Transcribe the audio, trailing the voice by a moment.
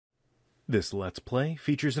This Let's Play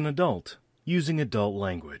features an adult using adult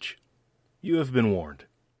language. You have been warned.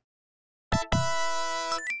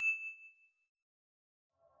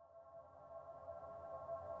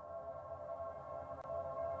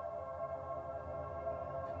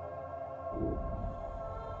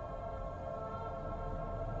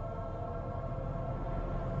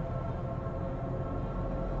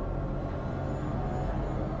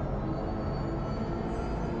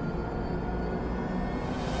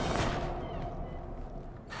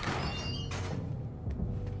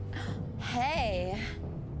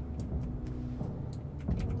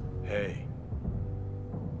 Hey.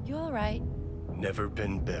 You alright? Never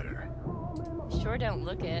been better. Sure don't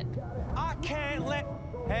look it. I can't let...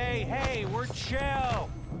 Hey, we're chill.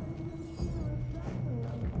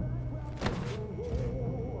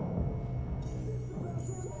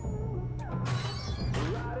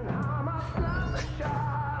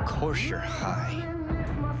 Of course you're high.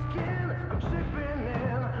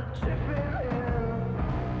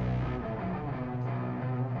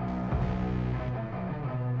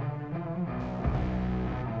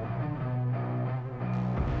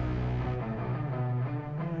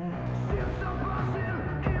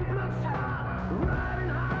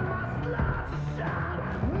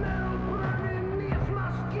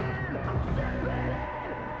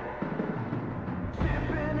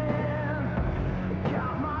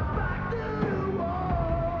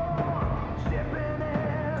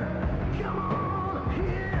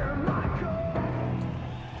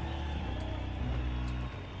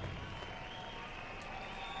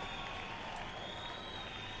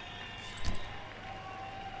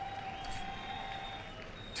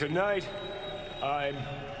 Tonight, I'm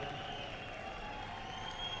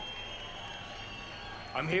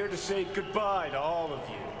here to say goodbye to all of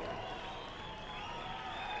you.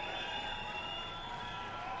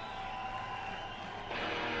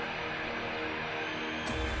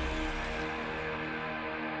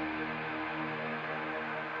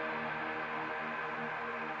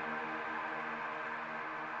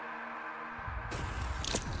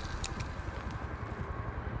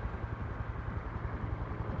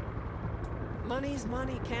 Money's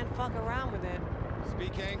money, can't fuck around with it.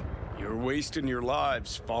 Speaking. You're wasting your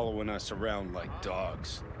lives following us around like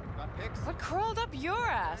dogs. Got pics? What crawled up your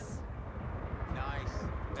ass? Nice.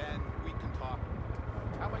 Then we can talk.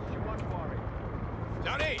 How much you want for it?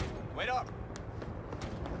 Johnny, wait up.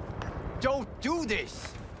 Don't do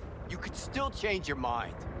this! You could still change your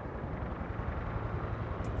mind.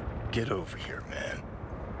 Get over here, man.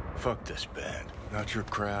 Fuck this band. Not your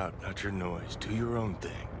crowd, not your noise. Do your own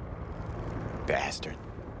thing. Bastard.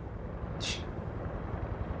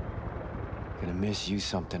 Gonna miss you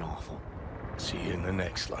something awful. See you in the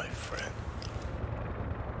next life, friend.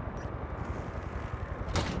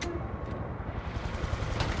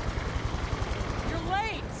 You're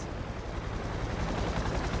late!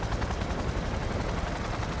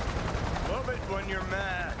 Love it when you're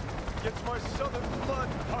mad. Gets my southern blood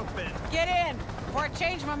pumping. Get in, before I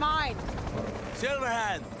change my mind.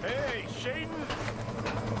 Silverhand. Hey, Shaden.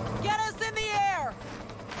 Get us in the air!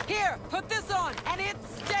 Here, put this on, and it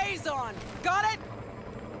stays on. Got it?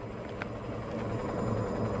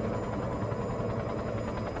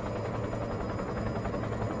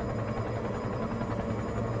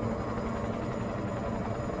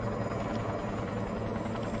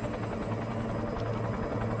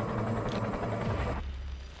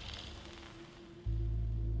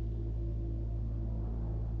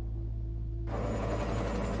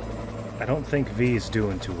 I don't think V is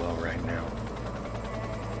doing too well right now.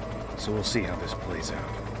 So we'll see how this plays out.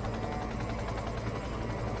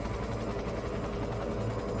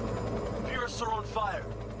 Pierce are on fire.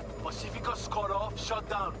 Pacifica's cut off, shut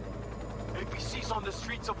down. APC's on the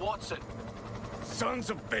streets of Watson. Sons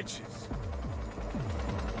of bitches.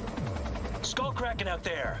 Skullcracking out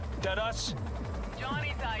there. That us?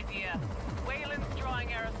 Johnny's idea. Wayland's drawing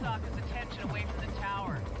Arasaka's attention away from the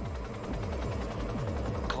tower.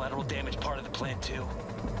 Collateral damage part of the plan, too.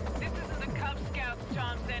 This isn't the Cub Scouts,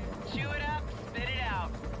 Thompson. Chew it up, spit it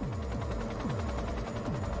out.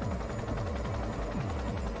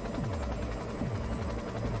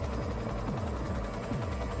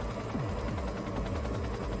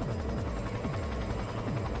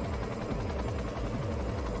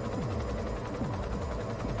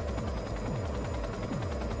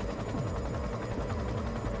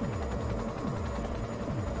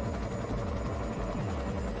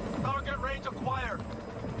 Target range acquired.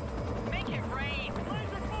 Make it rain.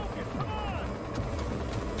 Laser focus, come on!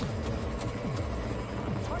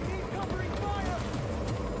 I need covering fire!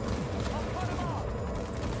 I'll cut him off!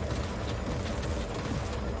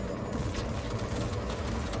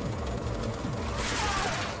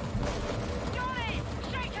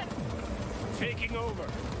 over.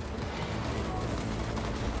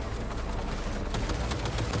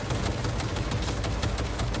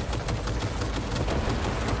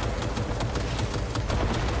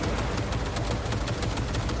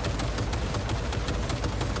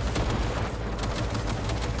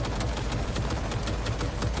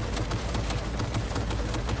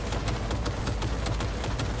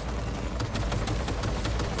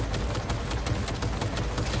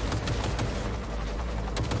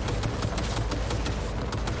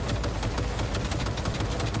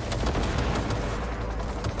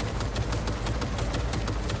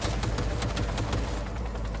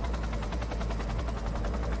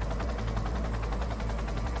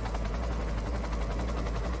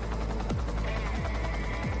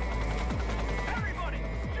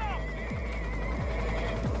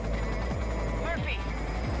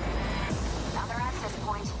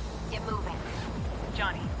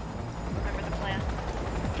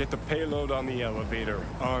 Get the payload on the elevator,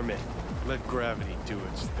 arm it, let gravity do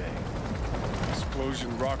its thing.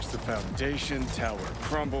 Explosion rocks the foundation, tower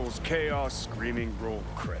crumbles, chaos, screaming roll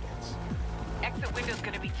credits. Exit window's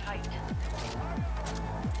gonna be tight.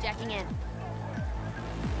 Jacking in.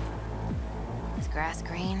 Is grass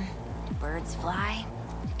green? Do birds fly?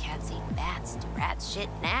 Do cats eat bats? Do rats shit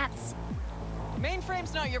gnats?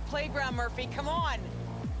 Mainframe's not your playground, Murphy. Come on.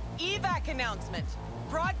 Evac announcement.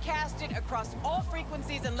 Broadcast it across all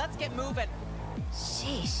frequencies and let's get moving.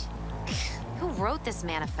 Sheesh. Who wrote this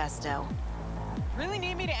manifesto? Really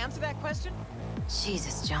need me to answer that question?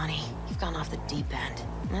 Jesus, Johnny. You've gone off the deep end.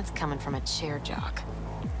 And that's coming from a chair jock.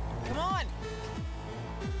 Come on.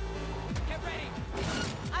 Get ready.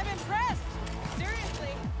 I'm impressed.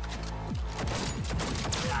 Seriously.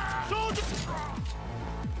 Soldier!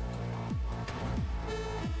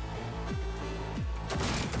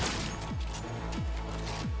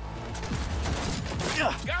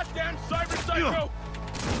 Goddamn cyber psycho!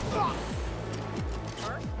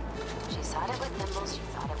 She sought it with thimbles, she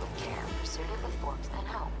sought it with care, pursued it with forks and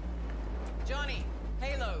hope. Johnny,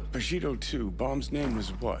 Halo. Bushido 2, bomb's name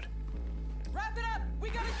was what? Wrap it up. We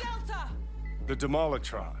got a Delta. The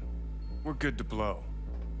Demolitron. We're good to blow.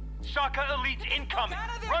 Shaka Elite's incoming!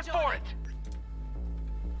 Out of there, Run Johnny. for it!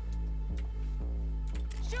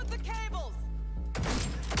 Shoot the cables.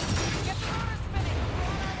 Get the motor spinning. We're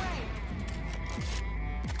on our way.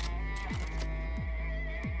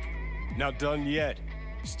 Not done yet.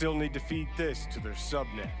 Still need to feed this to their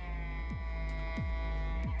subnet.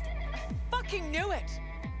 Fucking knew it.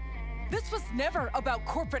 This was never about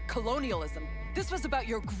corporate colonialism. This was about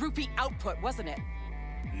your groupie output, wasn't it?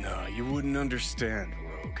 Nah, you wouldn't understand,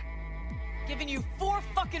 Rogue. Giving you 4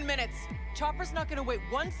 fucking minutes. Chopper's not gonna wait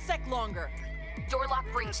 1 sec longer. Door lock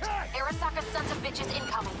breached. Arasaka sons of bitches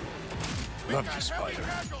incoming. Love you, Spider.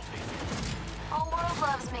 Whole world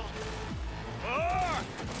loves me.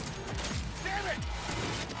 Damn it!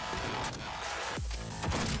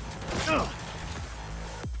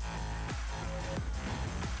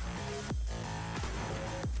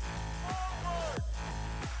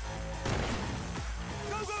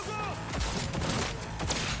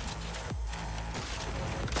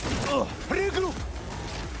 Regroup!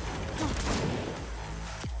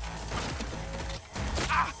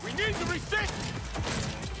 We need to resist!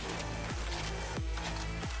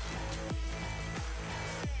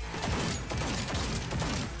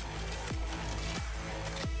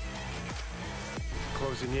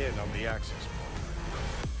 Closing in on the access point.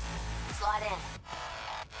 Slide in.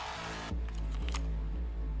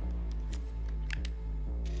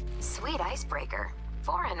 Sweet icebreaker.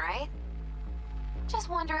 Foreign, right? Just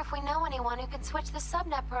wonder if we know anyone who can switch the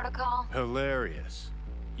subnet protocol. Hilarious.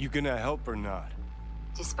 You gonna help or not?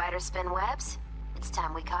 Do spiders spin webs? It's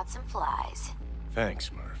time we caught some flies. Thanks,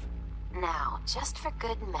 Murph. Now, just for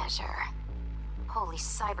good measure. Holy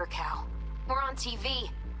cyber cow. We're on TV.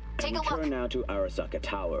 Take a look. Return now to Arasaka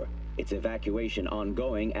Tower. Its evacuation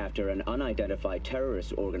ongoing after an unidentified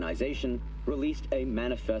terrorist organization released a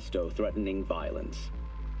manifesto threatening violence.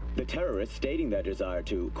 The terrorists stating their desire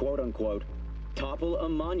to, quote-unquote, topple a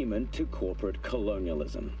monument to corporate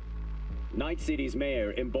colonialism. Night City's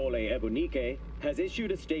mayor, Mbole Ebunike, has issued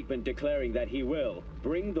a statement declaring that he will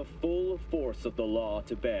bring the full force of the law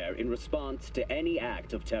to bear in response to any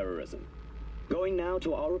act of terrorism. Going now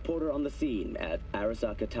to our reporter on the scene at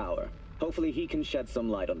Arasaka Tower. Hopefully he can shed some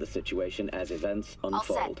light on the situation as events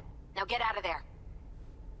unfold. All set. Now get out of there.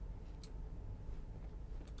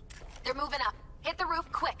 They're moving up. Hit the roof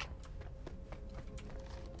quick.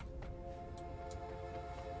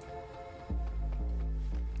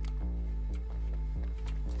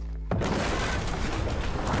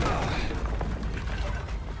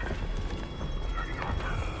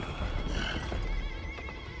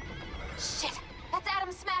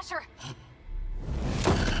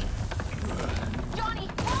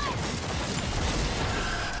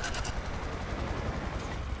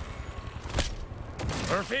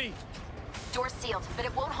 Murphy? Door's sealed, but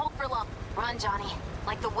it won't hold for long. Run, Johnny.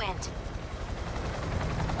 Like the wind.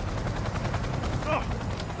 Oh.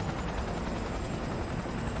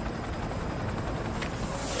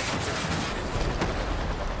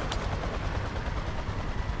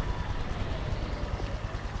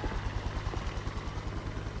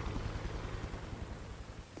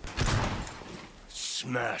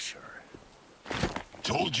 Smasher.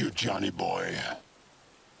 Told you, Johnny boy.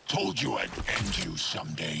 Told you I'd end you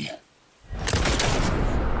someday.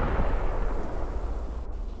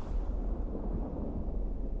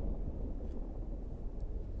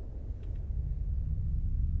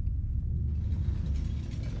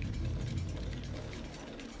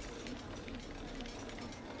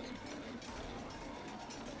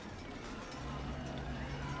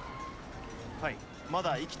 Hi, ま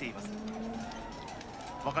だ生きています。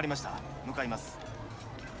わかりました。向かいます。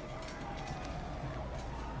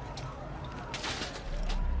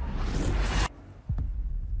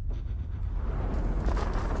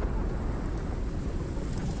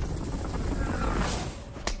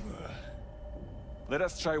Let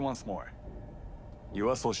us try once more.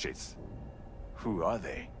 Your associates. Who are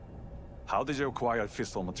they? How did you acquire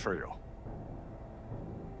fissile material?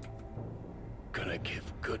 Gonna give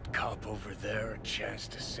good cop over there a chance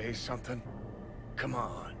to say something? Come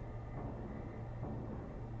on.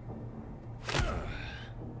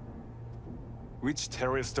 Which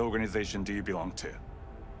terrorist organization do you belong to?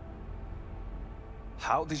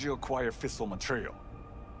 How did you acquire fissile material?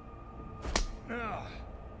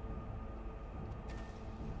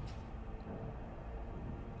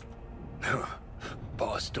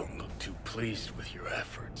 Boss don't look too pleased with your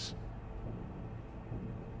efforts.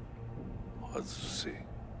 外せ。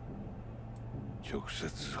直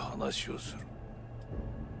接話をする。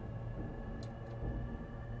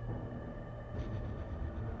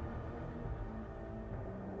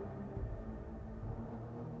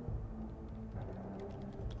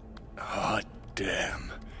Hot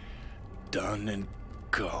damn. Done and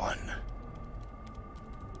gone.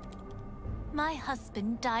 My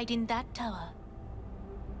husband died in that tower.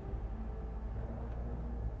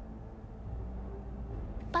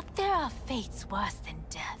 But there are fates worse than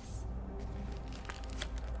deaths.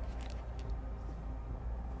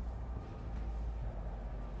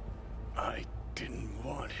 I didn't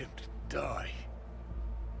want him to die.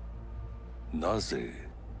 なぜ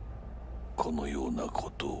このような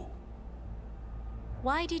ことを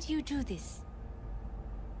Why did you do this?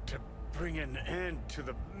 To bring an end to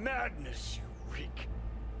the madness you wreak.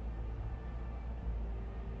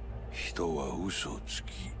 人は嘘をつ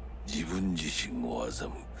き自分自身を欺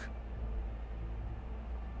く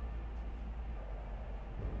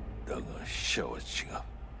だが死者は違う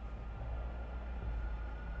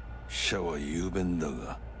死者は雄弁だ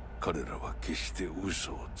が彼らは決して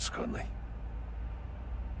嘘をつかない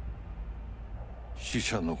死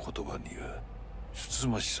者の言葉にはつつ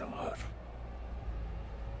ましさがある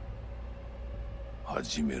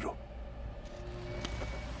始めろ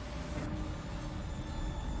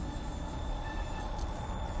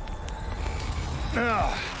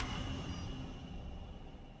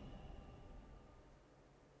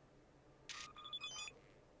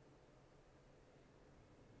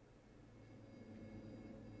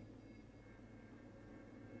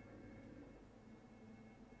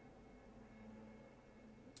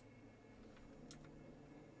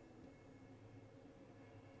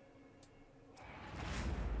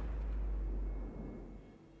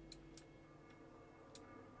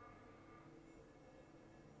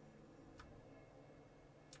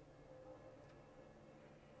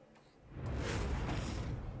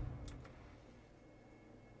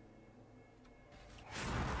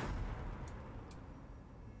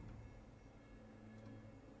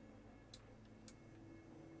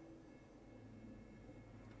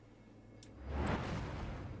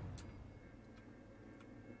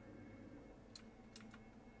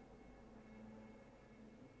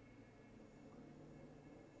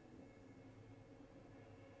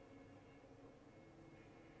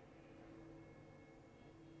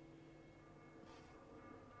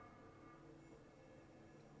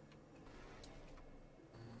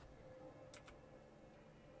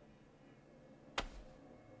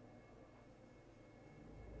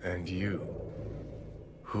And you?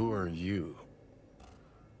 Who are you?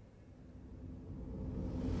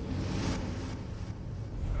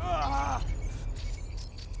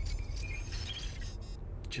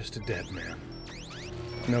 Just a dead man.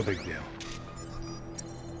 No big deal.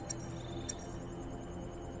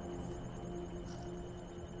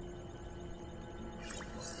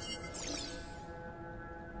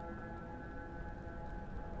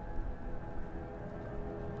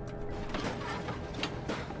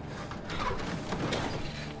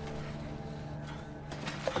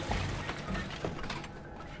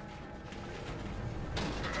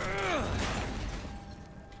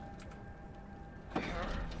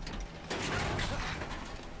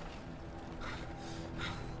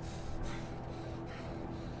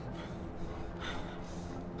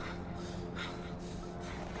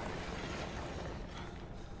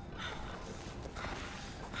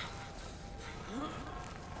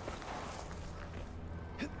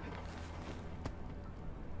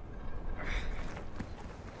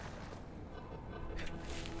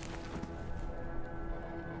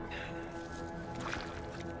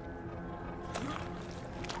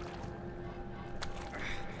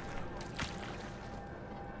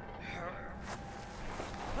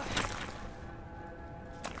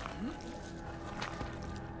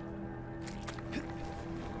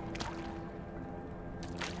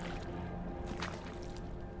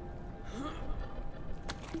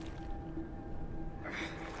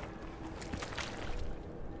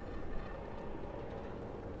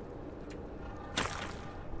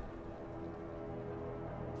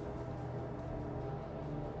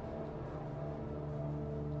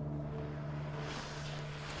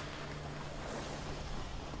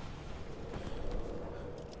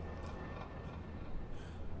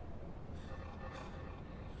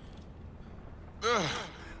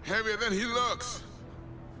 Heavier than he looks.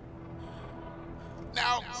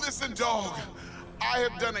 Now, listen, dog. I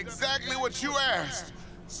have done exactly what you asked.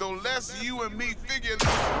 So let's you and me figure this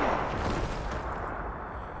out.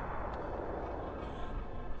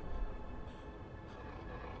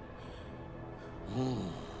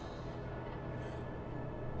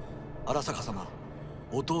 荒坂様、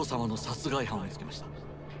お父様の殺害犯を見つけました。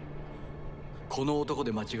この男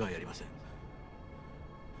で間違いありません。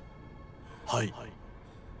はい。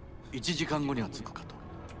1時間後には着くかと。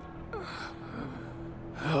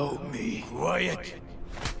Help me. Quiet.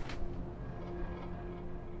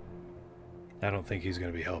 I don't think he's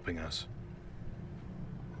going to be helping us.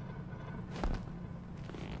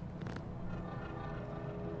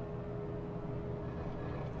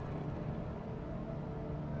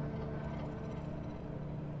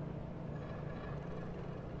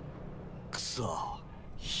 Kuso,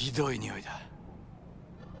 ひどい匂いだ。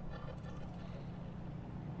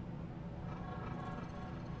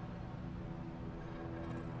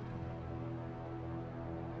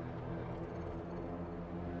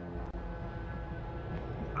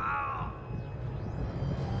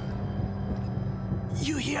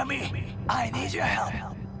You hear me? I need your help.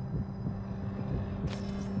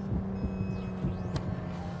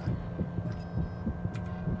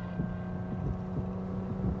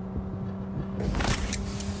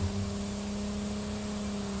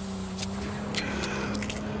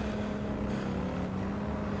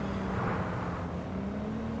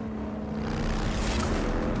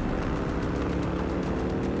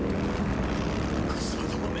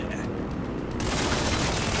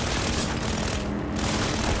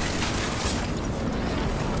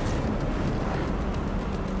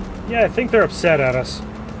 Yeah, I think they're upset at us.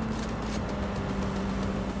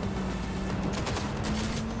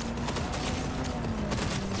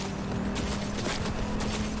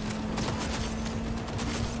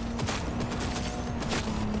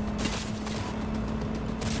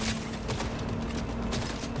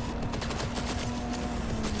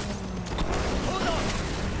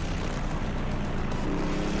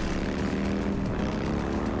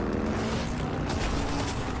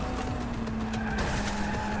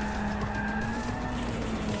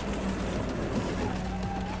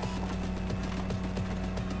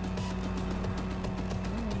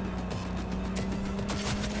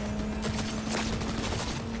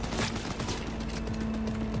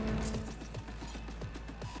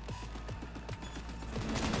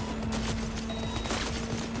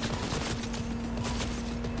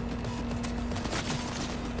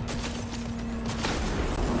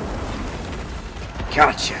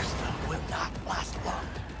 Gotcha. Will not last long.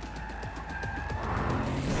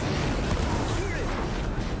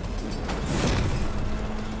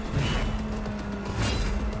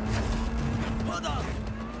 Hold on.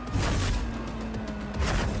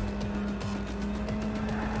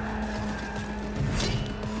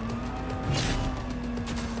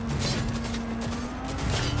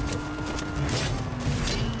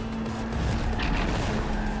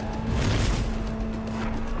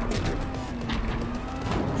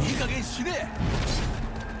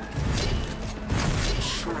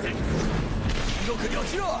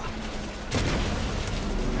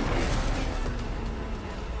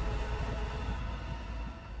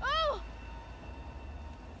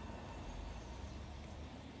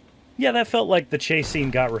 Yeah, that felt like the chase scene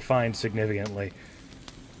got refined significantly.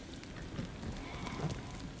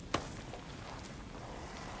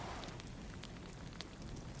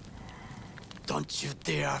 Don't you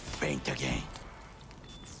dare faint again.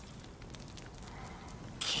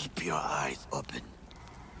 Keep your eyes open.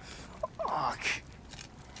 Fuck.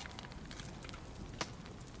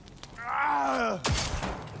 Ah!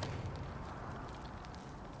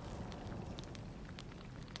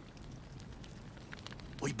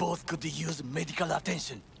 We both could use medical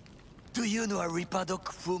attention. Do you know a Reaper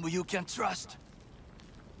doc whom you can trust?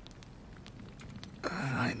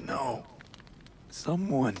 I know.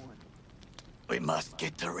 Someone. We must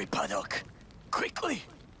get to Reaper doc. Quickly!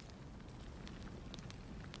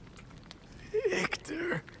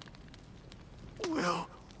 Victor will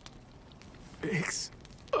fix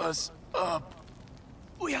us up.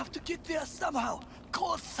 We have to get there somehow.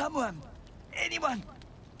 Call someone. Anyone.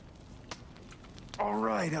 All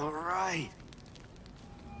right, all right.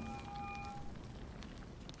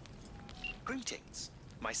 Greetings.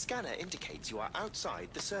 My scanner indicates you are outside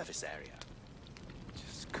the service area.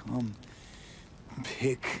 Just come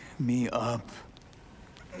pick me up.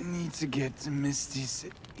 Need to get to Misty's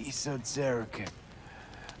esoterica.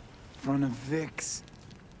 Front of Vic's.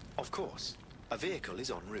 Of course. A vehicle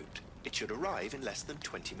is en route. It should arrive in less than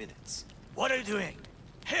 20 minutes. What are you doing?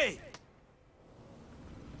 Hey!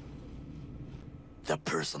 The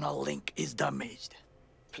personal link is damaged.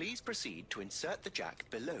 Please proceed to insert the jack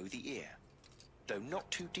below the ear, though not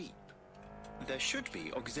too deep. There should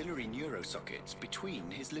be auxiliary neurosockets between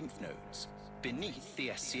his lymph nodes, beneath the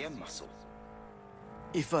SCM muscle.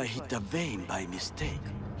 If I hit a vein by mistake,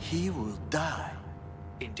 he will die.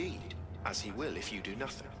 Indeed, as he will if you do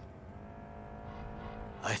nothing.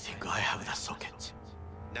 I think I have the socket.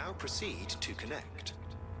 Now proceed to connect.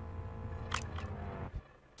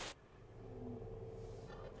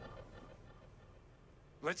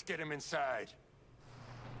 Let's get him inside.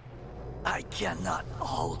 I cannot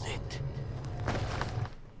hold it.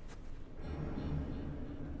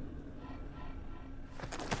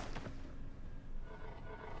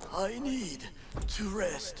 I need to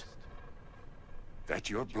rest. That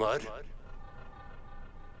your blood?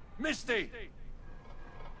 Misty!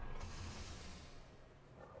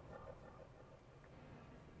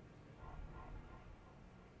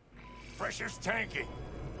 Pressure's tanking.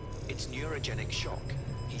 It's neurogenic shock.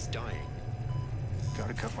 He's dying.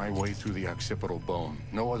 Gotta cut my way through the occipital bone.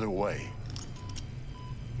 No other way.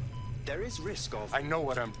 There is risk of... I know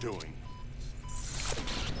what I'm doing.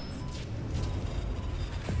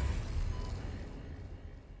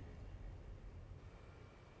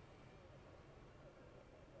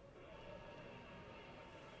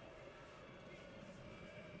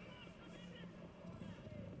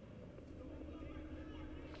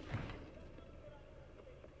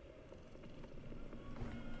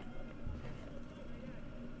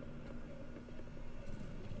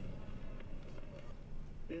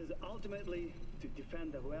 Is ultimately to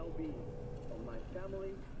defend the well-being of my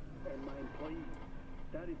family and my employees.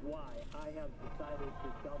 That is why I have decided to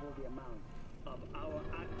double the amount of our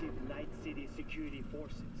active Night City security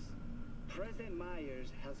forces. President Myers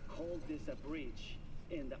has called this a breach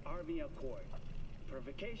in the Army Accord.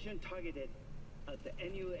 Provocation targeted at the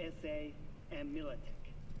NUSA and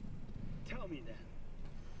Militech. Tell me then,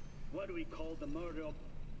 what do we call the murder of...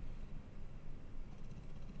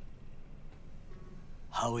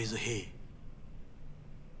 How is he?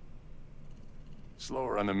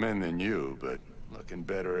 Slower on the men than you, but looking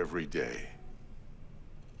better every day.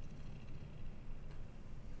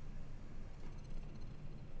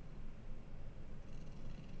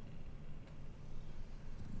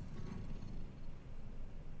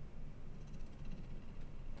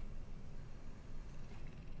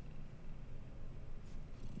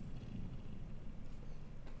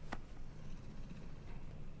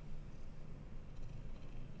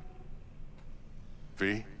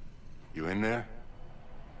 V, you in there?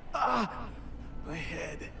 Ah! My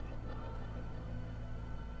head.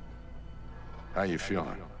 How you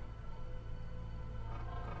feeling?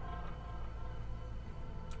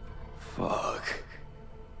 Fuck.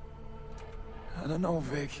 I don't know,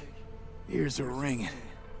 Vic. Ears are ringing.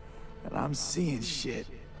 And I'm seeing shit.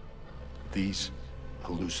 These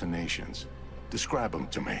hallucinations. Describe them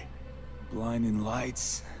to me. Blinding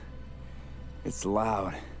lights. It's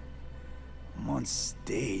loud. I'm on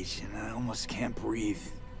stage and I almost can't breathe.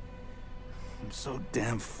 I'm so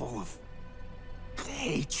damn full of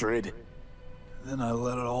hatred. Then I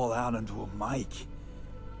let it all out into a mic,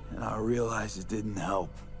 and I realized it didn't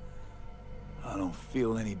help. I don't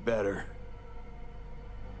feel any better.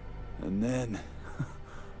 And then,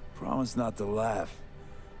 promise not to laugh,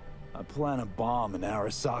 I plant a bomb in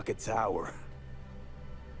Arasaka Tower.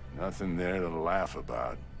 Nothing there to laugh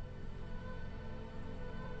about.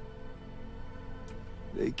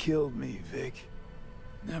 They killed me, Vic.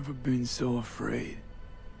 Never been so afraid.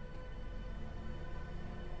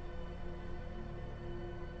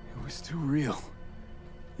 It was too real.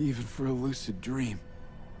 Even for a lucid dream.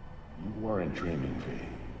 You weren't dreaming, V.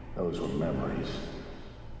 Those were memories.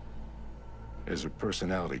 There's a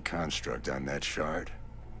personality construct on that shard.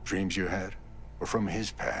 Dreams you had? Or from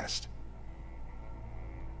his past?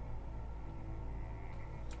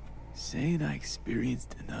 Saying I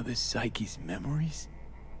experienced another psyche's memories?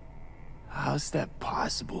 How's that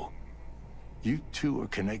possible? You two are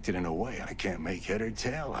connected in a way I can't make head or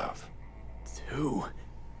tail of. Two?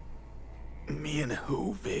 Me and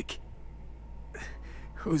who, Vic?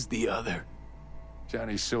 Who's the other?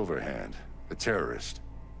 Johnny Silverhand, a terrorist.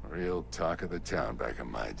 Real talk of the town back in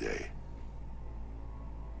my day.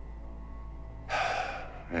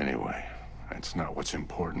 Anyway, that's not what's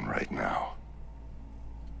important right now.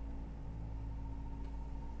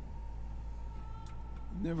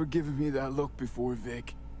 Never given me that look before,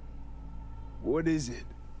 Vic. What is it?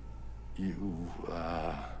 You,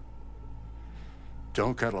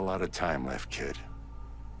 don't got a lot of time left, kid.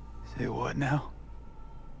 Say what now?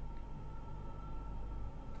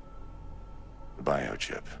 The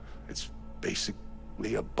biochip. It's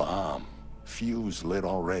basically a bomb. Fuse lit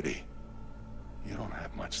already. You don't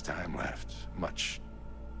have much time left. Much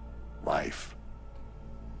life.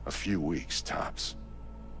 A few weeks, tops.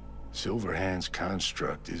 Silverhand's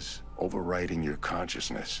construct is overriding your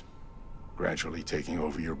consciousness, gradually taking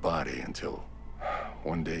over your body until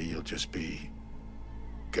one day you'll just be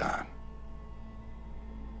gone.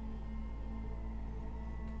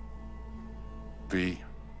 V,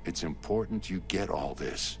 it's important you get all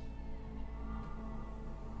this.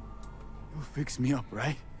 You'll fix me up,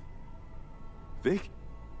 right? Vic?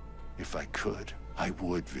 If I could, I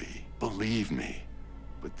would, V. Believe me.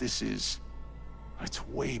 But this is... it's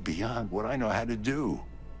way beyond what I know how to do.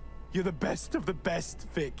 You're the best of the best,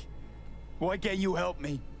 Vic. Why can't you help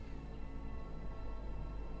me?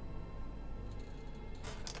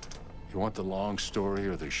 You want the long story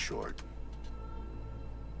or the short?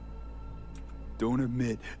 Don't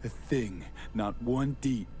admit a thing, not one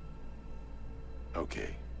deed.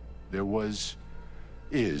 Okay. There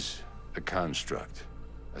is a construct,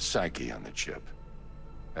 a psyche on the chip,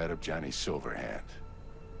 out of Johnny Silverhand.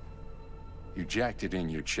 You jacked it in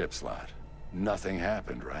your chip slot. Nothing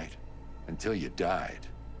happened, right? Until you died.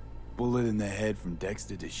 Bullet in the head from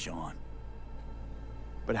Dexter to Sean.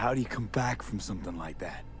 But how do you come back from something like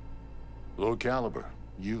that? Low caliber.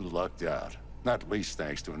 You lucked out. Not least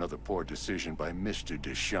thanks to another poor decision by Mr.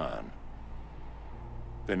 Deshawn.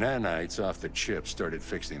 The nanites off the chip started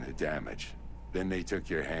fixing the damage. Then they took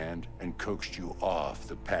your hand and coaxed you off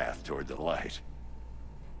the path toward the light.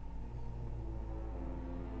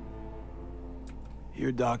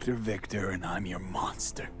 You're Dr. Victor and I'm your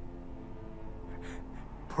monster.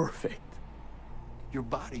 Perfect. Your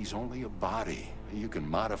body's only a body. You can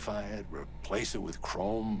modify it, replace it with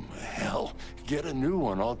chrome, hell, get a new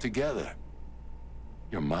one altogether.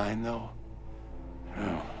 Your mind, though?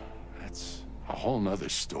 Oh, that's a whole nother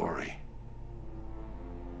story.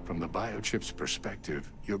 From the biochip's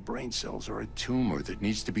perspective, your brain cells are a tumor that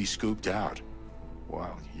needs to be scooped out,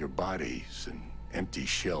 while your body's an empty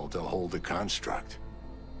shell to hold the construct.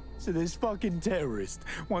 So this fucking terrorist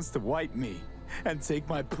wants to wipe me and take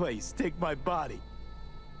my place, take my body.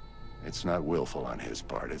 It's not willful on his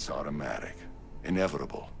part, it's automatic.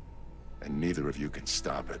 Inevitable. And neither of you can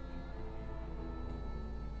stop it.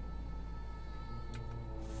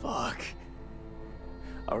 Fuck.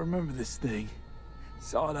 I remember this thing.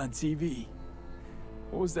 Saw it on TV.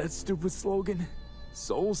 What was that stupid slogan?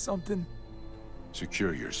 Soul something?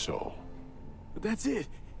 Secure your soul. But that's it.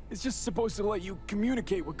 It's just supposed to let you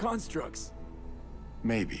communicate with constructs.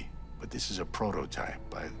 Maybe, but this is a prototype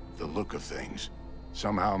by the look of things.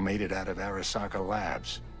 Somehow made it out of Arasaka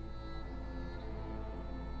Labs.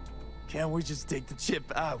 Can't we just take the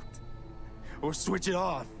chip out? Or switch it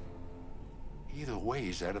off? Either way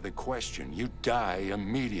is out of the question. You die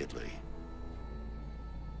immediately.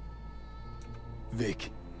 Vic,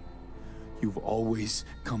 you've always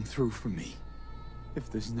come through for me. If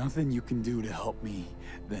there's nothing you can do to help me,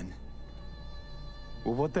 then...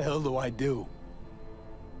 well, what the hell do I do?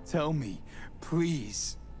 Tell me,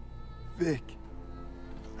 please. Vic.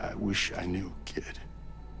 I wish I knew, kid.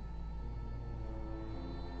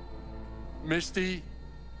 Misty?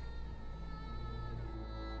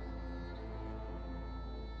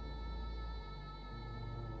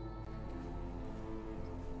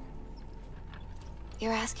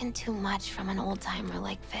 You're asking too much from an old-timer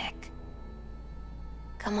like Vic.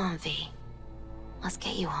 Come on, V. Let's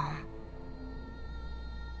get you home.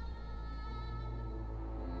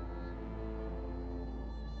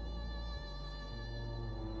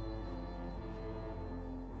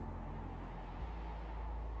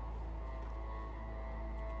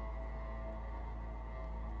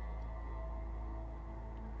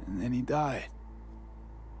 And then he died.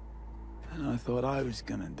 And I thought I was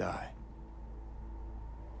gonna die.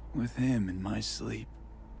 With him in my sleep.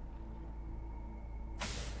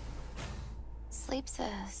 Sleep's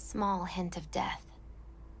a small hint of death.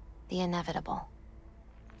 The inevitable.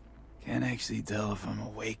 Can't actually tell if I'm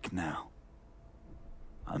awake now.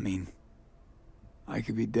 I mean, I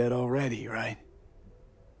could be dead already, right?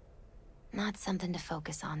 Not something to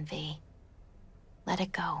focus on, V. Let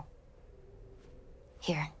it go.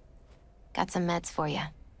 Here. Got some meds for you.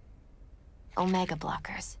 Omega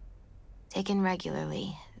blockers. Taken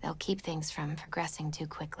regularly, they'll keep things from progressing too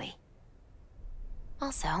quickly.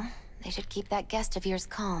 Also, they should keep that guest of yours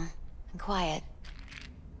calm and quiet.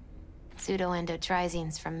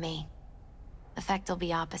 Pseudoendotrizine's from me. Effect will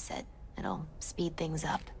be opposite. It'll speed things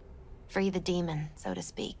up. Free the demon, so to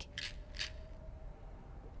speak.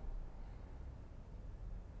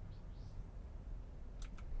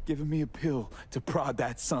 Giving me a pill to prod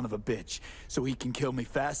that son of a bitch so he can kill me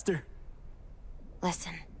faster?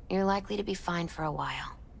 Listen, You're likely to be fine for a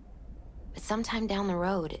while. But sometime down the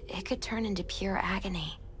road, it could turn into pure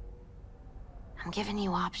agony. I'm giving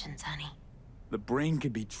you options, honey. The brain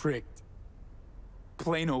can be tricked.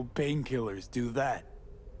 Plain old painkillers do that.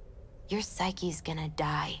 Your psyche's gonna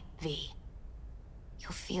die, V.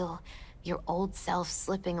 You'll feel your old self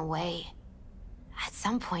slipping away. At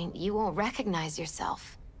some point, you won't recognize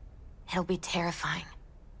yourself. It'll be terrifying.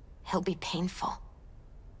 It'll be painful.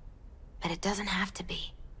 But it doesn't have to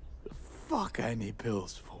be. The fuck I need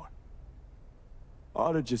pills for?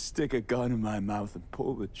 Ought to just stick a gun in my mouth and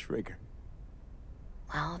pull the trigger.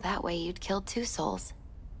 Well, that way you'd kill 2 souls.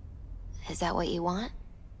 Is that what you want?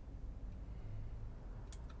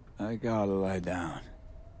 I gotta lie down.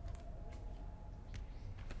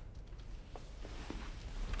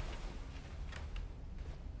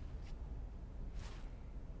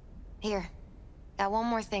 Here. Got one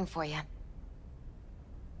more thing for you.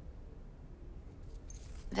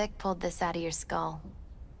 Vic pulled this out of your skull.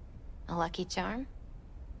 A lucky charm?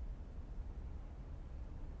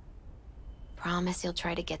 Promise you'll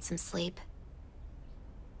try to get some sleep.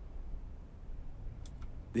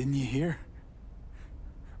 Didn't you hear?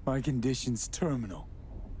 My condition's terminal.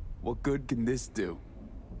 What good can this do?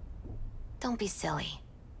 Don't be silly.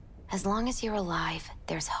 As long as you're alive,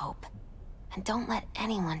 there's hope. And don't let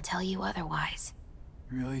anyone tell you otherwise.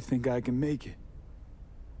 You really think I can make it?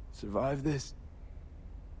 Survive this?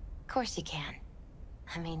 Of course you can.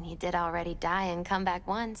 I mean, you did already die and come back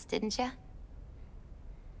once, didn't you?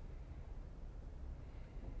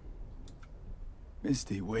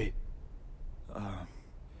 Misty, wait.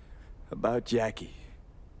 About Jackie.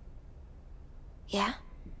 Yeah?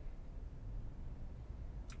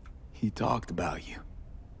 He talked about you.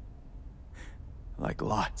 Like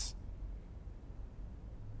lots.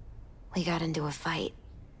 We got into a fight.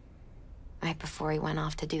 Right before he went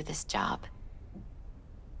off to do this job.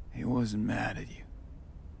 He wasn't mad at you.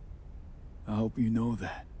 I hope you know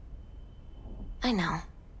that. I know.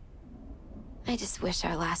 I just wish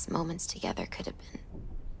our last moments together could have been...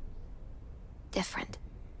 different.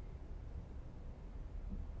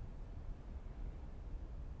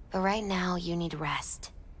 But right now, you need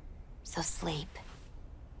rest. So sleep.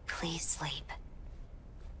 Please sleep.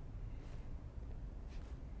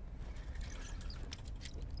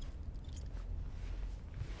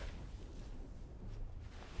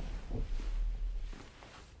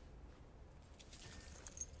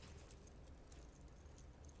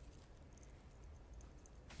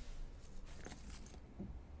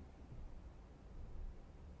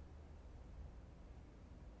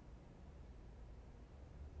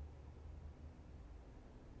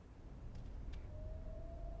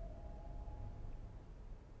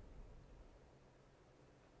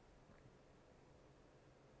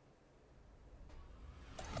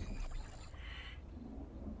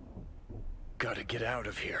 Gotta get out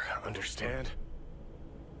of here, understand?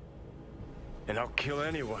 And I'll kill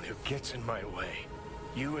anyone who gets in my way,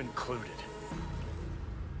 you included.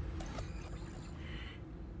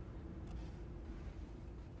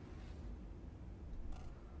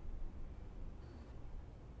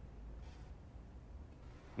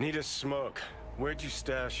 Need a smoke. Where'd you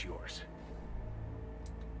stash yours?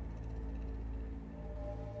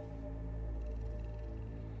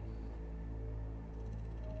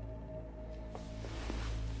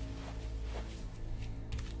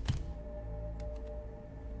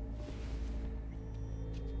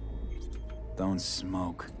 Don't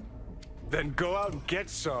smoke. Then go out and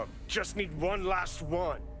get some. Just need one last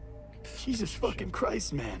one. Jesus fucking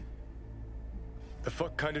Christ, man. The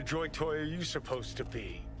fuck kind of droid toy are you supposed to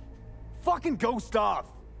be? Fucking ghost off!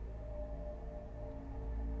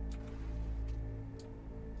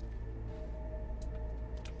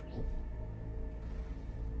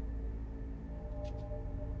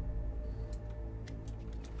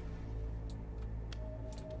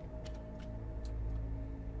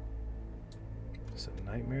 Is it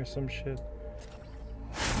a nightmare or some shit?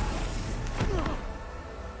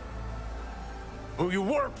 Who you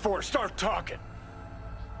work for, start talking!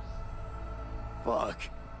 Fuck.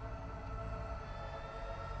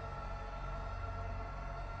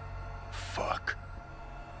 Fuck.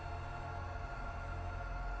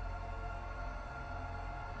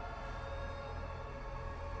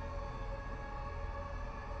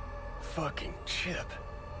 Fucking Chip.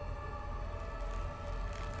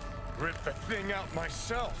 Rip the thing out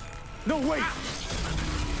myself. No, wait!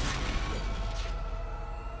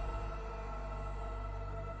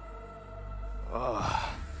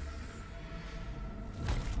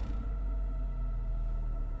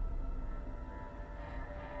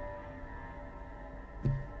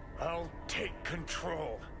 I'll take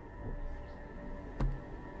control.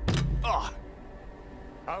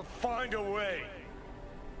 I'll find a way.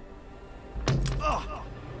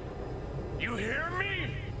 You hear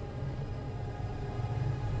me?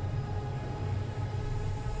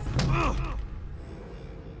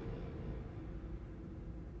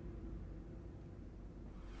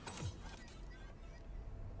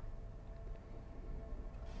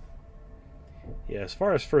 Yeah, as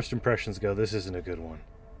far as first impressions go, this isn't a good one.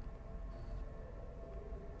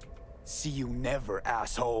 See you never,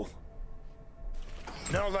 asshole.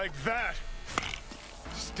 Now like that.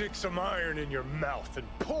 Stick some iron in your mouth and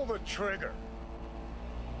pull the trigger.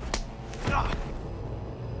 I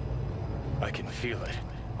can feel it.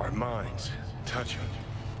 Our minds touching.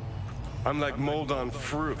 I'm like mold on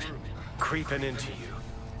fruit, creeping into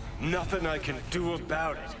you. Nothing I can do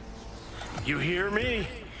about it. You hear me?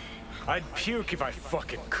 I'd puke if I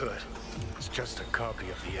fucking could. It's just a copy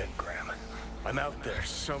of the engram. I'm out there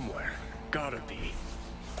somewhere. Gotta be.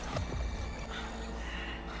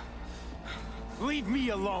 Leave me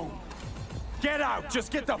alone. Get out.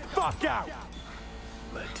 Just get the fuck out.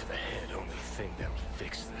 Lead to the head, only thing that'll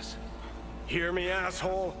fix this. Hear me,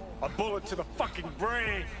 asshole? A bullet to the fucking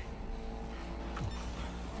brain.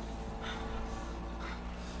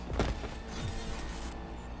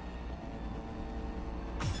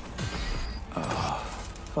 Oh,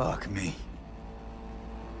 fuck me.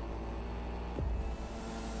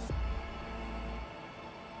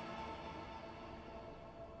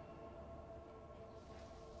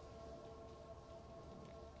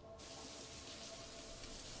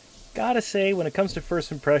 Gotta say, when it comes to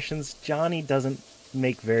first impressions, Johnny doesn't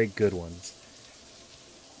make very good ones.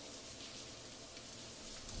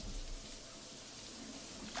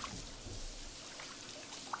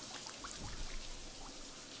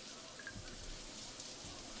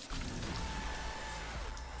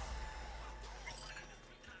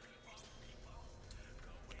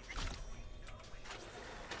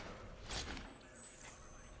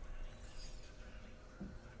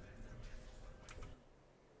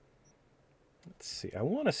 Let's see, I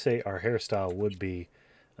want to say our hairstyle would be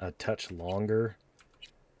a touch longer.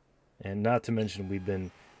 And not to mention we've been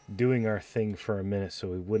doing our thing for a minute, so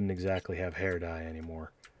we wouldn't exactly have hair dye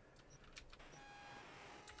anymore.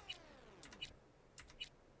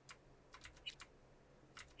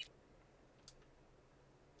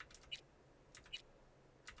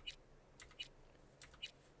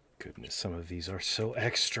 Goodness, some of these are so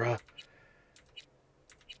extra.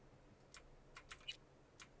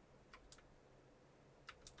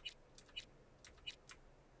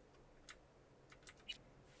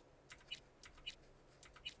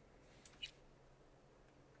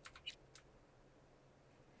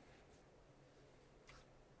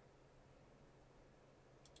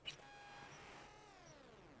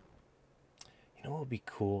 You know what would be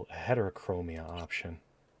cool? A heterochromia option.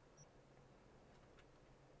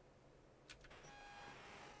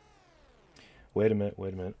 Wait a minute,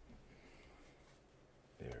 wait a minute.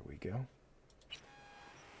 There we go.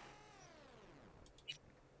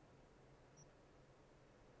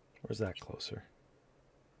 Where's that closer?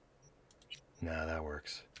 Nah, that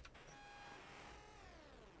works.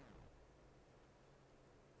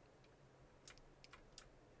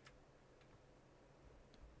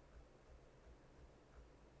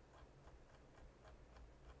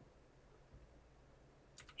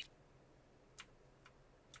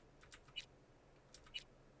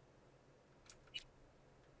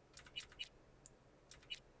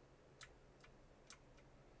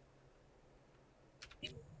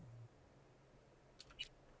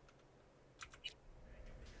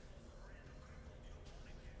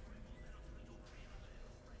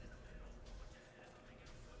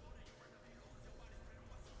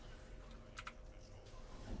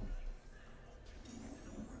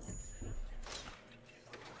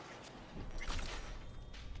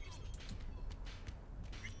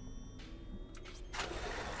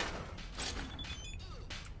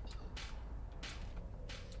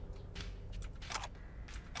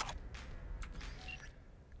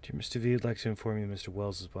 Dear Mr. V, I'd like to inform you that Mr.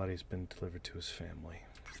 Wells' body has been delivered to his family.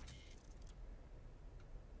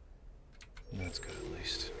 That's good, at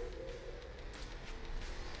least.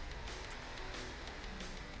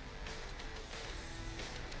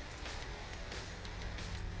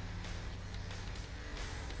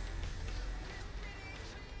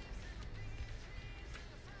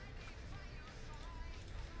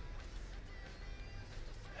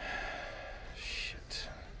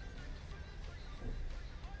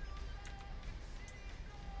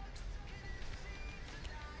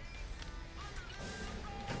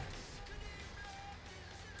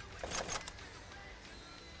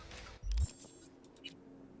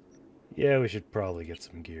 Yeah, we should probably get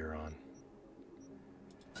some gear on.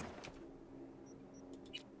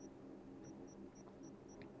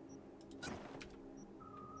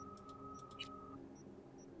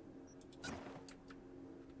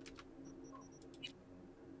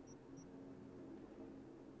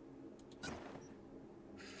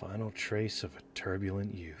 Final trace of a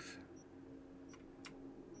turbulent youth.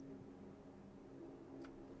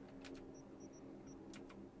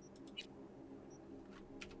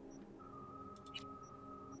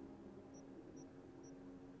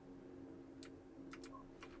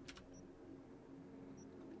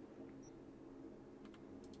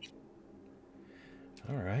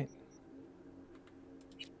 All right.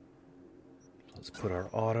 Let's put our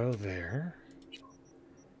auto there.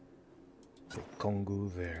 Put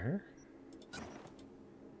Kongu there.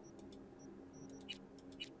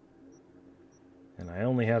 And I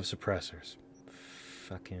only have suppressors.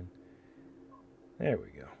 Fucking. There we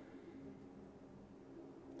go.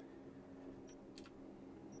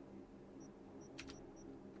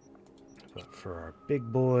 But for our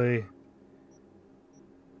big boy,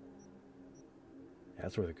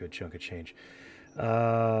 that's worth a good chunk of change.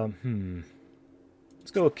 Let's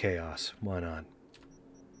go with Chaos. Why not?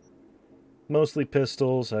 Mostly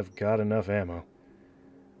pistols. I've got enough ammo.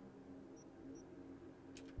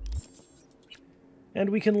 And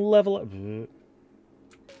we can level up.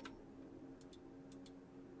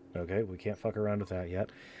 Okay, we can't fuck around with that yet.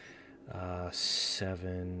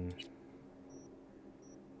 7...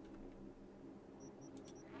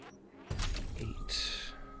 8.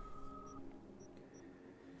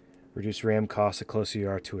 Reduce RAM costs the closer you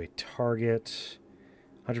are to a target.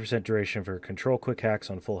 100% duration for control quick hacks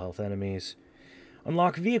on full health enemies.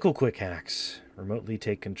 Unlock vehicle quick hacks. Remotely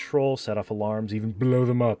take control, set off alarms, even blow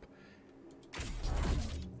them up.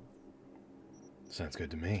 Sounds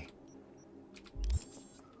good to me.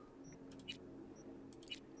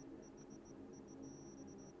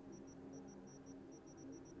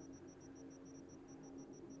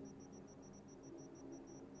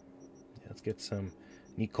 Let's get some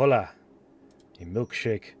Nicola, a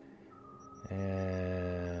milkshake,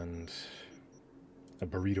 and a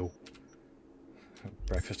burrito.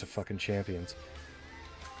 Breakfast of fucking champions.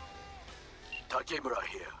 Takemura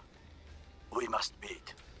here. We must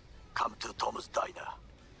meet. Come to Tom's Diner.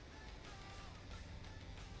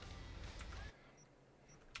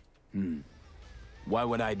 Why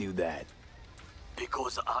would I do that?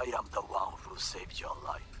 Because I am the one who saved your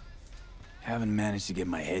life. Haven't managed to get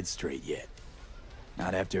my head straight yet.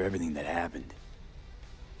 Not after everything that happened.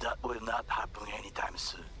 That will not happen anytime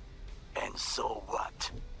soon. And so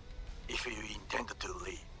what? If you intend to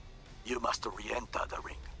leave, you must re-enter the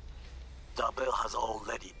ring. The bell has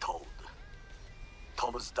already tolled.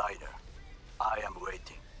 Tom's Diner. I am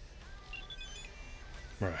waiting.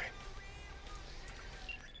 Right.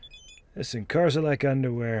 Listen, cars are like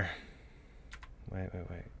underwear. Wait.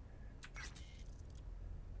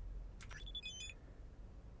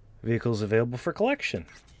 Vehicles available for collection.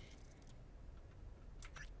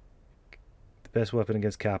 The best weapon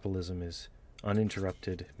against capitalism is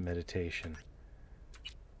uninterrupted meditation.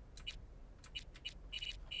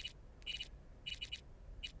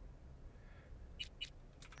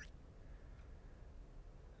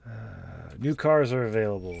 New cars are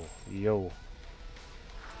available. Yo.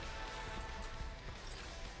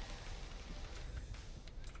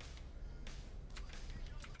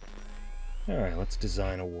 Alright, let's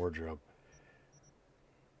design a wardrobe.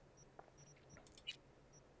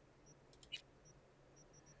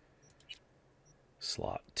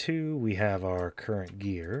 Slot 2, we have our current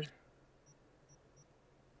gear.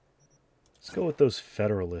 Let's go with those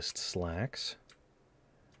Federalist slacks.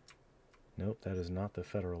 Nope, that is not the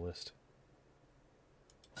Federalist.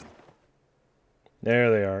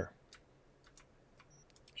 There they are.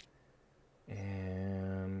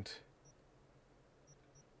 And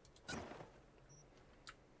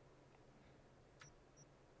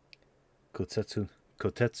Kotetsu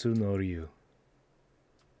no Ryu.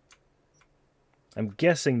 I'm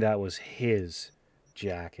guessing that was his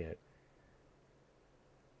jacket.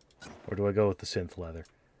 Or do I go with the synth leather?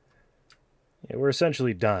 Yeah, we're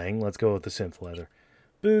essentially dying. Let's go with the synth leather.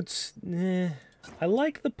 Boots, I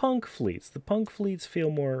like the punk fleets. The punk fleets feel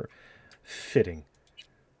more fitting.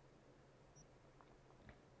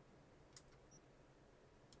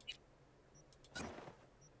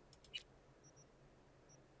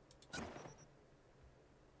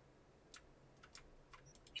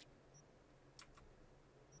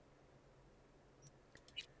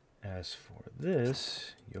 As for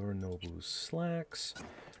this, Yorinobu's slacks,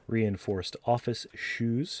 reinforced office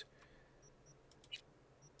shoes,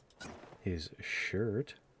 his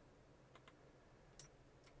shirt,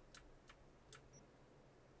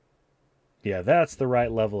 Yeah, that's the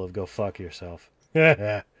right level of go fuck yourself.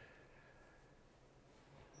 There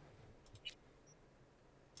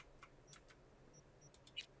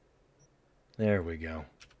we go.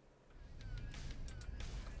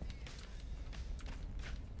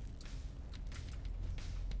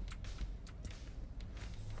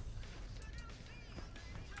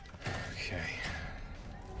 Okay.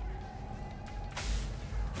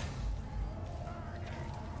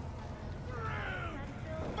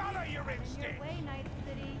 Follow your instinct. Your way, Night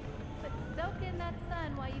City, but soak in that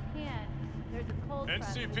sun while you can. There's a cold front.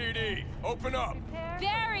 NCPD, open up.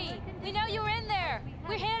 Barry, we know you're in there.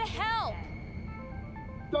 We're here to help.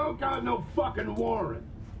 Don't got no fucking warrant.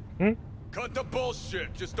 Cut the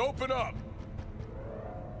bullshit. Just open up.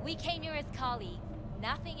 We came here as colleagues,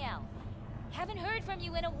 nothing else. Haven't heard from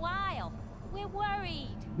you in a while. We're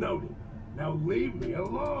worried. Noted. Now leave me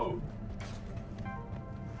alone.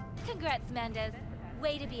 Congrats, Mendez.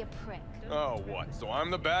 Way to be a prick. Oh, what? So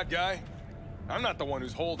I'm the bad guy? I'm not the one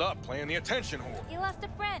who's holed up playing the attention whore. He lost a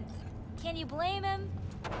friend. Can you blame him?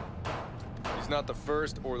 He's not the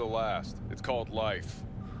first or the last. It's called life.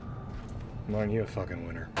 Aren't you a fucking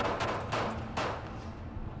winner?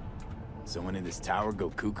 Someone in this tower go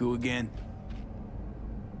cuckoo again?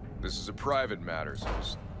 This is a private matter, so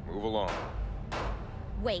just move along.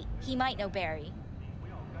 Wait, he might know Barry.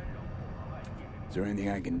 Is there anything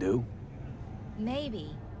I can do?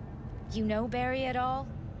 Maybe. You know Barry at all?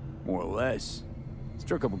 More or less.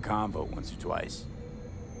 Struck up a convo once or twice.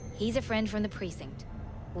 He's a friend from the precinct.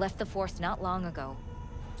 Left the force not long ago.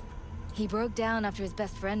 He broke down after his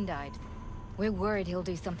best friend died. We're worried he'll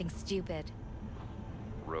do something stupid.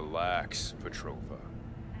 Relax, Petrova.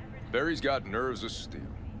 Barry's got nerves of steel.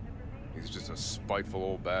 He's just a spiteful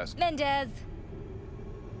old bastard. Mendez!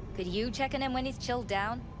 Could you check on him when he's chilled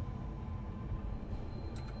down?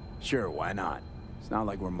 Sure, why not? It's not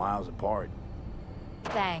like we're miles apart.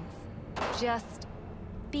 Thanks. Just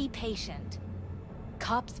be patient.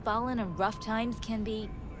 Cops falling in rough times can be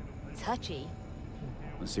touchy.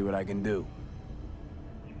 Let's see what I can do.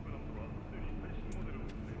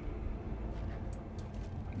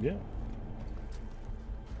 Yeah.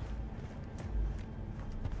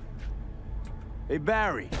 Hey,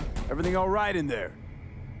 Barry. Everything all right in there?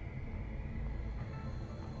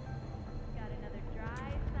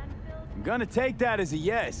 I'm gonna take that as a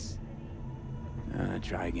yes.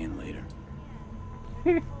 Try again later.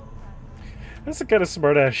 That's the kind of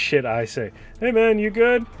smart-ass shit I say. Hey man, you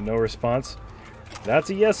good? No response. That's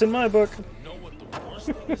a yes in my book.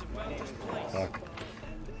 Fuck.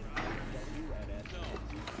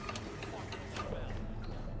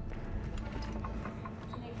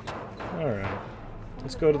 Alright.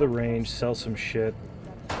 Let's go to the range, sell some shit.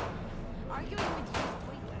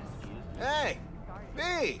 Hey,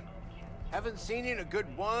 B! Haven't seen you in a good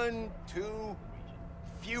 1, 2,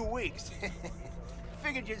 few weeks.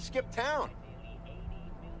 Figured you'd skip town.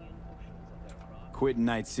 Quitting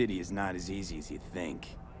Night City is not as easy as you think.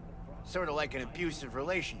 Sort of like an abusive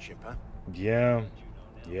relationship, huh? Yeah.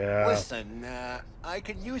 Yeah. Listen, I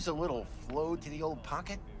could use a little flow to the old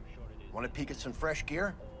pocket. Want to peek at some fresh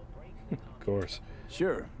gear? Of course.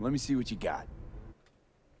 Sure. Let me see what you got.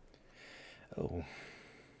 Oh.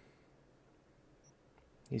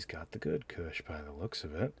 He's got the good kush by the looks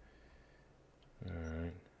of it.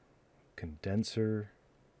 Alright. Condenser.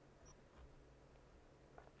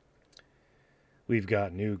 We've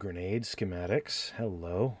got new grenade schematics.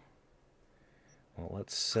 Hello. Well,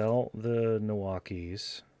 let's sell the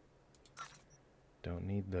Milwaukees. Don't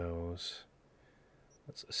need those.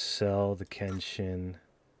 Let's sell the Kenshin.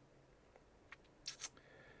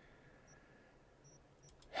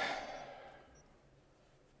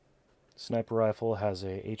 Sniper rifle has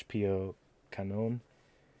a HPO Canon.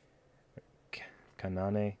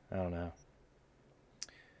 Kanane, I don't know.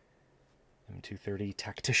 M230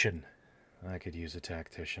 Tactician. I could use a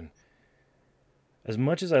Tactician. As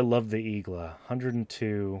much as I love the Igla,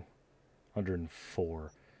 102,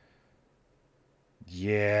 104.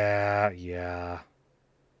 Yeah.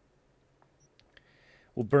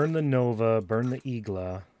 We'll burn the Nova, burn the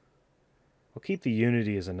Igla. We'll keep the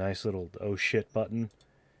Unity as a nice little oh shit button.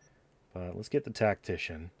 But let's get the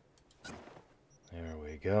Tactician. There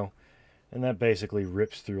we go. And that basically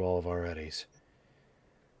rips through all of our eddies.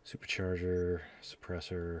 Supercharger,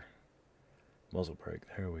 suppressor, muzzle brake.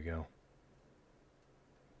 There we go.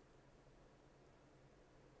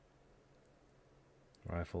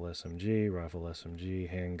 Rifle SMG,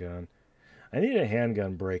 handgun. I need a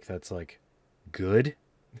handgun brake that's like good.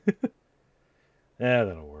 Yeah,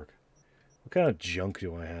 that'll work. What kind of junk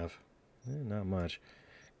do I have? Not much.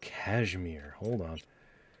 Cashmere. Hold on.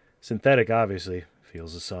 Synthetic, obviously.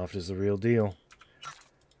 Feels as soft as the real deal.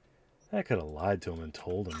 I could have lied to him and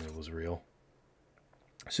told him it was real.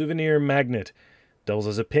 Souvenir magnet. Doubles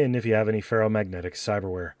as a pin if you have any ferromagnetic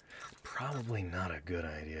cyberware. Probably not a good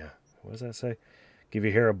idea. What does that say? Give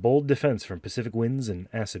your hair a bold defense from Pacific winds and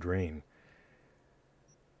acid rain.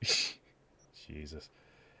 Jesus.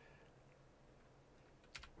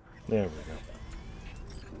 There we go.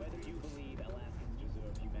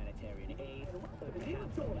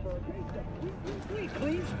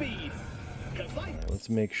 Right, let's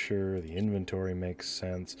make sure the inventory makes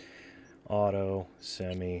sense. Auto,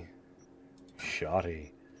 semi,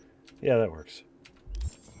 shoddy. Yeah, that works.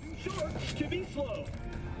 To be slow.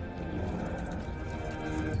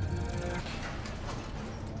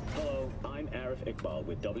 Hello, I'm Arif Iqbal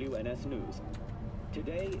with WNS News.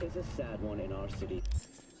 Today is a sad one in our city.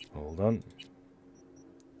 Hold on.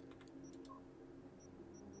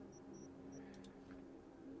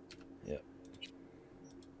 Yep.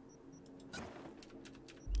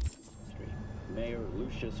 Mayor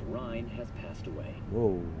Lucius Rhine has passed away.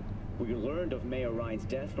 Whoa. We learned of Mayor Rhine's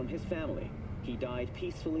death from his family. He died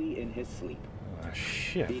peacefully in his sleep. Ah,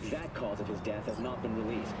 shit. The exact cause of his death has not been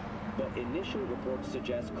released, but initial reports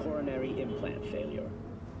suggest coronary implant failure.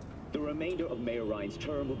 The remainder of Mayor Rhine's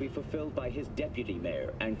term will be fulfilled by his deputy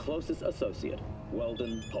mayor and closest associate,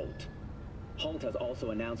 Weldon Holt. Holt has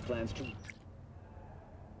also announced plans to...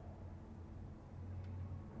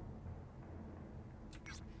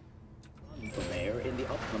 for mayor in the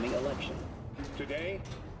upcoming election. Today,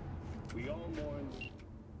 we all mourn...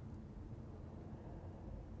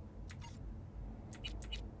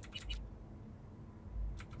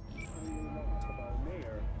 our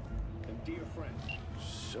mayor and dear friend.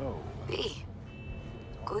 So... V,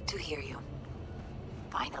 good to hear you.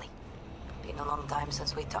 Finally. Been a long time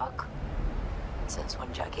since we talked. Since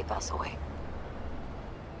when Jackie passed away.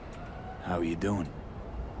 How are you doing?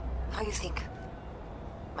 How you think?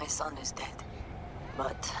 My son is dead.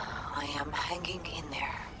 But I am hanging in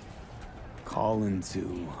there. Calling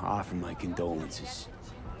to offer my condolences.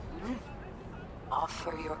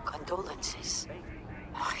 Offer your condolences.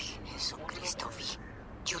 Ay, Jesucristo, V.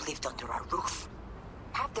 You lived under our roof.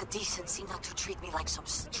 Have the decency not to treat me like some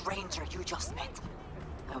stranger you just met.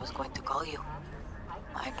 I was going to call you.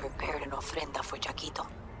 I prepared an ofrenda for Jaquito.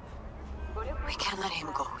 We can't let him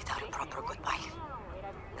go without a proper goodbye.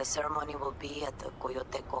 The ceremony will be at the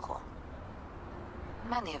Coyote Cojo.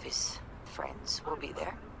 Many of his friends will be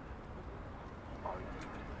there.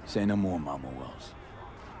 Say no more, Mama Wells.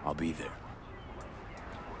 I'll be there.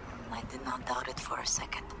 I did not doubt it for a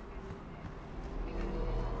second.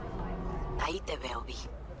 Ahí te veo, Vi.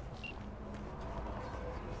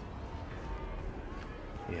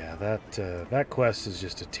 Yeah, that quest is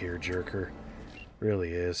just a tearjerker.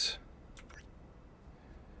 Really is.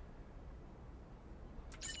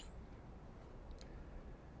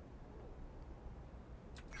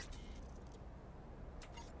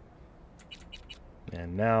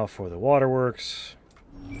 And now for the waterworks.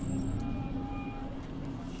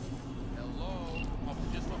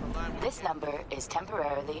 This number is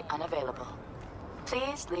temporarily unavailable.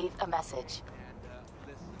 Please leave a message.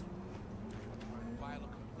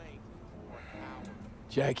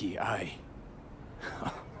 Jackie,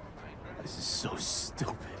 this is so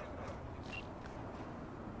stupid.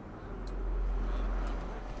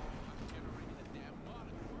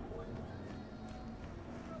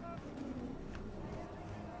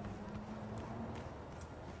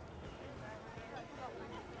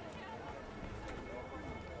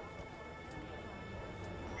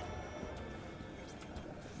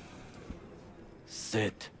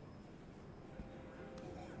 Sit.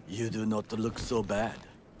 You do not look so bad.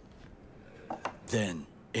 Then,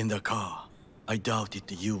 in the car, I doubted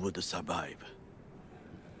you would survive.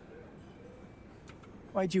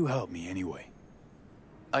 Why'd you help me anyway?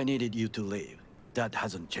 I needed you to leave. That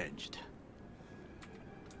hasn't changed.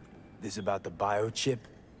 This about the biochip?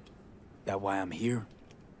 That why I'm here?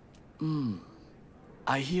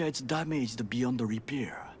 I hear it's damaged beyond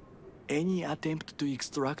repair. Any attempt to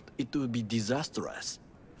extract it would be disastrous.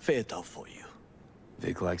 Fatal for you.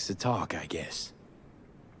 Vic likes to talk, I guess.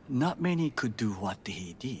 Not many could do what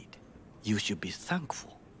he did. You should be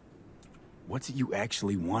thankful. What's it you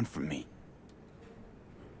actually want from me?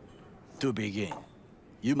 To begin,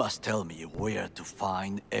 you must tell me where to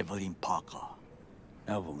find Evelyn Parker.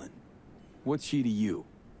 Evelyn? What's she to you?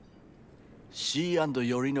 She and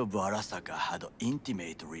Yorinobu Arasaka had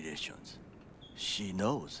intimate relations. She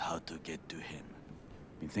knows how to get to him.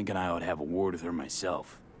 Been thinking I ought to have a word with her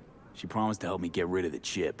myself. She promised to help me get rid of the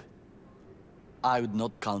chip. I would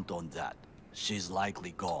not count on that. She's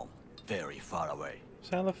likely gone, very far away.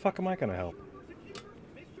 So how the fuck am I gonna help?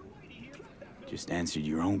 Just answered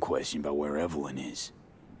your own question about where Evelyn is.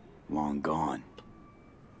 Long gone.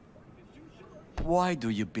 Why do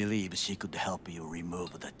you believe she could help you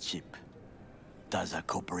remove the chip? Does a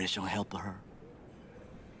corporation help her?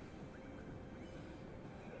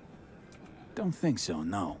 Don't think so,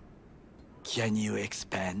 no. Can you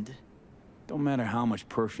expand? Don't matter how much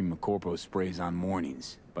perfume a corpo sprays on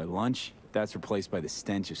mornings. By lunch, that's replaced by the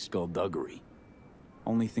stench of skullduggery.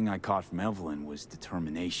 Only thing I caught from Evelyn was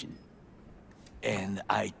determination. And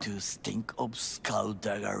I too stink of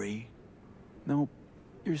skullduggery? Nope.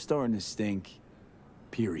 You're starting to stink.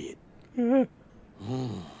 Period.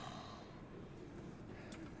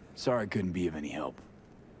 Sorry I couldn't be of any help.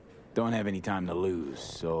 Don't have any time to lose,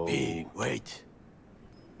 so... Hey, wait.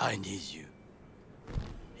 I need you.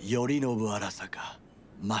 Yorinobu Arasaka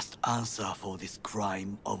must answer for this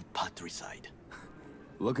crime of patricide.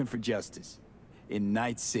 Looking for justice. In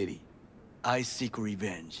Night City. I seek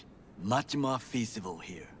revenge. Much more feasible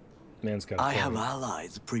here. Man's got a I have point.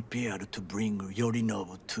 allies prepared to bring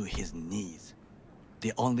Yorinobu to his knees.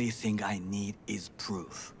 The only thing I need is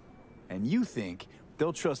proof. And you think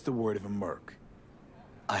they'll trust the word of a merc?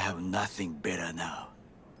 I have nothing better now.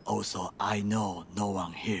 Also, I know no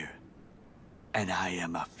one here. And I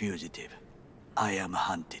am a fugitive. I am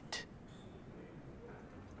hunted.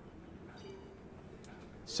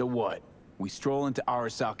 So what? We stroll into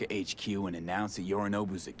Arasaka HQ and announce that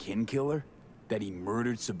Yorinobu's a kin killer? That he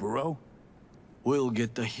murdered Saburo? We'll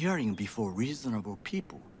get the hearing before reasonable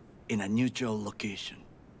people in a neutral location.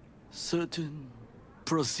 Certain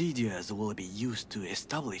procedures will be used to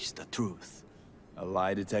establish the truth. A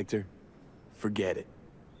lie detector? Forget it.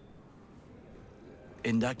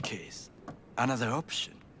 In that case, another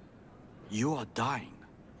option. You are dying.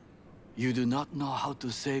 You do not know how to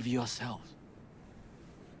save yourself.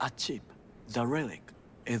 A chip, the relic,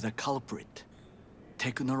 is a culprit.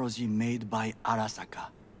 Technology made by Arasaka.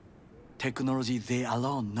 Technology they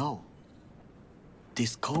alone know.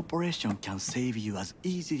 This corporation can save you as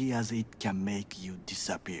easily as it can make you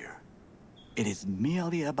disappear. It is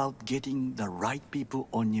merely about getting the right people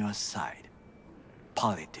on your side.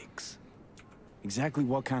 Politics. Exactly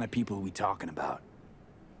what kind of people are we talking about?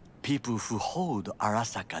 People who hold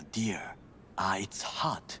Arasaka dear are its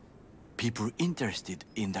heart. People interested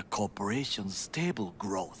in the corporation's stable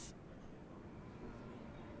growth.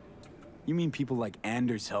 You mean people like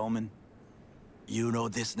Anders Hellman? You know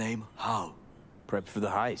this name? How? Prepped for the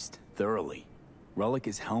heist, thoroughly. Relic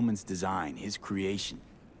is Hellman's design, his creation.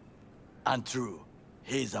 Untrue.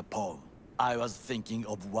 He's a pawn. I was thinking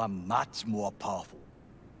of one much more powerful.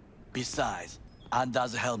 Besides,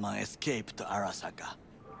 Anders Hellman escaped to Arasaka.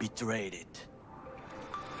 Betrayed it.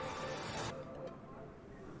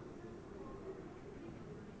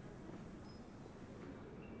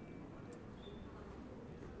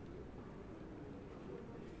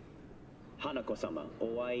 Hanako-sama,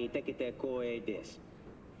 お会いできて光栄です。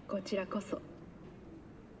こちらこそ。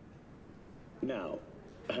Now,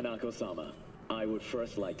 Hanako-sama, I would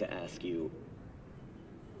first like to ask you...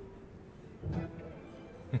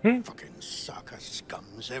 Fucking Saka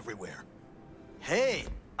scums everywhere. Hey,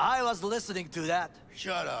 I was listening to that.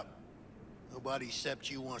 Shut up. Nobody except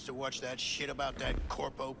you wants to watch that shit about that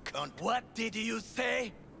corpo cunt. What did you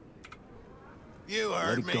say? You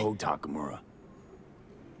heard me. Let it go, Takamura.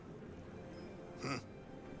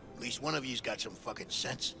 At least one of you's got some fucking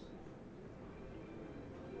sense.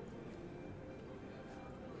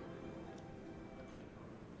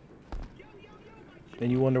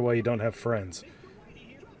 And you wonder why you don't have friends.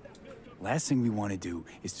 Last thing we want to do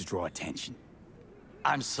is to draw attention.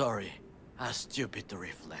 I'm sorry. A stupid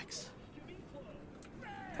reflex.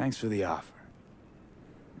 Thanks for the offer.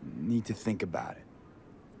 Need to think about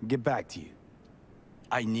it. Get back to you.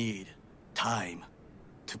 I need time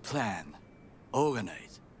to plan,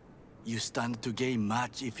 organize. You stand to gain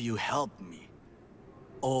much if you help me.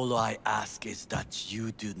 All I ask is that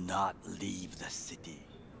you do not leave the city.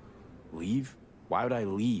 Leave? Why would I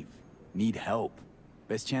leave? Need help.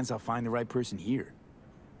 Best chance I'll find the right person here.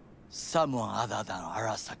 Someone other than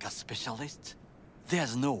Arasaka specialist?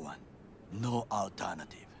 There's no one. No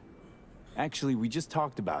alternative. Actually, we just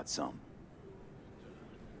talked about some.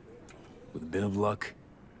 With a bit of luck,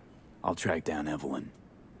 I'll track down Evelyn.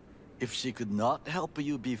 If she could not help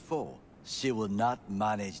you before, she will not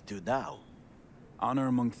manage to now. Honor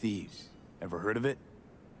among thieves. Ever heard of it?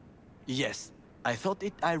 Yes, I thought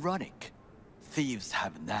it ironic. Thieves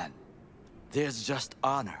have none. There's just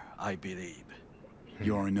honor, I believe.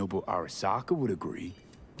 Yorinobu Arasaka would agree,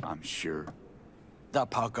 I'm sure. The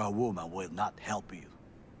Parker woman will not help you.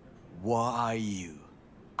 Why are you?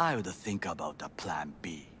 I would think about a plan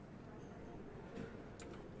B.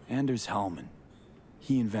 Anders Hellman.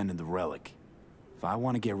 He invented the relic. If I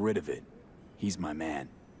want to get rid of it, he's my man.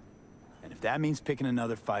 And if that means picking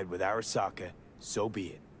another fight with Arasaka, so be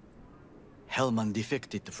it. Hellman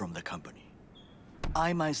defected from the company.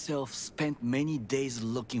 I myself spent many days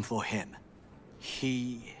looking for him.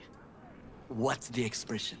 He... what's the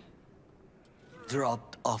expression?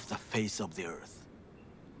 Dropped off the face of the earth.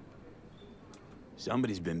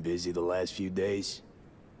 Somebody's been busy the last few days.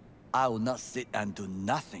 I will not sit and do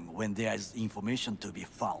nothing when there is information to be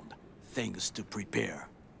found. Things to prepare.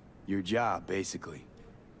 Your job, basically.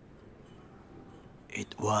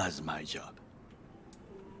 It was my job.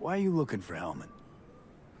 Why are you looking for Hellman?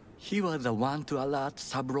 He was the one to alert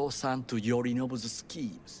Saburo-san to Yorinobu's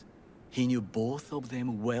schemes. He knew both of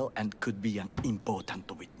them well and could be an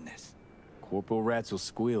important witness. Corporal rats will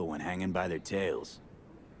squeal when hanging by their tails.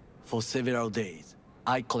 For several days,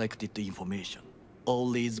 I collected the information. All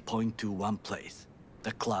leads point to one place,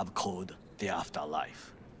 the club called the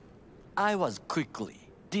Afterlife. I was quickly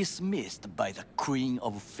dismissed by the queen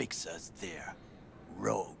of fixers there,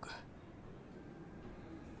 Rogue.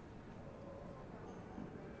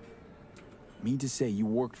 Mean to say you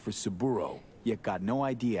worked for Saburo, yet got no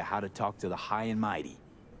idea how to talk to the high and mighty.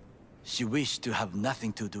 She wished to have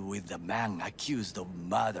nothing to do with the man accused of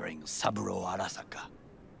murdering Saburo Arasaka.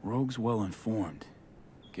 Rogue's well informed.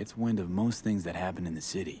 Gets wind of most things that happen in the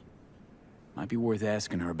city. Might be worth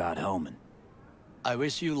asking her about Hellman. I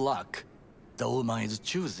wish you luck. The woman is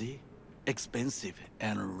choosy, expensive,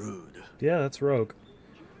 and rude. Yeah, that's Rogue.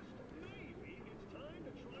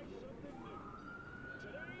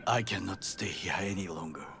 I cannot stay here any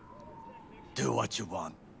longer. Do what you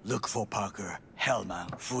want. Look for Parker, Hellman,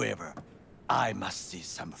 whoever. I must see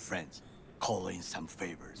some friends. Call in some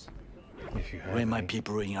favors. If you have when my any.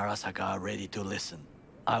 people in Arasaka are ready to listen,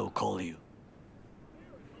 I will call you.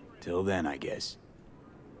 Till then, I guess.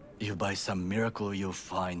 If by some miracle you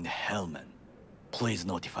find Hellman, please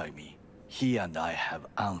notify me. He and I have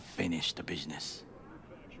unfinished business.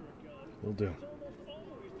 Will do.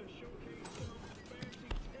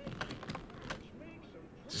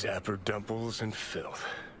 Zapper dumples and filth.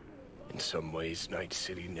 In some ways, Night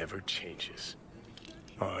City never changes.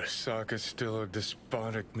 Arasaka's still a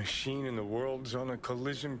despotic machine and the world's on a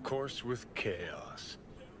collision course with chaos.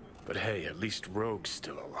 But hey, at least Rogue's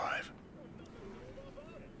still alive.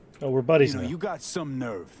 Oh, we're buddies now. You got some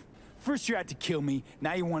nerve. First you had to kill me,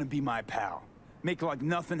 now you want to be my pal. Make like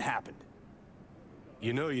nothing happened.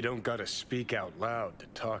 You know you don't gotta speak out loud to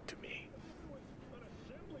talk to me.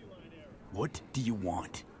 What do you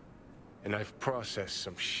want? And I've processed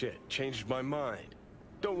some shit, changed my mind.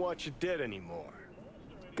 Don't want you dead anymore.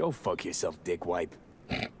 Go fuck yourself, dickwipe.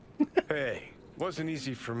 Hey, wasn't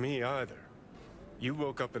easy for me either. You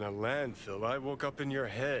woke up in a landfill, I woke up in your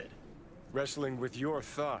head. Wrestling with your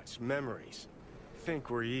thoughts, memories. Think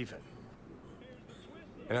we're even.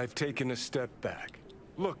 And I've taken a step back,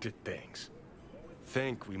 looked at things.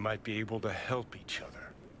 Think we might be able to help each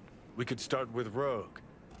other. We could start with Rogue.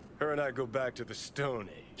 Her and I go back to the Stone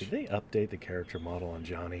Age. Did they update the character model on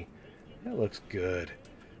Johnny? That looks good.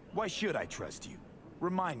 Why should I trust you?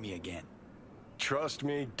 Remind me again. Trust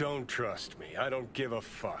me, don't trust me. I don't give a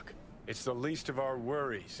fuck. It's the least of our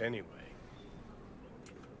worries, anyway.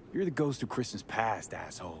 You're the ghost of Christmas past,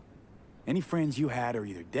 asshole. Any friends you had are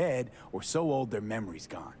either dead or so old their memory's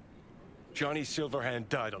gone. Johnny Silverhand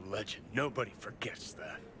died a legend. Nobody forgets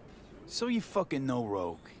that. So you fucking know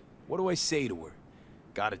Rogue. What do I say to her?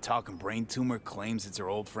 Got a talking brain tumor claims it's her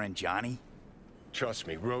old friend Johnny? Trust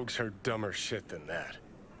me, Rogue's heard dumber shit than that.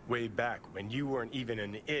 Way back when you weren't even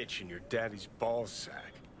an itch in your daddy's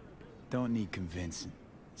ballsack. Don't need convincing.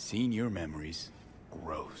 Seeing your memories,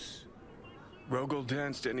 gross. Rogue will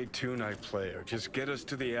dance to any tune I play or just get us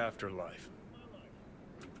to the afterlife.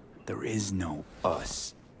 There is no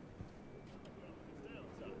us.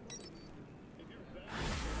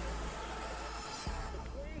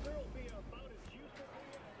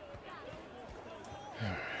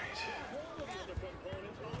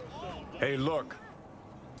 Hey, look.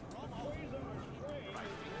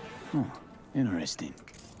 Huh. Interesting.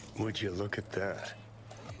 Would you look at that?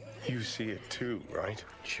 You see it too, right?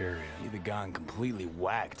 Sure. Either gone completely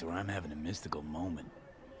whacked or I'm having a mystical moment.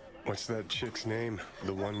 What's that chick's name?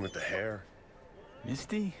 The one with the hair?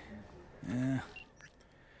 Misty? Yeah.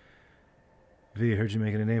 V, heard you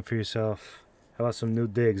making a name for yourself. How about some new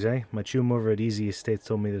digs, eh? My chum over at Easy Estates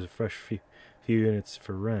told me there's a fresh few units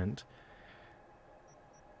for rent.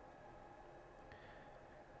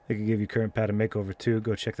 They can give you current pad a makeover too.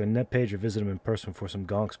 Go check their net page or visit them in person before some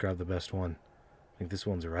gonks grab the best one. I think this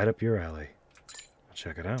one's right up your alley. I'll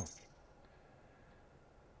check it out.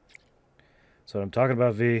 That's what I'm talking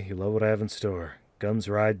about, V. You love what I have in store. Guns,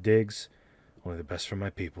 ride, digs. Only the best for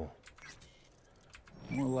my people.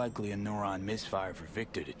 More likely a neuron misfire for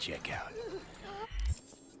Victor to check out.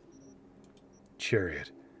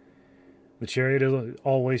 Chariot. The chariot is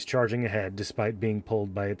always charging ahead, despite being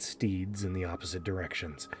pulled by its steeds in the opposite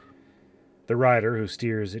directions. The rider who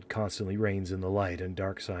steers it constantly reigns in the light and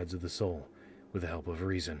dark sides of the soul, with the help of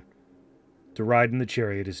reason. To ride in the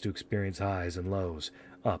chariot is to experience highs and lows,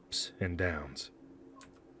 ups and downs.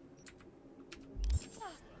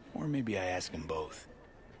 Or maybe I ask them both.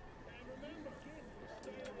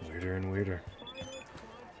 Weirder and weirder.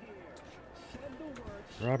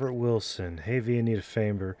 Robert Wilson. Hey, Vianita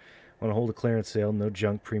Famer. Want to hold a clearance sale. No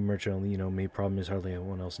junk, pre-merch only. You know me. Problem is hardly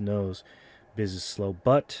anyone else knows. Biz is slow,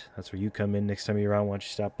 but that's where you come in. Next time you're around, why don't you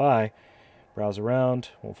stop by? Browse around.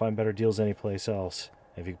 Won't find better deals anyplace else.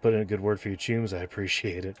 If you could put in a good word for your chooms, I'd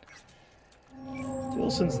appreciate it.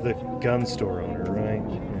 Wilson's the gun store owner, right?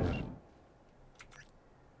 Yeah.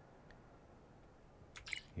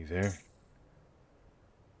 You there?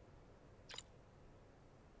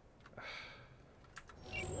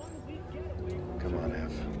 Come on,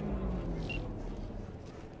 Ev.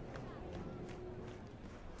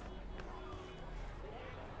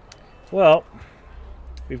 Well,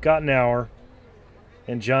 we've got an hour,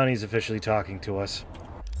 and Johnny's officially talking to us.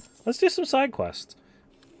 Let's do some side quests.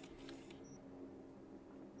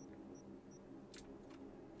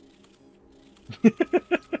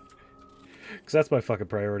 Because that's my fucking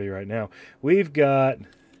priority right now. We've got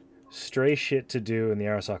stray shit to do in the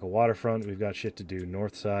Arasaka waterfront. We've got shit to do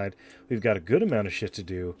north side. We've got a good amount of shit to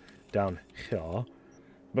do down here.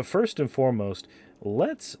 But first and foremost,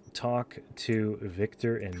 let's talk to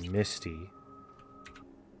Victor and Misty.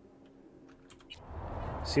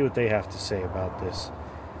 See what they have to say about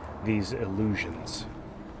these illusions.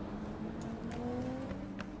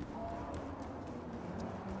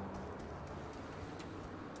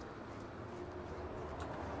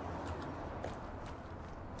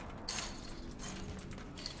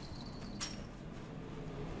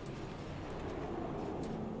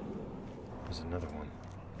 There's another one.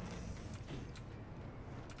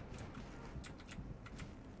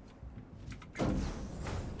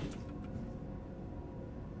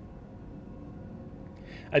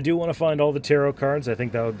 I do want to find all the tarot cards. I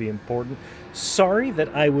think that would be important. Sorry that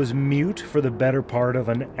I was mute for the better part of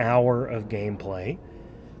an hour of gameplay.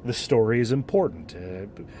 The story is important.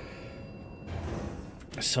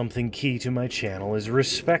 Something key to my channel is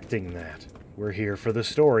respecting that. We're here for the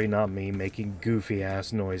story, not me making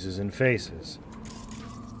goofy-ass noises and faces.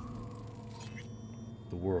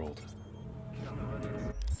 The world.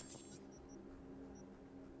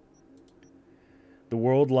 The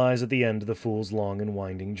world lies at the end of the fool's long and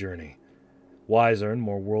winding journey. Wiser and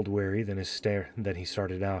more world-weary than he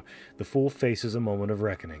started out, the fool faces a moment of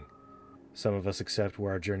reckoning. Some of us accept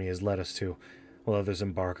where our journey has led us to, while others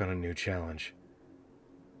embark on a new challenge.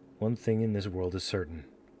 One thing in this world is certain.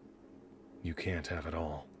 You can't have it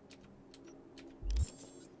all.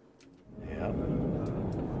 Yep.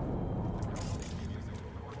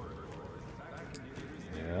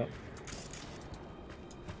 Yep.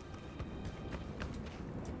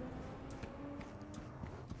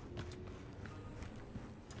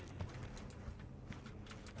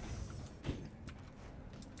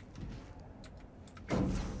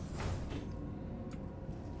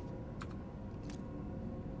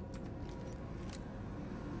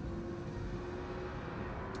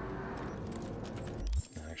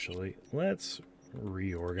 Actually, let's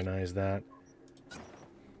reorganize that.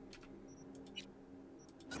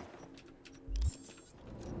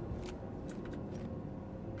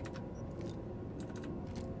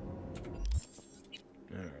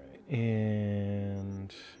 Alright,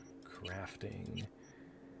 and crafting.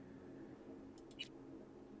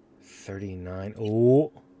 39.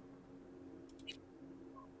 Oh!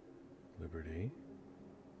 Liberty.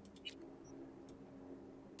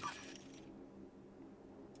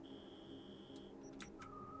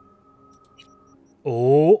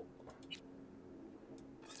 Oh!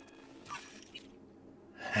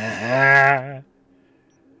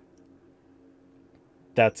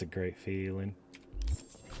 That's a great feeling.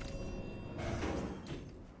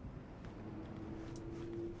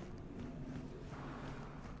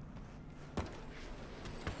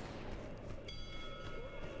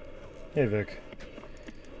 Hey, Vic.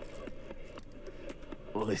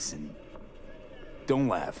 Listen, don't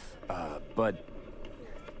laugh, but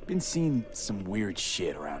been seeing some weird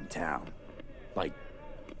shit around town. Like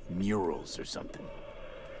murals or something.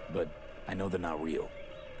 But I know they're not real.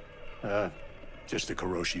 Just a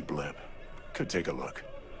Kiroshi blip. Could take a look.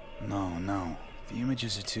 No. The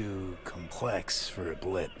images are too complex for a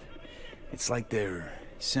blip. It's like they're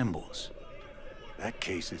symbols. That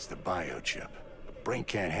case is the biochip. Brain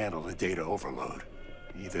can't handle the data overload.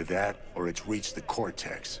 Either that, or it's reached the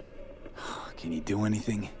cortex. Can you do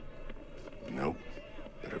anything? Nope.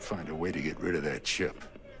 Better find a way to get rid of that chip.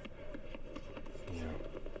 Yeah.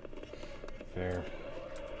 Fair.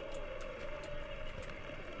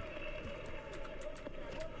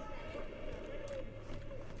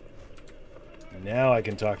 Now I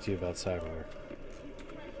can talk to you about cyberware.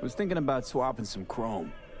 I was thinking about swapping some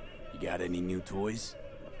chrome. You got any new toys?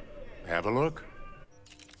 Have a look.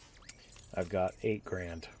 I've got 8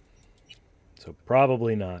 grand. So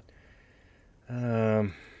probably not. I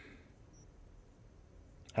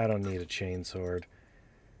don't need a chainsword.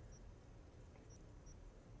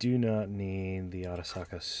 Do not need the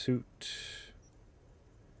Arasaka suit.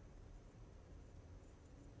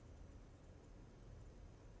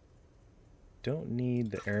 Don't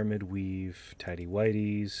need the Aramid weave, tidy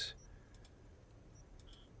whities.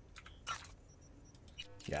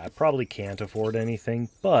 Yeah, I probably can't afford anything,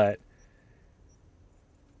 but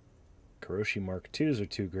Kuroshi Mark IIs are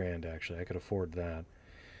 2 grand actually. I could afford that.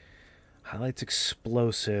 Highlights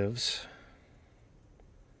explosives.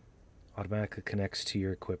 Automatically connects to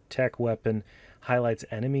your equipped tech weapon. Highlights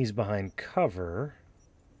enemies behind cover.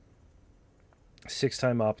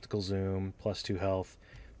 6-time optical zoom, +2 health,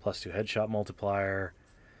 +2 headshot multiplier.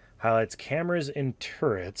 Highlights cameras and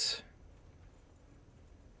turrets.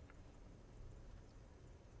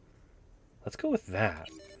 Let's go with that.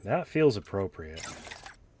 That feels appropriate.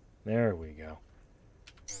 There we go.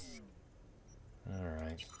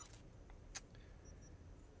 Alright.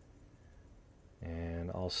 And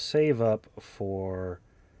I'll save up for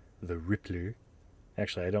the Rippler.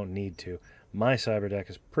 Actually, I don't need to. My cyber deck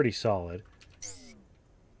is pretty solid.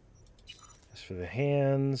 As for the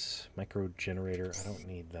hands, micro generator, I don't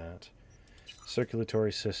need that.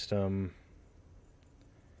 Circulatory system.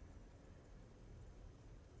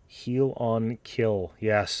 Heal on kill.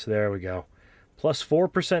 Yes, there we go. Plus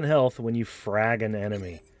 4% health when you frag an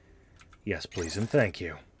enemy. Yes, please, and thank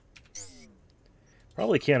you.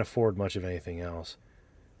 Probably can't afford much of anything else.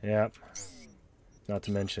 Yep. Not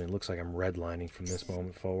to mention, it looks like I'm redlining from this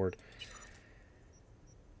moment forward.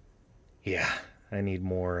 Yeah, I need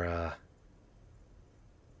more,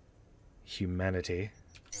 humanity.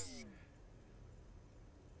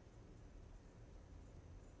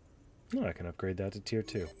 No, I can upgrade that to tier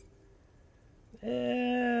 2.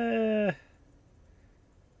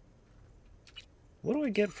 What do I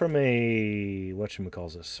get from a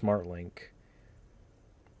whatchamacallit, smart link?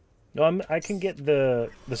 No, I can get the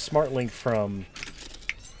smart link from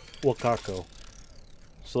Wakako.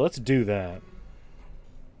 So let's do that.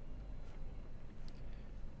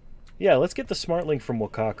 Yeah, let's get the smart link from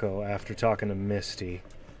Wakako after talking to Misty.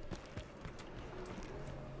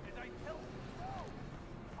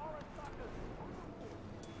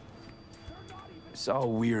 I saw a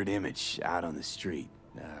weird image out on the street.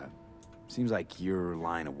 Seems like your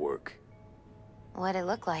line of work. What'd it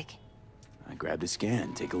look like? I grabbed a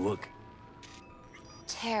scan. Take a look.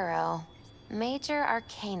 Tarot. Major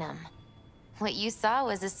Arcanum. What you saw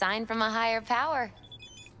was a sign from a higher power.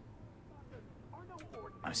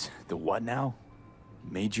 The what now?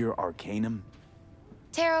 Major Arcanum?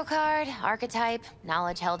 Tarot card, archetype,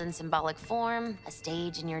 knowledge held in symbolic form, a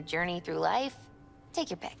stage in your journey through life. Take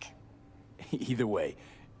your pick. Either way,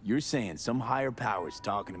 you're saying some higher power's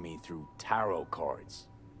talking to me through tarot cards.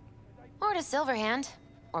 Or to Silverhand.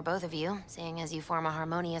 Or both of you, seeing as you form a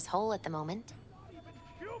harmonious whole at the moment.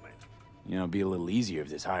 You know, it'd be a little easier if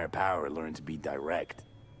this higher power learned to be direct.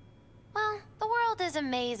 Well, the world is a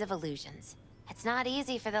maze of illusions. It's not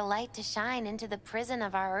easy for the light to shine into the prison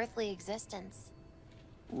of our earthly existence.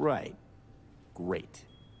 Right. Great.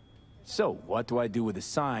 So, what do I do with a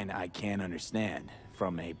sign I can't understand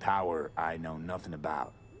from a power I know nothing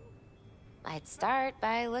about? I'd start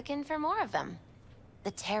by looking for more of them.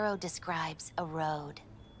 The tarot describes a road,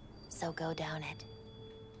 so go down it.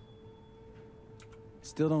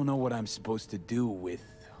 Still don't know what I'm supposed to do with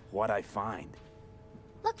what I find.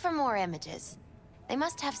 Look for more images. They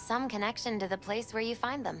must have some connection to the place where you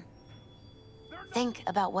find them. Think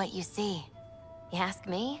about what you see. You ask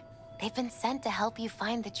me? They've been sent to help you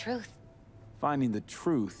find the truth. Finding the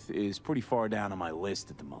truth is pretty far down on my list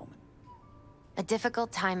at the moment. A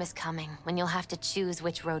difficult time is coming when you'll have to choose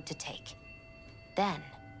which road to take. Then,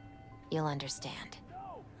 you'll understand.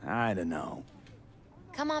 I don't know.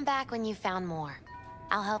 Come on back when you've found more.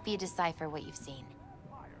 I'll help you decipher what you've seen.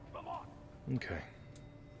 Okay.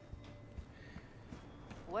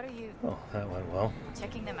 What are you... Oh, that went well.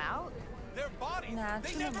 Checking them out? Their bodies, Nah,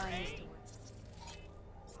 they two never of mine. age.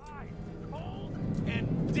 Cold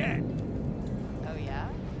and dead.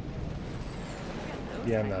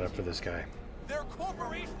 Yeah, I'm not up for this guy. Their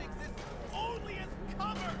corporation exists only as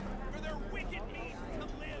cover for their wicked means to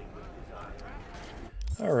live.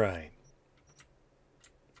 Alright.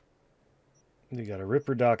 We got a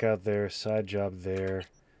Ripper dock out there, side job there.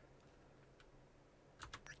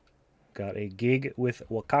 Got a gig with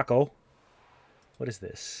Wakako. What is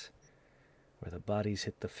this? Where the bodies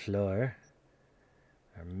hit the floor.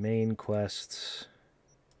 Our main quests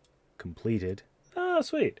completed. Oh,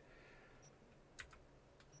 sweet.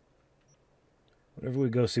 Whenever we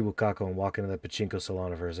go see Wakako and walk into that pachinko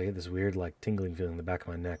salon of hers, I get this weird, like, tingling feeling in the back of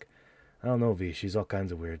my neck. I don't know, V. She's all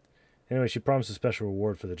kinds of weird. Anyway, she promised a special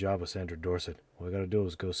reward for the job with Sandra Dorset. All we gotta do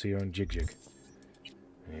is go see her on Jig Jig.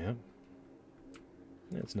 Yep.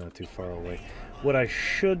 It's not too far away. What I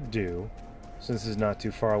should do, since it's not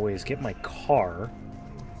too far away, is get my car.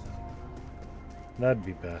 That'd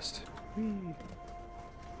be best. I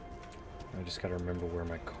just gotta remember where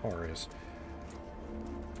my car is.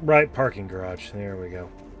 Right, parking garage. There we go.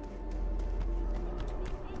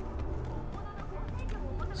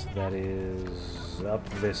 So that is up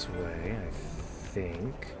this way, I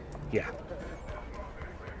think. Yeah.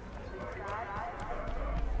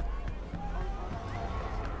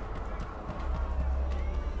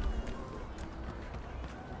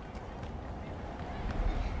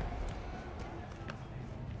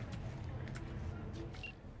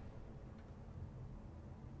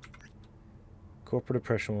 Corporate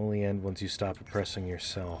oppression will only end once you stop oppressing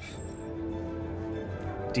yourself.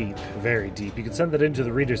 Deep, very deep. You can send that into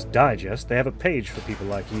the Reader's Digest. They have a page for people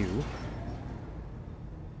like you.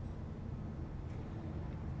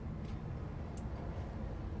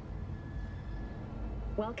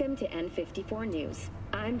 Welcome to N54 News.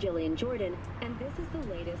 I'm Jillian Jordan, and this is the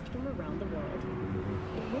latest from around the world.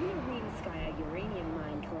 The lunar Rimskaya uranium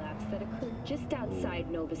mine collapse that occurred just outside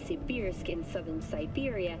Novosibirsk in southern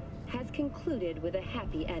Siberia has concluded with a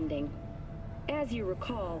happy ending. As you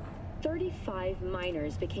recall, 35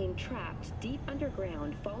 miners became trapped deep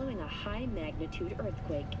underground following a high-magnitude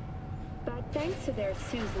earthquake. But thanks to their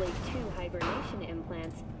Suze Lake 2 hibernation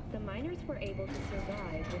implants, the miners were able to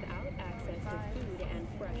survive without access to food and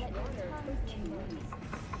fresh water for 2 weeks.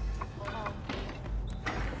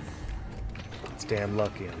 It's damn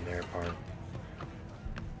lucky on their part.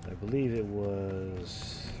 I believe it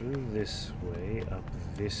was through this way, up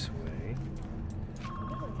this way.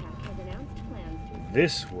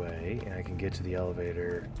 This way, and I can get to the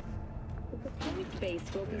elevator. The proposed base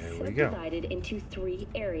will be There we go. subdivided into 3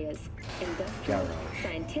 areas: industrial, Garage.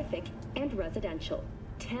 scientific, and residential.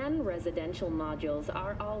 10 residential modules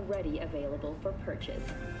are already available for purchase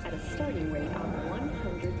at a starting rate of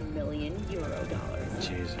 100 million euro dollars.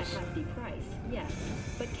 Jesus. A hefty price, yes.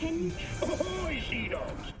 But can you... Ahoy, sea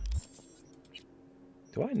dogs!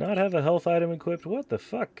 Do I not have a health item equipped? What the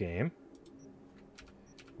fuck, game?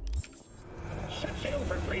 Set sail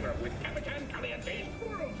for flavor with Capitan Caliente's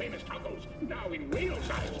world-famous tacos, now in whale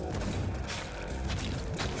size.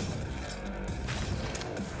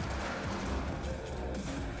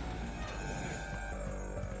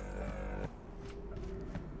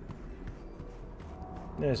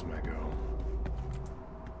 There's my girl.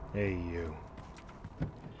 Hey, you.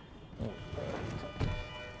 Alright.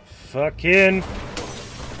 Fucking...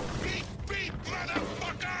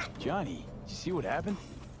 Johnny, did you see what happened?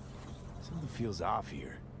 Something feels off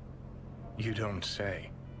here. You don't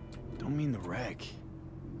say. Don't mean the wreck.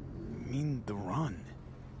 I mean the run.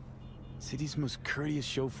 City's most courteous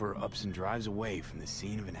chauffeur ups and drives away from the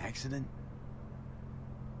scene of an accident.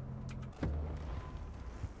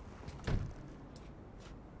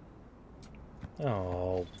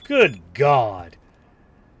 Oh, good God.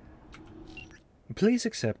 Please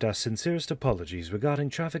accept our sincerest apologies regarding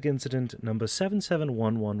traffic incident number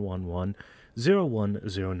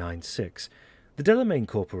 771111-01096. The Delamain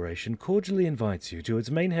Corporation cordially invites you to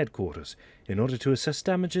its main headquarters in order to assess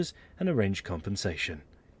damages and arrange compensation.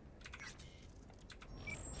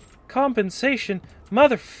 Compensation?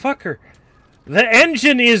 Motherfucker! The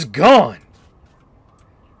engine is gone!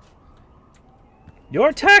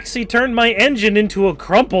 Your taxi turned my engine into a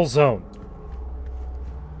crumple zone!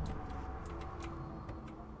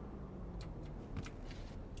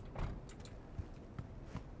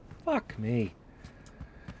 Fuck me.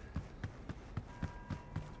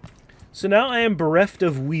 So now I am bereft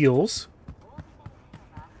of wheels.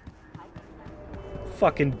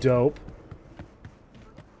 Fucking dope.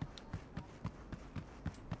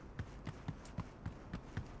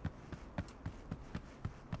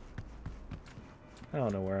 I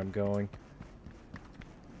don't know where I'm going.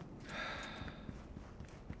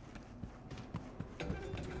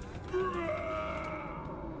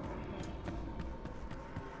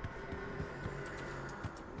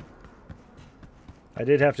 I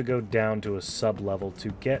did have to go down to a sub-level to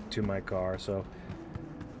get to my car, so...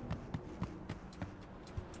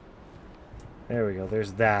 There we go.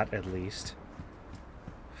 There's that, at least.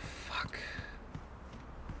 Fuck.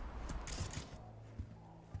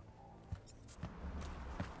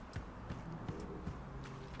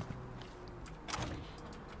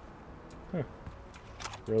 Huh.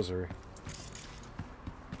 Rosary.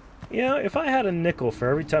 You know, if I had a nickel for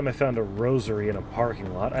every time I found a rosary in a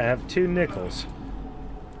parking lot, I have 2 nickels.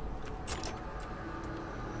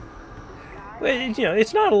 Well, you know,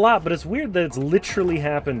 it's not a lot, but it's weird that it's literally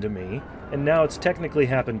happened to me, and now it's technically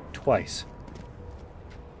happened twice.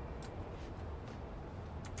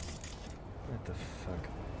 What the fuck?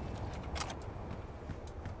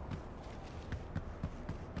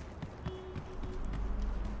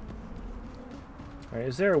 Alright,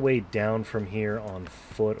 is there a way down from here on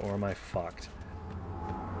foot, or am I fucked?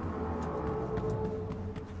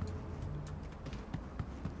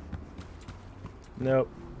 Nope.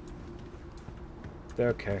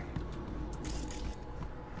 Okay.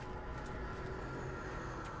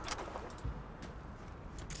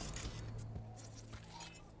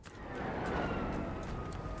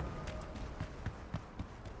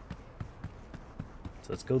 So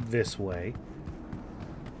let's go this way.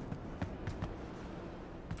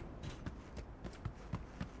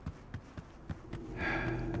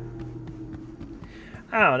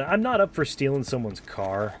 I don't know. I'm not up for stealing someone's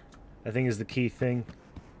car, I think is the key thing.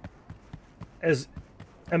 As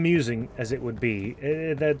amusing as it would be,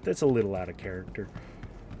 that's a little out of character.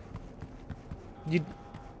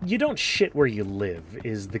 You don't shit where you live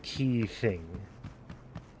is the key thing.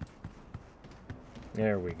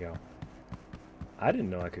 There we go. I didn't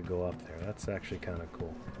know I could go up there. That's actually kind of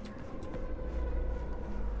cool.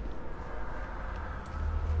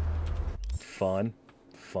 Fun.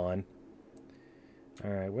 Fun.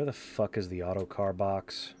 Alright, where the fuck is the auto car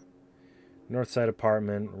box? Northside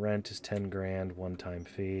apartment, rent is 10 grand, one-time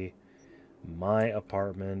fee. My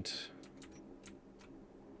apartment.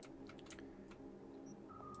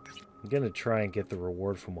 I'm gonna try and get the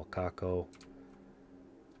reward from Wakako.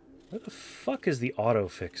 Where the fuck is the auto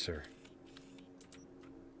fixer?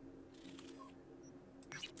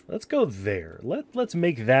 Let's go there. Let's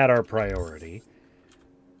make that our priority.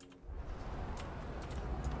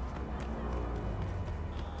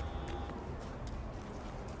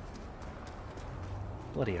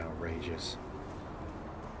 Bloody outrageous.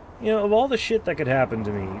 You know, of all the shit that could happen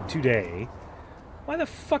to me today, why the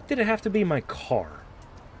fuck did it have to be my car?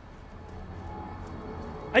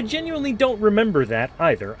 I genuinely don't remember that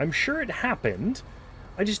either. I'm sure it happened.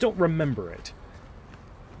 I just don't remember it.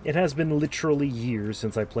 It has been literally years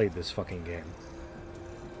since I played this fucking game.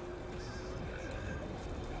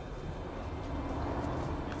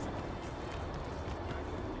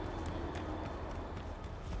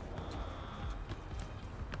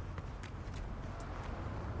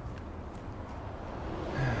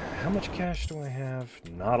 How much cash do I have?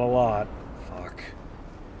 Not a lot. Fuck.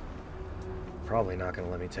 Probably not going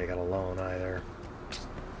to let me take out a loan either.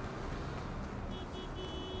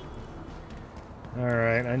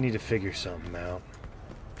 Alright, I need to figure something out.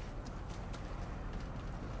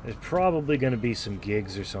 There's probably going to be some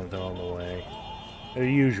gigs or something on the way. There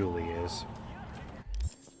usually is.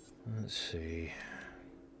 Let's see.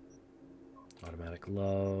 Automatic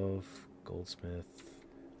Love, Goldsmith.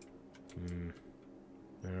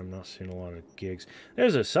 I'm not seeing a lot of gigs.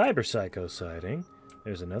 There's a Cyber Psycho sighting.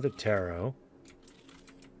 There's another tarot.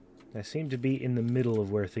 I seem to be in the middle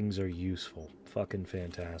of where things are useful. Fucking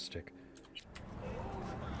fantastic.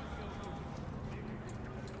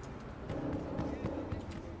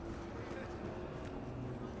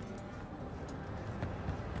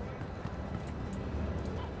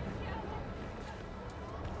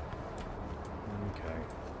 Okay.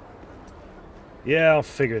 Yeah, I'll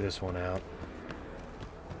figure this one out.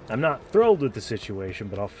 I'm not thrilled with the situation,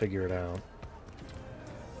 but I'll figure it out.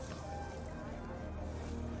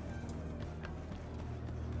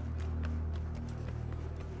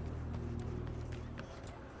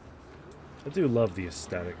 I do love the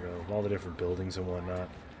aesthetic, though, of all the different buildings and whatnot.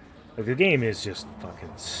 Like, the game is just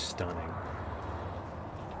fucking stunning.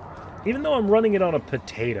 Even though I'm running it on a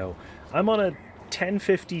potato, I'm on a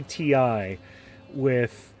 1050 Ti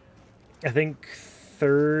with, I think,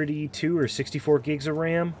 32 or 64 gigs of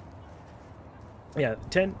RAM. Yeah,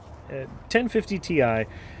 1050 Ti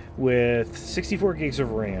with 64 gigs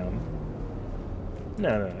of RAM.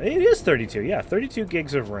 No, it is 32. Yeah, 32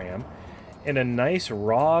 gigs of RAM and a nice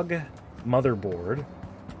ROG motherboard.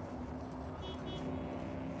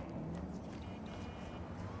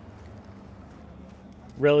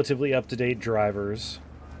 Relatively up-to-date drivers.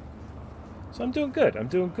 So So I'm doing good. I'm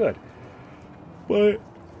doing good. But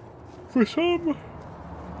for some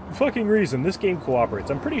fucking reason, this game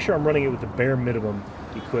cooperates. I'm pretty sure I'm running it with the bare minimum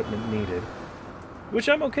equipment needed. Which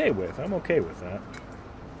I'm okay with. I'm okay with that.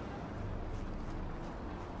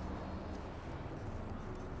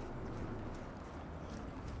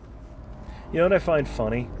 You know what I find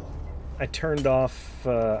funny? I turned off,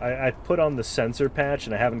 I put on the sensor patch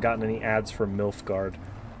and I haven't gotten any ads for Milfgard.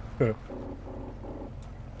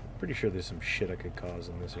 Pretty sure there's some shit I could cause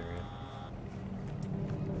in this area.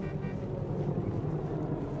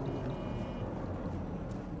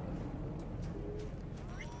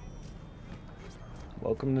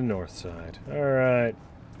 Welcome to Northside. Alright.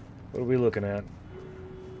 What are we looking at?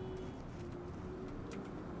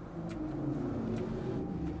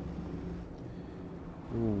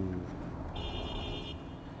 Ooh.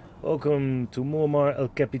 Welcome to Muammar El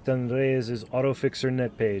Capitan Reyes' Auto Fixer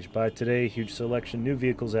net page. Buy today, huge selection, new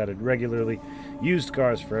vehicles added regularly, used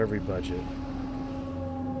cars for every budget.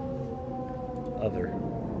 Other.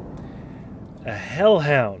 A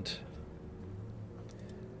Hellhound.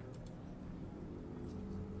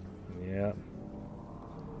 Yeah.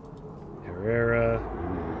 Herrera.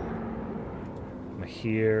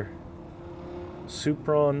 Mahir.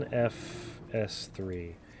 Supron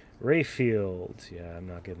FS3. Rayfield. Yeah, I'm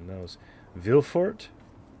not getting those. Villefort?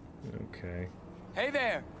 Okay. Hey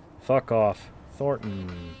there! Fuck off.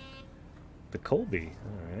 Thornton. The Colby.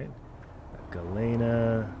 Alright.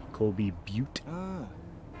 Galena. Colby Butte.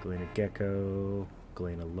 Galena Gecko.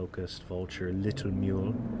 Galena Locust. Vulture. Little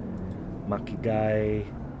Mule. Makigai.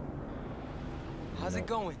 How's it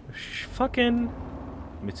going? Fucking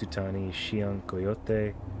Mitsutani. Shion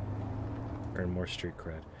Coyote. Earn more street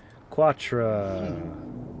cred. Quatra.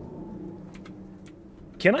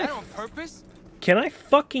 Can I? On purpose? Can I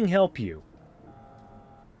fucking help you?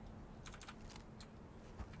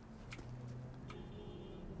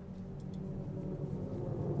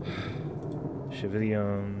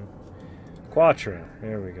 Chevillon. Quatra.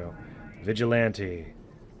 There we go. Vigilante.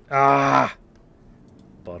 Ah!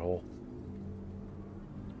 Butthole.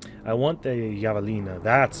 I want the Javelina.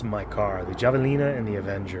 That's my car. The Javelina and the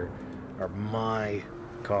Avenger are my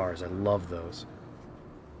cars. I love those.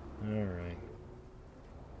 Alright.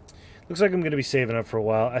 Looks like I'm going to be saving up for a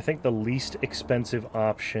while. I think the least expensive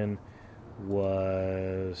option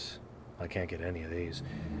was... I can't get any of these.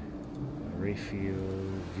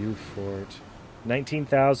 Rayfield, Viewfort.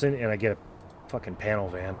 19,000 and I get a fucking panel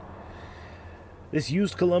van. This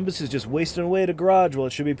used Columbus is just wasting away at a garage while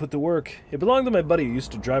it should be put to work. It belonged to my buddy who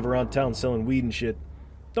used to drive around town selling weed and shit.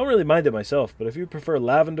 Don't really mind it myself, but if you prefer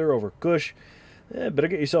lavender over kush, better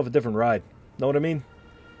get yourself a different ride. Know what I mean?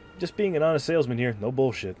 Just being an honest salesman here, no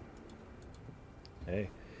bullshit.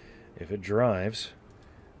 Hey, if it drives...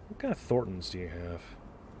 What kind of Thorntons do you have?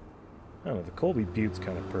 I don't know, the Colby Butte's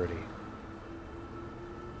kind of pretty.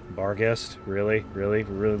 Barguest? Really? Really?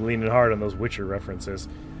 We're really leaning hard on those Witcher references.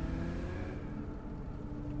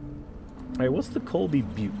 Alright, what's the Colby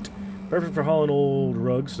Butte? Perfect for hauling old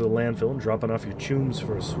rugs to the landfill and dropping off your chooms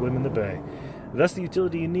for a swim in the bay. If that's the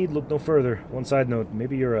utility you need, look no further. One side note,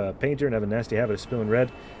 maybe you're a painter and have a nasty habit of spilling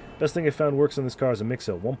red. Best thing I found works on this car is a mix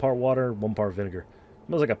of 1 part water, 1 part vinegar.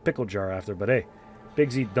 Smells like a pickle jar after, but hey,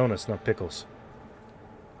 pigs eat donuts, not pickles.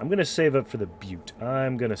 I'm going to save up for the Butte.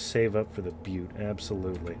 I'm going to save up for the Butte,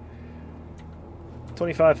 absolutely.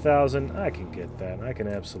 25,000, I can get that. I can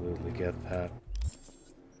absolutely get that.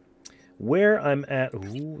 Where I'm at...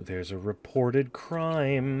 Ooh, there's a reported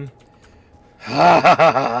crime. Ha ha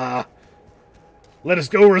ha ha! Let us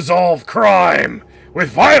go resolve crime with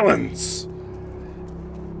violence!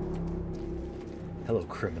 Hello,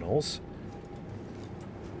 criminals.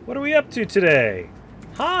 What are we up to today?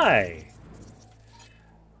 Hi!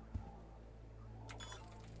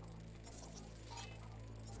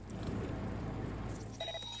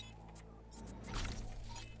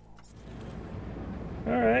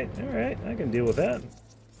 Alright, I can deal with that.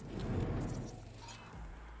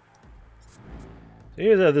 So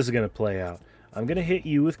here's how this is going to play out. I'm going to hit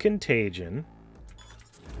you with Contagion.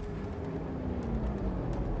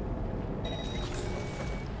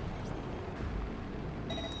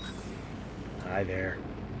 Hi there.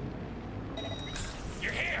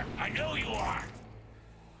 You're here! I know you are!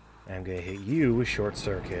 I'm going to hit you with Short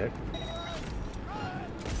Circuit.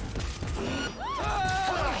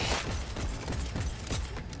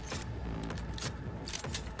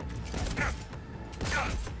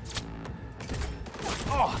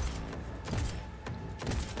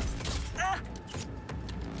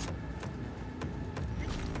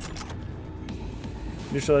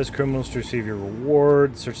 Neutralize criminals to receive your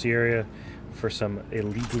reward. Search the area for some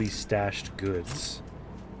illegally stashed goods.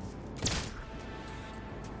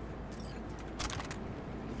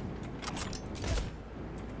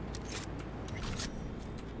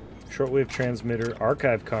 Shortwave transmitter,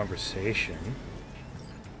 archive conversation.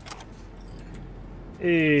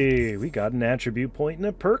 Hey, we got an attribute point and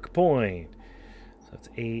a perk point. So that's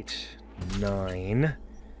 8, 9.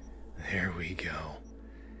 There we go.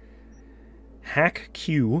 Hack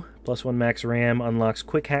Q, +1 max RAM, unlocks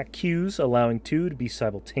quick hack queues, allowing 2 to be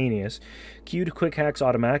simultaneous. Queued quick hacks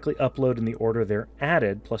automatically upload in the order they're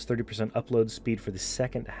added, plus 30% upload speed for the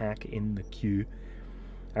second hack in the queue.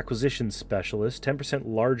 Acquisition Specialist, 10%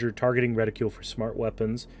 larger targeting reticule for smart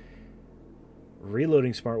weapons.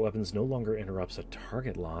 Reloading smart weapons no longer interrupts a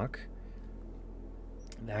target lock.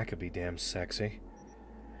 That could be damn sexy.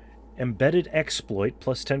 Embedded Exploit,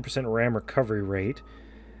 plus 10% RAM recovery rate.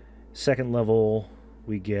 Second level,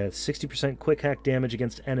 we get 60% quick hack damage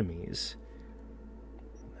against enemies.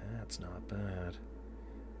 That's not bad.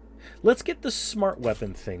 Let's get the smart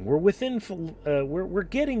weapon thing. We're within. We're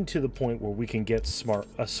getting to the point where we can get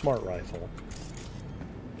a smart rifle.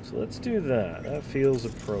 So let's do that. That feels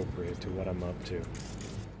appropriate to what I'm up to.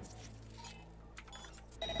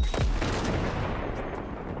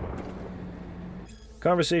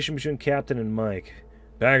 Conversation between Captain and Mike.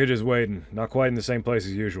 Package is waiting. Not quite in the same place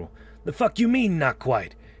as usual. The fuck you mean, not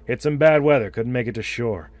quite? Hit some bad weather. Couldn't make it to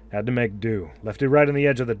shore. Had to make do. Left it right on the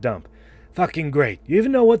edge of the dump. Fucking great. You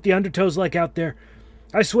even know what the undertow's like out there?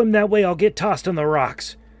 I swim that way, I'll get tossed on the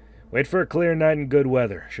rocks. Wait for a clear night and good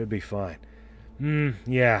weather. Should be fine.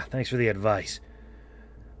 Yeah, thanks for the advice.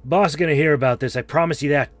 Boss is gonna hear about this, I promise you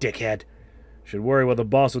that, dickhead. Should worry what the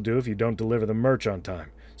boss will do if you don't deliver the merch on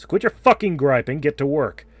time. So quit your fucking griping, get to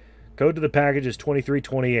work. Code to the package is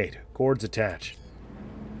 2328. Cords attached.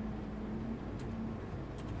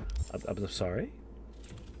 I'm sorry?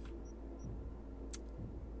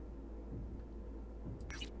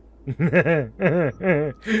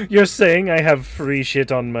 You're saying I have free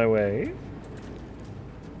shit on my way?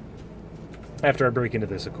 After I break into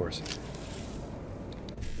this, of course.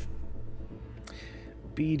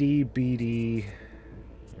 BD.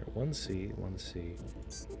 Here, 1C, 1C.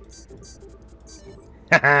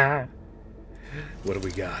 Haha! What do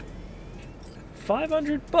we got?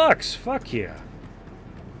 $500! Fuck yeah!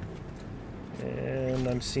 And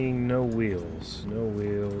I'm seeing no wheels. No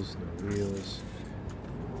wheels, no wheels.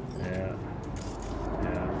 Yeah.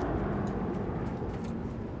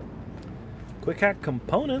 Quick hack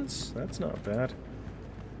components. That's not bad.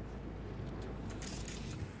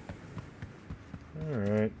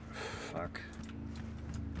 Alright. Fuck.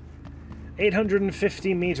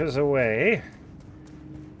 850 meters away.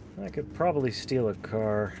 I could probably steal a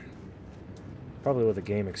car. Probably what the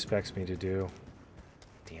game expects me to do.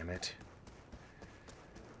 Damn it.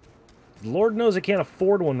 Lord knows I can't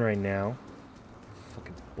afford one right now.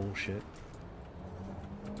 Fucking bullshit.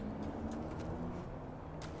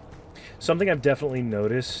 Something I've definitely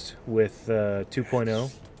noticed with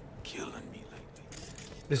 2.0.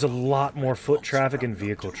 There's a lot more foot traffic and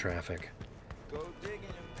vehicle traffic.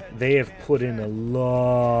 They have put in a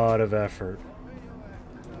lot of effort.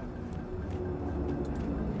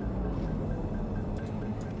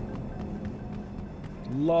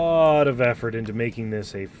 Lot of effort into making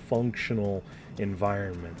this a functional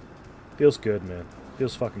environment. Feels good, man.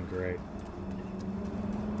 Feels fucking great.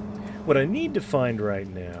 What I need to find right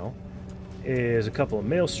now is a couple of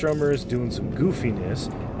maelstromers doing some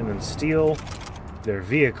goofiness and then steal their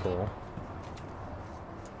vehicle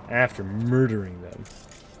after murdering them.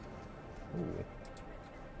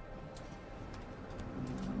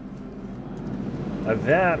 Now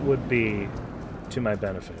that would be to my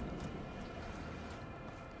benefit.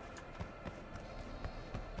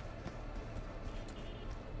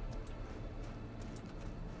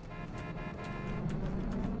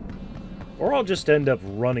 Or I'll just end up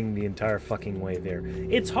running the entire fucking way there.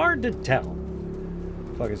 It's hard to tell. What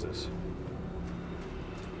the fuck is this?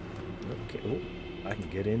 Okay, oh, I can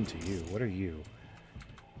get into you. What are you?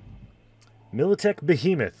 Militech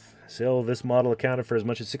Behemoth. Sale of this model accounted for as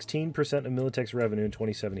much as 16% of Militech's revenue in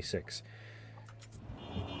 2076.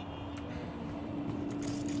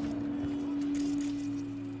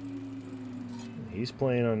 He's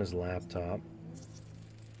playing on his laptop.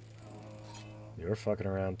 You're fucking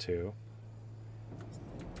around too.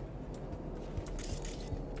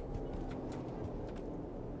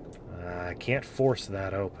 I can't force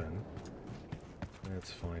that open.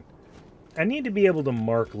 That's fine. I need to be able to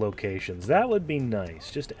mark locations. That would be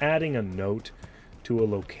nice. Just adding a note to a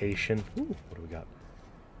location. Ooh, what do we got?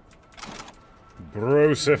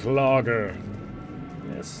 Brosif Lager.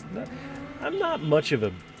 Yes, I'm not much of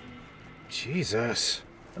a... Jesus.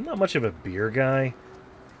 I'm not much of a beer guy.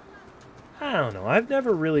 I don't know. I've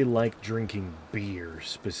never really liked drinking beer,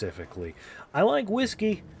 specifically. I like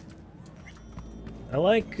whiskey. I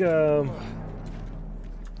like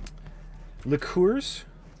liqueurs.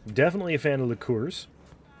 Definitely a fan of liqueurs.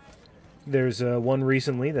 There's one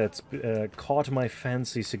recently that's caught my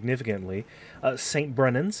fancy significantly. St.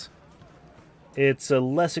 Brennan's. It's a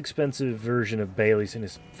less expensive version of Bailey's and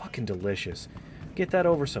it's fucking delicious. Get that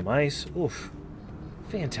over some ice. Oof.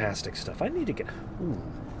 Fantastic stuff. I need to get... Ooh.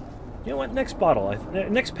 You know what? Next bottle.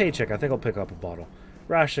 Next paycheck, I think I'll pick up a bottle.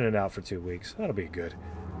 Ration it out for 2 weeks. That'll be good.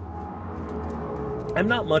 I'm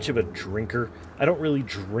not much of a drinker. I don't really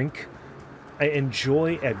drink. I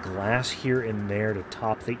enjoy a glass here and there to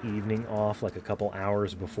top the evening off like a couple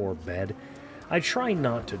hours before bed. I try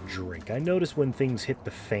not to drink. I notice when things hit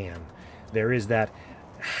the fan, there is that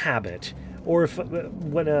habit. Or if,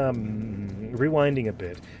 when, rewinding a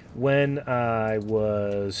bit, when I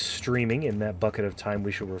was streaming in that bucket of time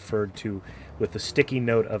we should refer to with the sticky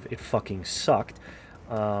note of it fucking sucked,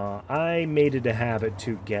 I made it a habit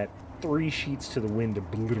to get 3 sheets to the wind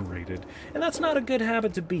obliterated. And that's not a good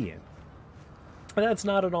habit to be in. That's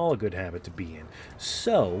not at all a good habit to be in.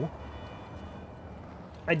 So,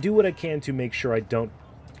 I do what I can to make sure I don't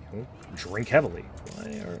drink heavily.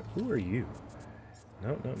 Who are you?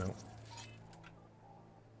 No.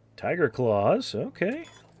 Tiger Claws, okay.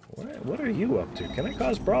 What are you up to? Can I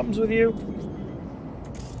cause problems with you?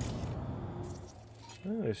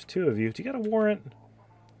 Oh, there's 2 of you. Do you got a warrant?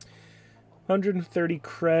 130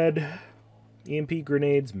 cred. EMP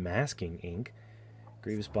grenades, masking ink.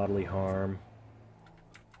 Grievous bodily harm.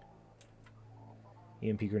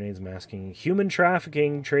 EMP grenades, masking. Human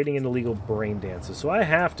trafficking, trading in illegal brain dances. So I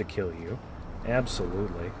have to kill you.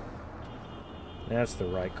 Absolutely. That's the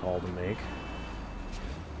right call to make.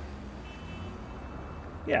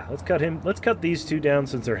 Yeah, let's cut him. Let's cut these 2 down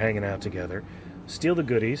since they're hanging out together. Steal the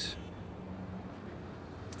goodies.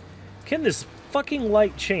 Can this fucking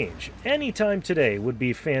light change? Anytime today would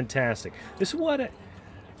be fantastic. This is what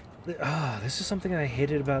this is something I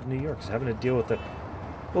hated about New York, is having to deal with the...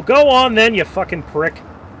 Well, go on then, you fucking prick.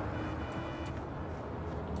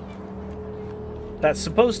 That's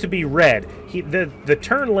supposed to be red. The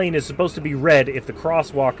turn lane is supposed to be red if the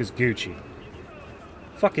crosswalk is Gucci.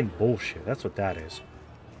 Fucking bullshit. That's what that is.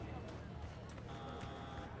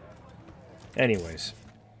 Anyways.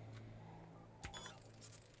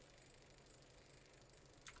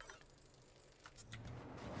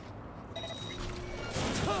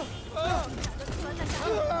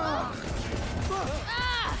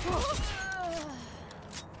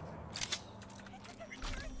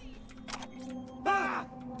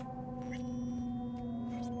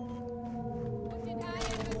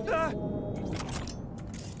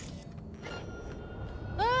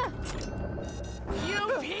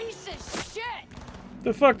 You piece of shit!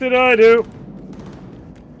 The fuck did I do?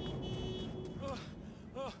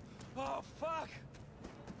 Oh, fuck!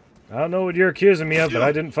 I don't know what you're accusing me of, but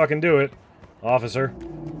I didn't fucking do it, officer.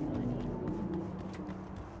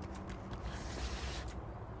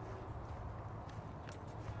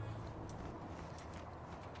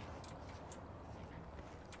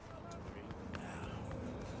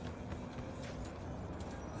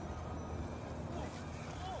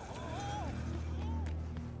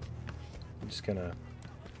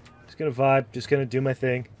 Just gonna vibe, just gonna do my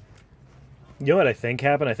thing. You know what I think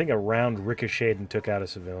happened? I think a round ricocheted and took out a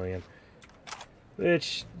civilian.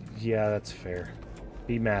 Which, yeah, that's fair.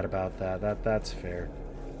 Be mad about that. That's fair.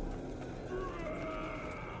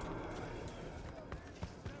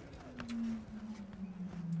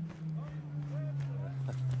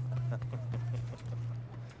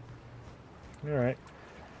 Alright.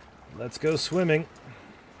 Let's go swimming.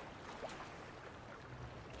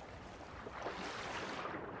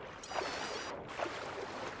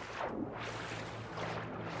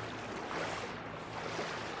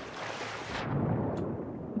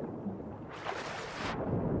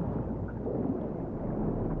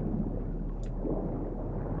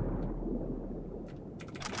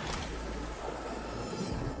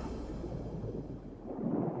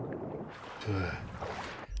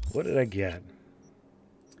 What did I get?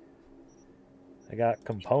 I got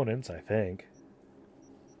components, I think.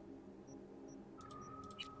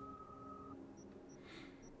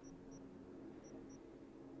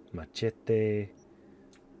 Machete.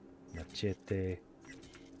 Machete.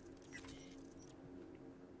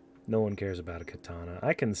 No one cares about a katana.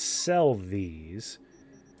 I can sell these.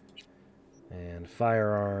 And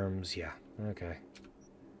firearms, yeah, okay.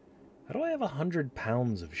 How do I have 100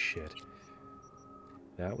 pounds of shit?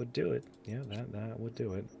 That would do it. Yeah, that would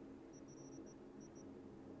do it.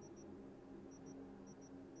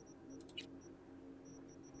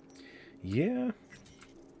 Yeah.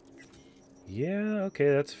 Yeah, okay,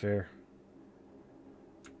 that's fair.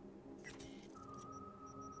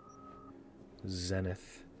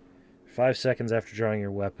 Zenith. 5 seconds after drawing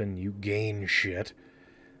your weapon, you gain shit.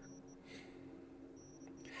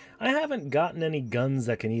 I haven't gotten any guns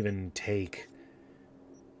that can even take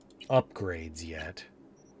upgrades yet.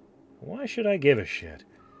 Why should I give a shit?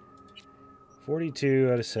 42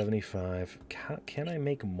 out of 75. Can I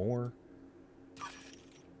make more?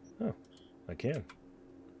 Oh, I can.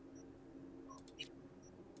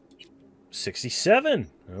 67!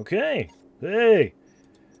 Okay. Hey!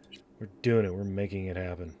 We're doing it. We're making it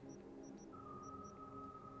happen.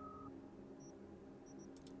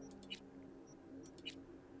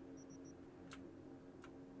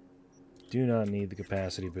 Do not need the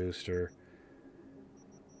capacity booster.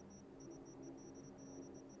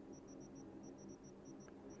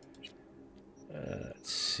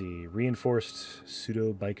 Let's see. Reinforced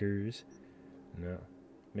pseudo bikers. No.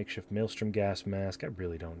 Makeshift maelstrom gas mask. I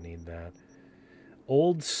really don't need that.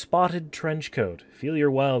 Old spotted trench coat. Feel your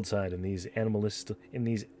wild side in these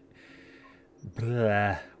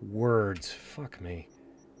blah, words. Fuck me.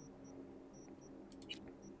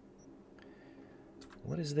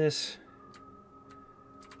 What is this?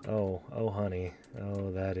 Oh, honey.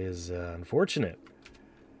 Oh, that is unfortunate.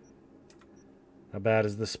 How bad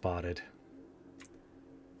is the spotted?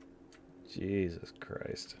 Jesus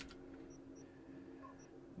Christ.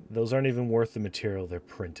 Those aren't even worth the material they're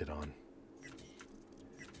printed on.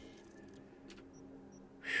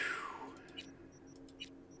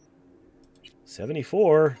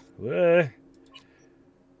 74.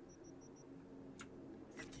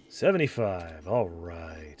 75. All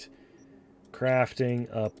right. Crafting,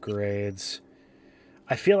 upgrades.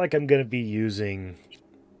 I feel like I'm going to be using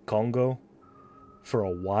Congo for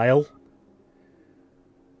a while.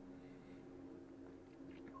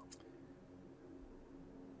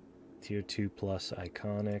 Tier 2 plus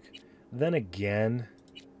iconic. Then again,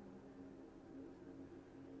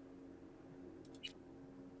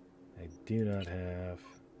 I do not have...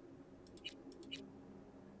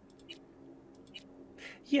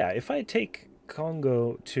 Yeah, if I take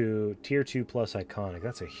Congo to Tier 2 plus iconic,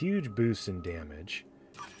 that's a huge boost in damage.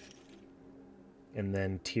 And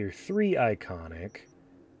then Tier 3 iconic.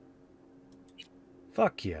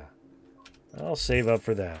 Fuck yeah. I'll save up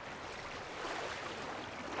for that.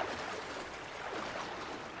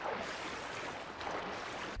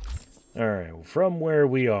 Alright, from where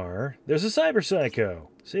we are, there's a Cyber Psycho.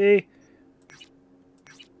 See?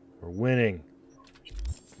 We're winning.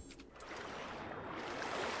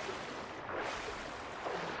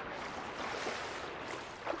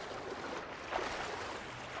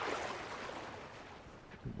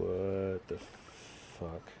 What the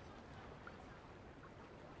fuck?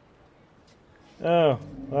 Oh,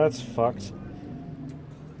 that's fucked.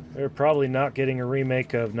 They're probably not getting a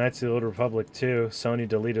remake of Knights of the Old Republic 2. Sony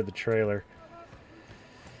deleted the trailer.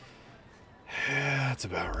 That's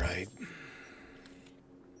about right.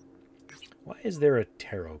 Why is there a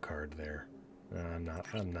tarot card there? I'm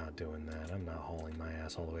not doing that. I'm not hauling my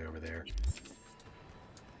ass all the way over there.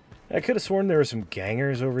 I could have sworn there were some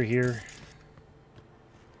gangers over here.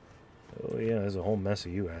 Oh yeah, there's a whole mess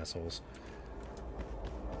of you assholes.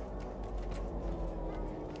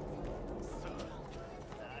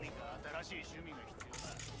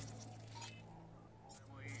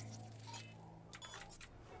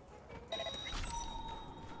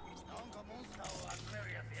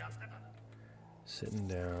 Sitting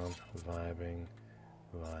down, vibing,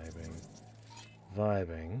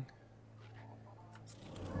 vibing.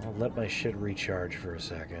 I'll let my shit recharge for a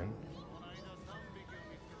second.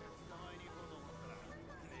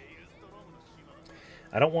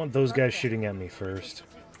 I don't want those guys shooting at me first.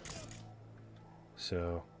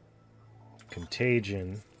 So,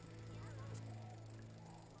 Contagion.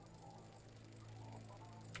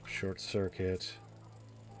 Short Circuit.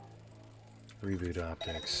 Reboot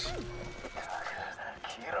Optics.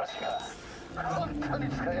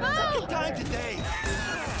 Time today.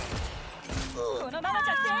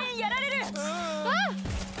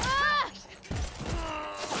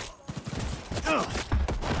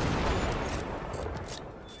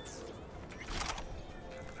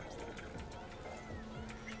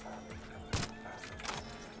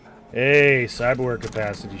 Hey, cyberware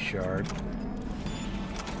capacity shard.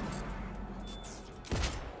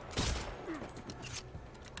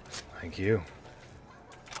 Thank you.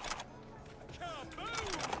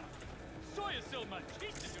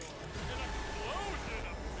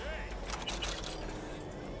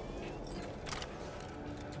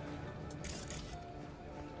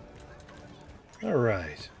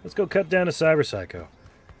 Alright, let's go cut down a Cyber Psycho.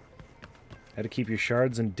 How to keep your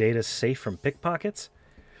shards and data safe from pickpockets?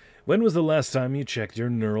 When was the last time you checked your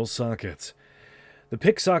neural sockets? The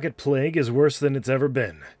picksocket plague is worse than it's ever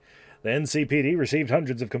been. The NCPD received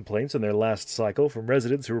hundreds of complaints in their last cycle from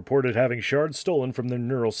residents who reported having shards stolen from their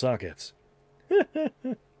neural sockets.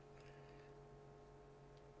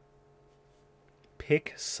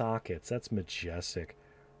 Pick sockets. That's majestic.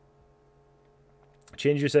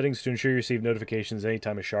 Change your settings to ensure you receive notifications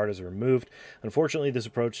anytime a shard is removed. Unfortunately, this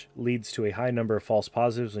approach leads to a high number of false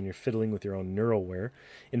positives when you're fiddling with your own neuralware.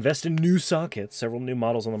 Invest in new sockets. Several new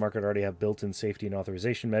models on the market already have built-in safety and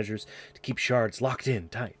authorization measures to keep shards locked in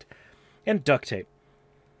tight. And duct tape.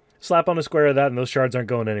 Slap on a square of that and those shards aren't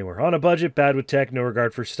going anywhere. On a budget, bad with tech, no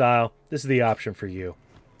regard for style. This is the option for you.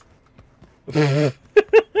 Fuck.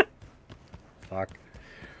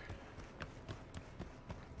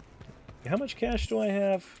 How much cash do I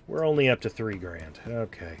have? We're only up to $3 grand.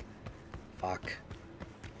 Okay. Fuck.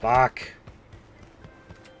 Fuck.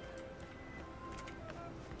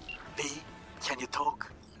 V, can you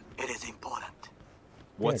talk? It is important.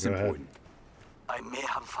 What's Yeah, go important? I may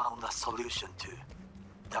have found a solution to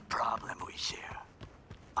the problem we share.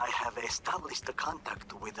 I have established a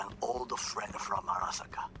contact with an old friend from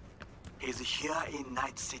Arasaka. He's here in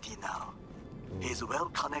Night City now. He's well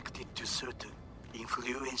connected to certain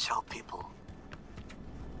influential people.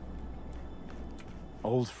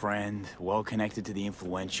 Old friend, well connected to the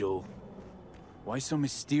influential. Why so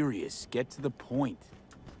mysterious? Get to the point.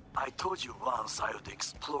 I told you once I would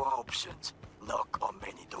explore options, knock on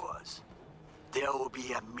many doors. There will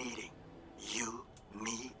be a meeting. You,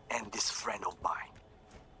 me, and this friend of mine.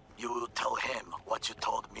 You will tell him what you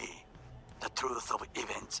told me. The truth of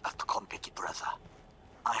events at Konpeki Plaza.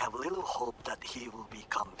 I have little hope that he will be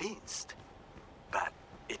convinced. But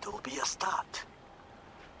it will be a start.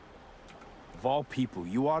 Of all people,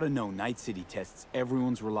 you ought to know Night City tests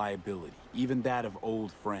everyone's reliability, even that of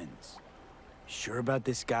old friends. Sure about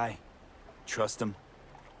this guy? Trust him?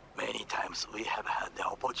 Many times we have had the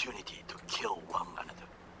opportunity to kill one another.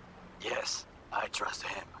 Yes, I trust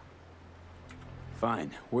him.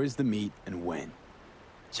 Fine. Where's the meet and when?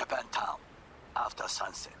 Japantown, after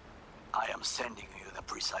sunset. I am sending you the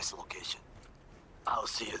precise location. I'll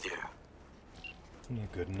see you there. Yeah,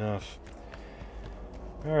 good enough.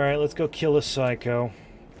 Alright, let's go kill a psycho.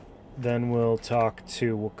 Then we'll talk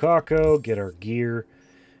to Wakako, get our gear.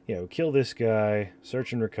 You know, kill this guy,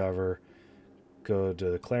 search and recover. Go to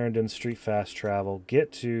the Clarendon Street fast travel.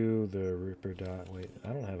 Get to the Ripper Dot. Wait, I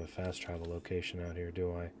don't have a fast travel location out here,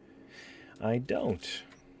 do I? I don't.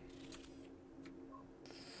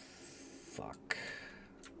 Fuck.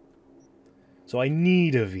 So I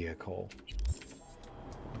need a vehicle.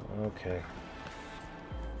 Okay.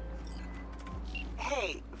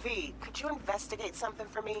 Hey, V, could you investigate something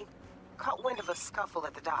for me? Caught wind of a scuffle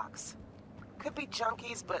at the docks. Could be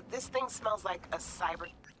junkies, but this thing smells like a cyber...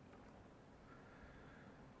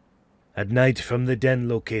 At night, from the den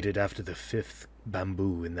located after the 5th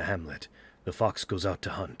bamboo in the hamlet, the fox goes out to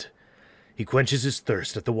hunt. He quenches his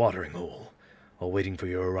thirst at the watering hole. While waiting for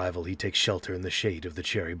your arrival, he takes shelter in the shade of the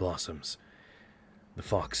cherry blossoms. The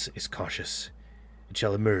fox is cautious. It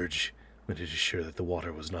shall emerge when it is sure that the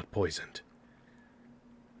water was not poisoned.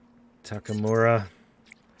 Takamura.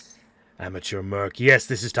 Amateur merc. Yes,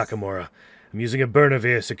 this is Takamura. I'm using a burner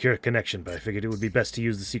via secure connection, but I figured it would be best to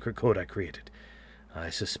use the secret code I created. I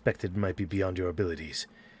suspected it might be beyond your abilities.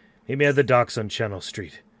 Meet me at the docks on Channel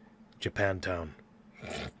Street, Japantown.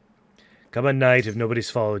 Come at night. If nobody's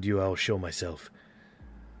followed you, I'll show myself.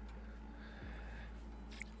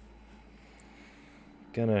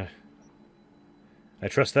 I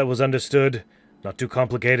trust that was understood. Not too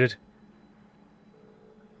complicated.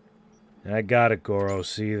 I got it, Goro.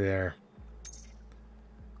 See you there.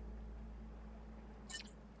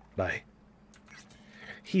 Bye.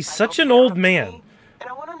 He's such an old man. And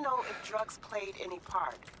I want to know if drugs played any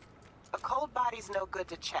part. A cold body's no good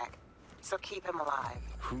to check, so keep him alive.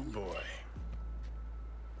 Hoo boy.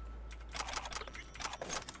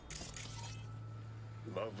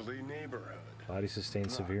 Lovely neighborhood. Body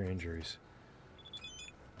sustained severe injuries.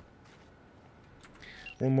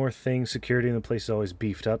 One more thing, security in the place is always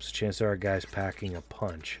beefed up, so chances are our guy's packing a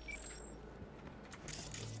punch.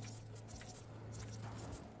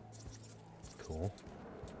 Cool.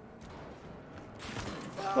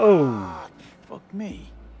 Oh! Fuck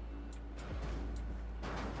me.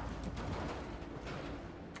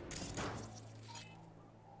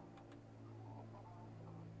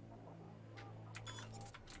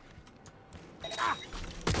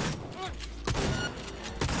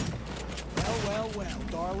 Well,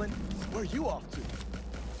 darling. Where are you off to?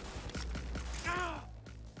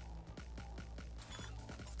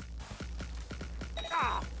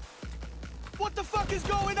 What the fuck is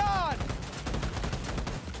going on?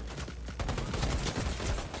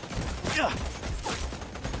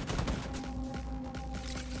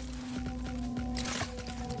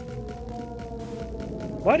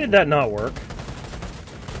 Why did that not work?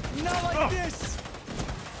 Not like this!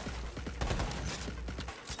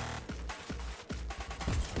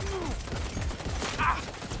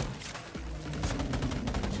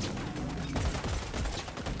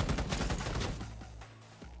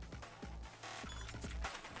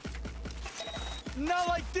 Not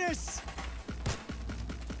like this!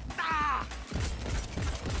 Ah!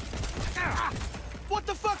 Ah! What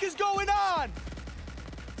the fuck is going on?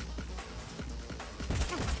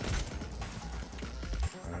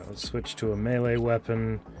 Alright, let's switch to a melee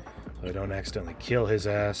weapon so I don't accidentally kill his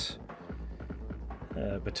ass.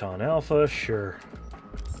 Baton Alpha, sure.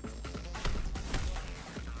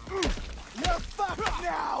 You're fucked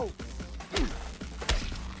now!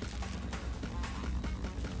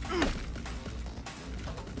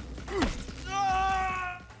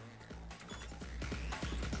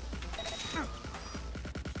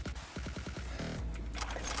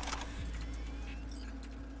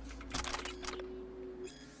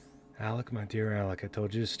 Alec, my dear Alec, I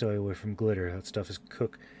told you to stay away from glitter. That stuff is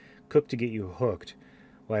cooked to get you hooked.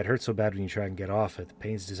 Why it hurts so bad when you try and get off it. The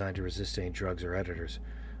pain's designed to resist any drugs or editors.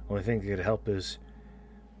 Only thing that could help is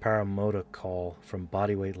paramotocol from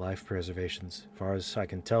Bodyweight Life Preservations. As far as I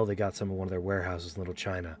can tell, they got some in one of their warehouses in Little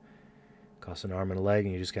China. Costs an arm and a leg,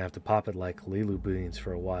 and you're just gonna have to pop it like Lilu beans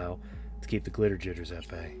for a while to keep the glitter jitters at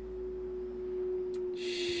bay.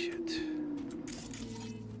 Shit.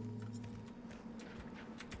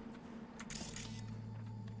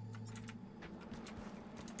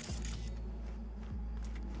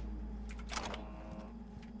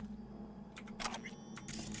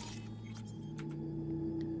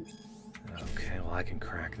 Okay, well I can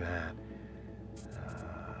crack that.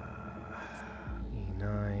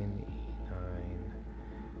 E9, E9,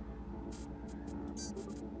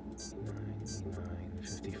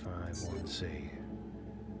 55, 1C.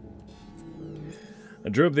 I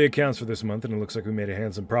drew up the accounts for this month, and it looks like we made a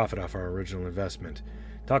handsome profit off our original investment.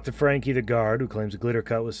 Talked to Frankie the guard, who claims the glitter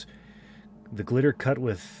cut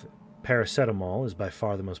with paracetamol is by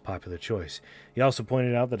far the most popular choice. He also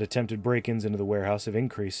pointed out that attempted break-ins into the warehouse have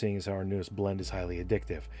increased, seeing as our newest blend is highly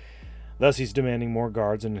addictive. Thus, he's demanding more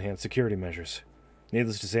guards and enhanced security measures.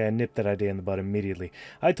 Needless to say, I nipped that idea in the bud immediately.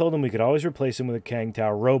 I told him we could always replace him with a Kang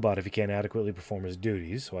Tao robot if he can't adequately perform his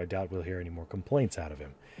duties, so I doubt we'll hear any more complaints out of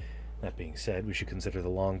him. That being said, we should consider the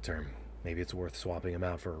long term. Maybe it's worth swapping him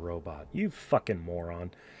out for a robot. You fucking moron.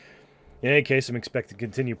 In any case, I'm expecting to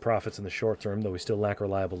continue profits in the short term, though we still lack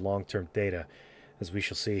reliable long-term data, as we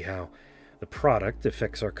shall see how the product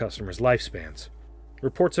affects our customers' lifespans.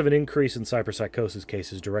 Reports of an increase in cyberpsychosis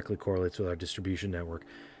cases directly correlates with our distribution network,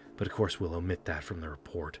 but of course we'll omit that from the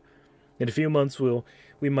report. In a few months,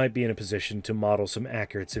 we might be in a position to model some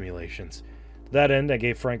accurate simulations. To that end, I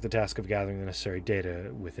gave Frank the task of gathering the necessary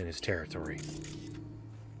data within his territory.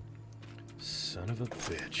 Son of a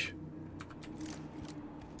bitch.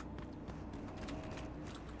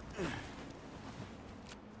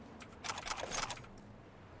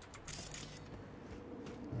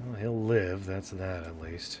 Well, he'll live, that's that at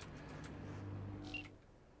least.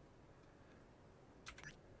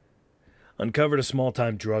 Uncovered a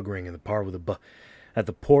small-time drug ring in the at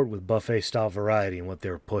the port with buffet-style variety in what they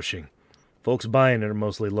were pushing. Folks buying it are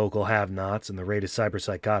mostly local have-nots, and the rate of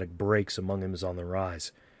cyberpsychotic breaks among them is on the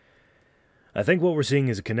rise. I think what we're seeing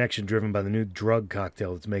is a connection driven by the new drug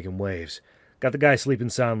cocktail that's making waves. Got the guy sleeping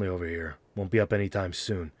soundly over here. Won't be up anytime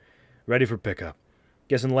soon. Ready for pickup.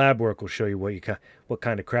 Guessing lab work will show you what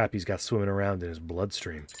kind of crap he's got swimming around in his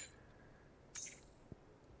bloodstream.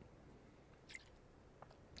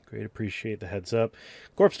 Great, appreciate the heads up.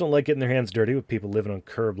 Corps don't like getting their hands dirty with people living on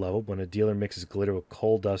curb level. When a dealer mixes glitter with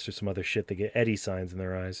coal dust or some other shit, they get Eddie signs in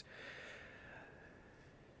their eyes.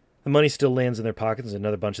 The money still lands in their pockets, and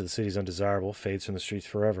another bunch of the city's undesirable fades from the streets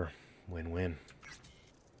forever. Win-win.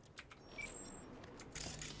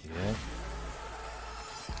 Yeah.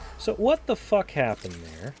 So what the fuck happened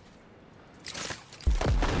there?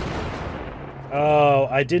 Oh,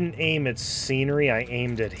 I didn't aim at scenery, I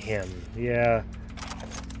aimed at him. Yeah.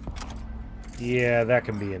 Yeah, that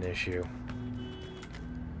can be an issue.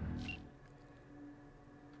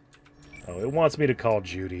 Oh, it wants me to call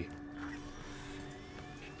Judy.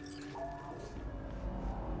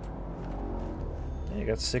 Hey, you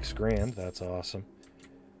got $6,000. That's awesome.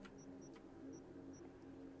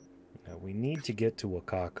 Now, we need to get to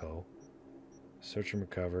Wakako. Search and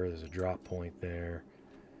recover. There's a drop point there.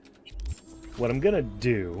 What I'm going to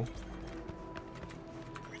do...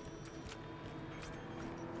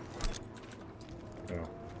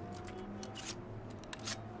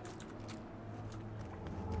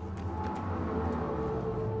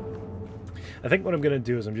 I think what I'm going to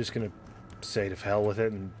do is I'm just going to say to hell with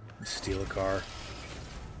it and steal a car.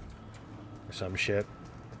 Or some shit.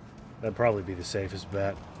 That'd probably be the safest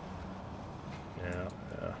bet. Yeah.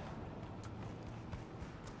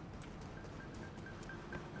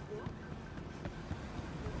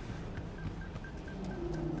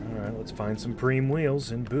 Alright, let's find some preem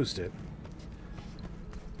wheels and boost it.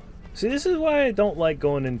 See, this is why I don't like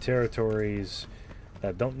going in territories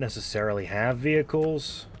that don't necessarily have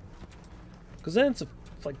vehicles. Because then it's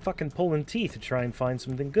like fucking pulling teeth to try and find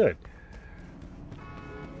something good.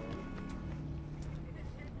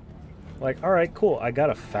 Like, alright, cool, I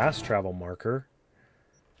got a fast travel marker.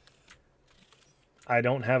 I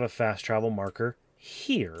don't have a fast travel marker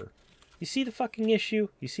here. You see the fucking issue?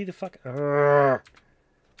 You see the fucking...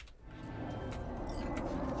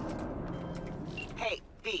 Hey,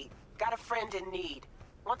 V, got a friend in need.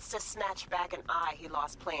 Wants to snatch back an eye he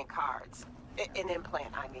lost playing cards. An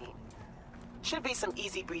implant, I mean. Should be some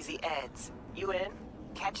easy breezy eds. You in?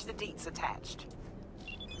 Catch the deets attached.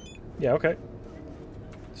 Yeah, okay.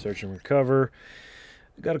 Search and recover.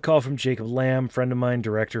 I got a call from Jacob Lamb, friend of mine,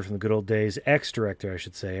 director from the good old days. Ex-director, I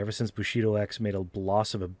should say. Ever since Bushido X made a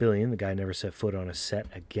loss of $1 billion, the guy never set foot on a set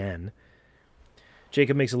again.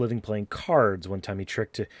 Jacob makes a living playing cards. One time he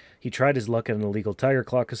tried his luck at an illegal Tiger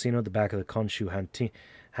Claw casino at the back of the Konshu Hanten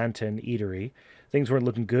Eatery. Things weren't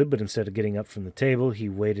looking good, but instead of getting up from the table, he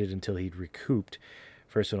waited until he'd recouped.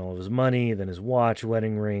 First went all of his money, then his watch,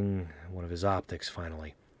 wedding ring, one of his optics,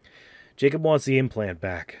 finally. Jacob wants the implant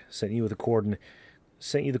back. Sent you the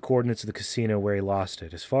coordinates of the casino where he lost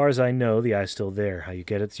it. As far as I know, the eye's still there. How you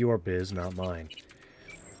get it's your biz, not mine.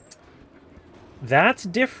 That's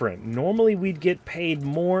different. Normally we'd get paid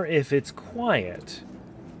more if it's quiet.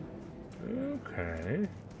 Okay.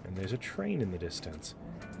 And there's a train in the distance.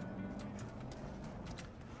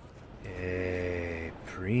 Hey,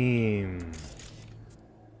 Preem.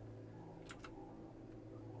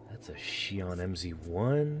 That's a Xion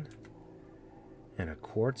MZ1 and a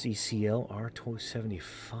Quartz ECL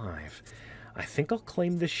R275. I think I'll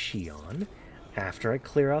claim the Xion after I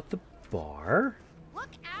clear out the bar. Look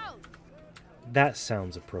out! That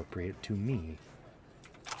sounds appropriate to me.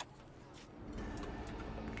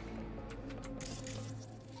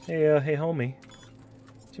 Hey, hey, homie.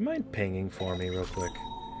 Do you mind pinging for me real quick?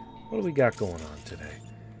 What do we got going on today?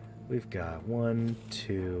 We've got 1,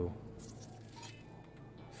 2,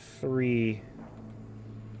 3,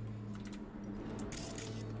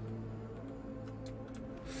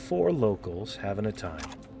 4 locals having a time.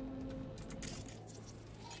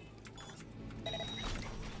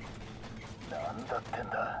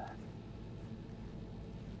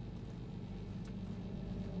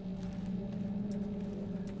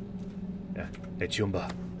 Yeah. Hey, Chumba.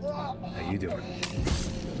 How you doing?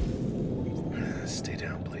 Stay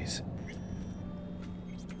down, please.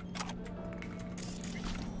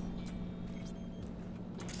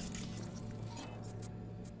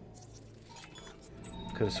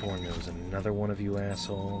 Could have sworn there was another one of you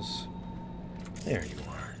assholes. There you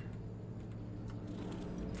are.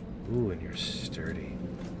 Ooh, and you're sturdy.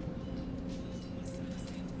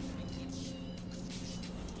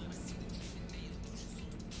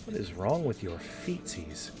 What is wrong with your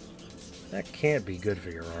feetsies? That can't be good for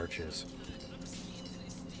your arches.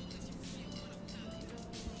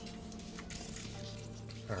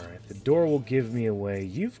 Alright, the door will give me away.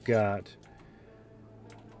 You've got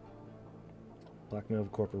blackmail of a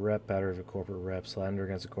corporate rep, battery of a corporate rep, slander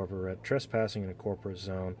against a corporate rep, trespassing in a corporate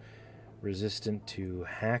zone, resistant to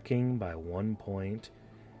hacking by 1 point,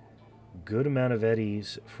 good amount of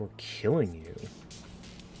eddies for killing you.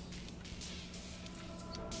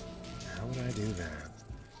 How would I do that?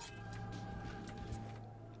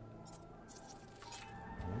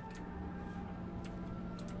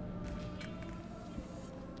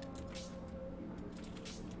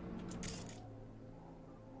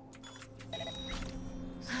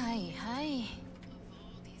 Hi, hi.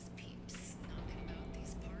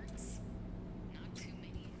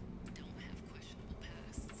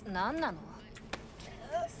 Nan na no?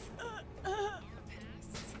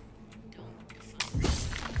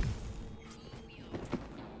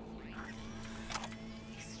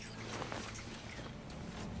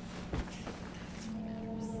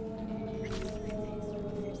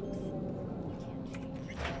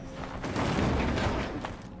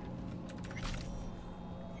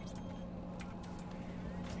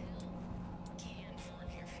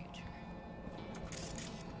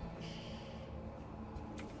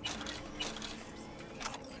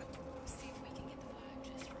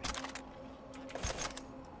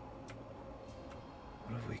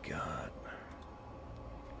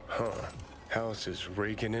 Huh. House is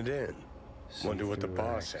raking it in. Wonder what the See-through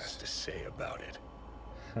boss rags. has to say about it.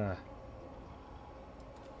 Huh.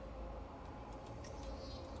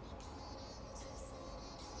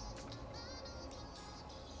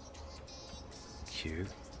 Cute.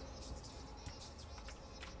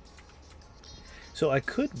 So I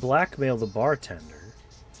could blackmail the bartender.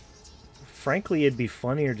 Frankly, it'd be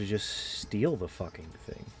funnier to just steal the fucking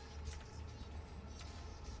thing.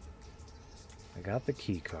 I got the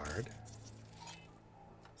key card.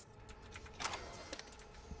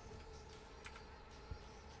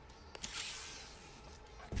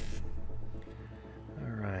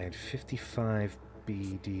 Alright, 55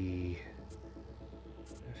 BD.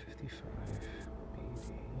 55 BD.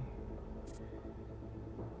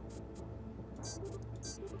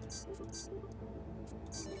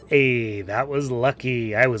 Hey, that was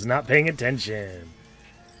lucky. I was not paying attention.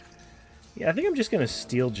 Yeah, I think I'm just going to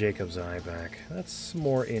steal Jacob's eye back. That's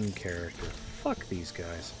more in character. Fuck these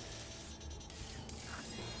guys.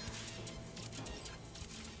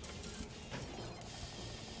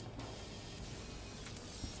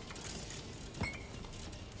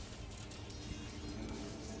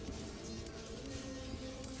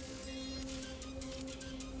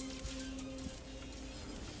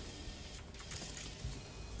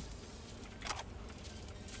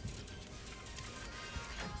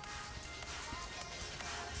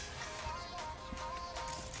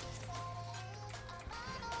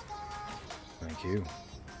 Thank you.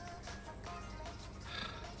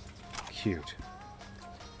 Cute.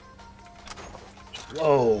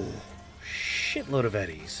 Whoa! Shitload of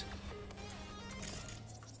eddies.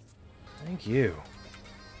 Thank you.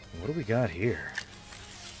 What do we got here?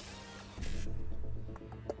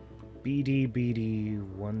 BD,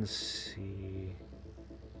 1C.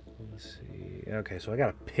 1C. Okay, so I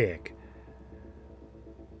gotta pick.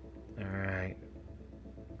 Alright.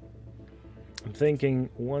 I'm thinking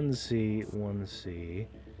 1C, 1C.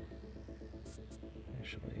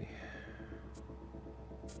 Actually,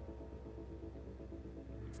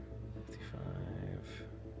 55.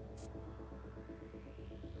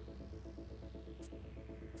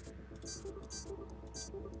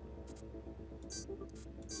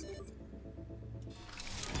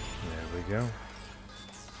 There we go.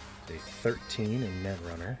 Day 13 in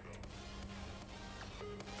Netrunner.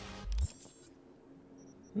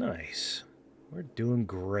 Nice. We're doing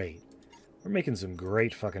great. We're making some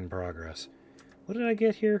great fucking progress. What did I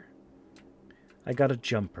get here? I got a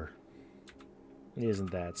jumper.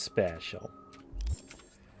 Isn't that special?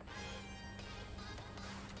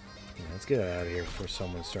 Yeah, let's get out of here before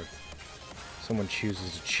someone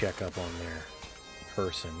chooses to check up on their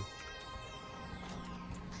person.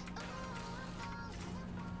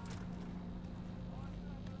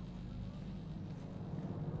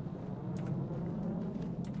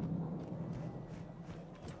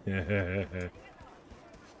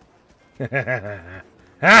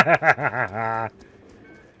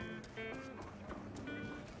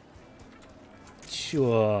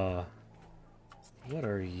 Sure. What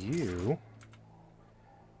are you?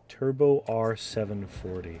 Turbo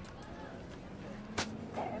R740.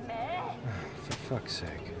 For fuck's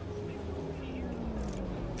sake.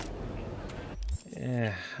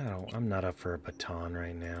 I'm not up for a baton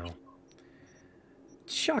right now.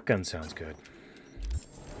 Shotgun sounds good.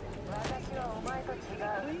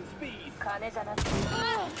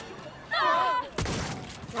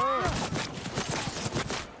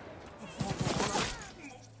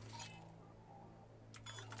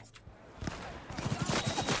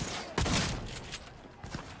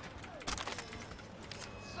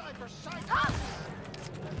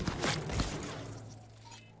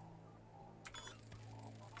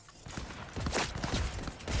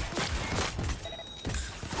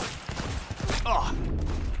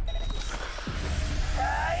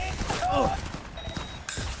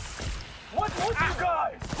 What want you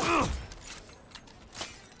guys?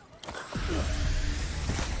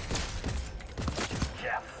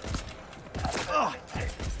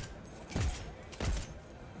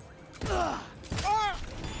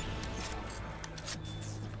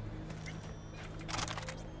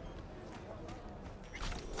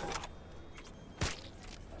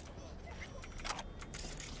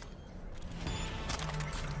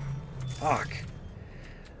 Fuck.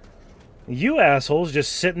 You assholes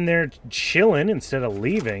just sitting there chilling instead of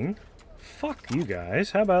leaving. Fuck you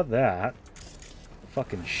guys. How about that?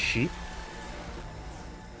 Fucking sheep.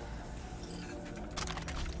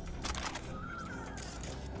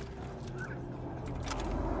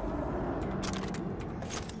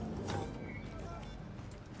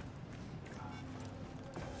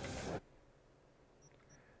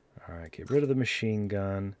 Alright, get rid of the machine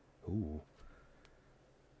gun. Ooh.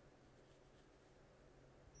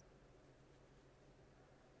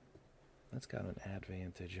 That's got an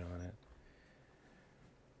advantage on it.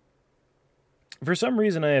 For some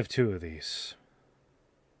reason, I have 2 of these.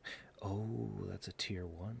 Oh, that's a tier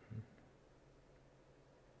 1.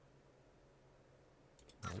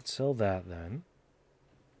 Let's sell that then.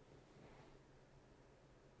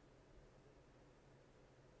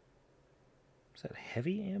 Is that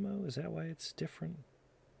heavy ammo? Is that why it's different?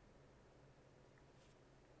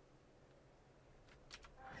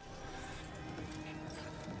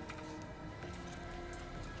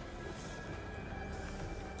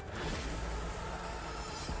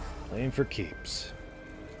 Playing for keeps.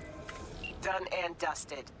 Done and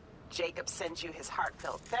dusted. Jacob sends you his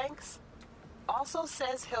heartfelt thanks. Also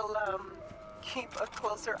says he'll, keep a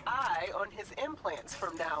closer eye on his implants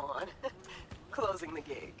from now on. Closing the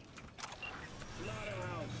gig.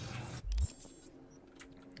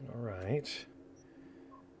 Alright.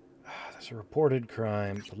 There's a reported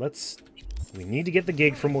crime, but we need to get the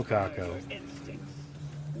gig from Wakako.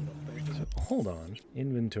 So, hold on.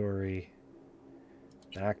 Inventory.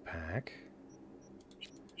 Backpack.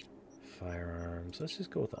 Firearms. Let's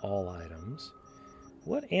just go with all items.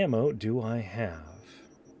 What ammo do I have?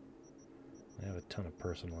 I have a ton of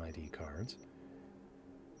personal ID cards.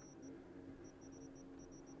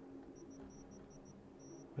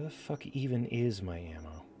 Where the fuck even is my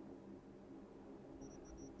ammo?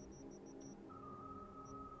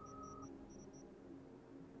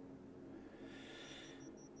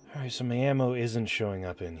 Alright, so my ammo isn't showing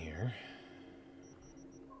up in here.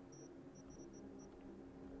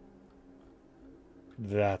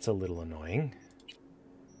 That's a little annoying.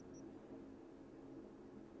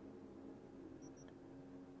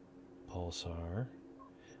 Pulsar.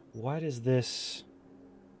 Why does this...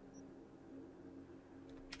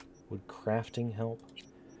 Would crafting help?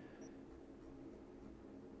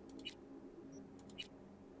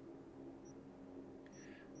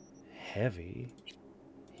 Heavy.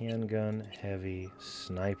 Handgun, heavy,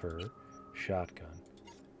 sniper, shotgun.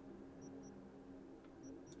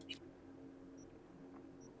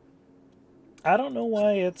 I don't know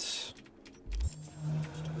why it's...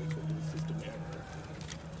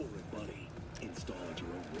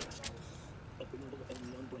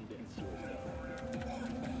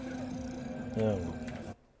 Oh.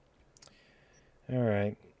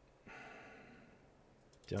 Alright.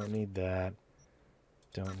 Don't need that.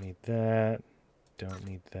 Don't need that. Don't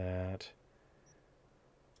need that.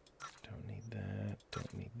 Don't need that.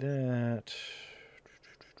 Don't need that.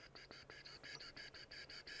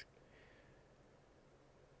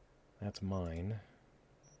 That's mine.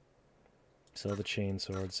 Sell the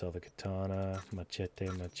chainsword, sell the katana, machete,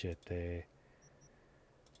 machete.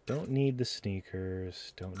 Don't need the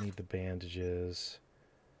sneakers, don't need the bandages.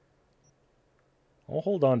 I'll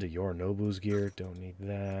hold on to your Nobu's gear, don't need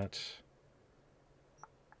that.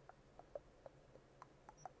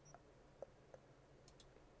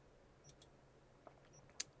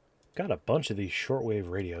 Got a bunch of these shortwave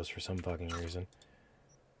radios for some fucking reason.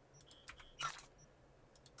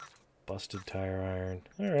 Busted tire iron.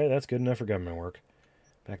 Alright, that's good enough for government work.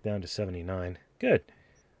 Back down to 79. Good.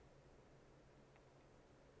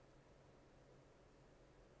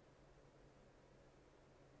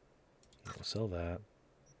 We'll sell that.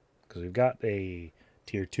 Because we've got a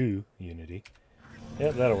tier 2 Unity.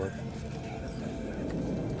 Yep, that'll work.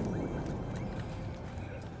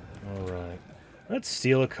 Alright. Let's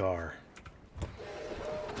steal a car.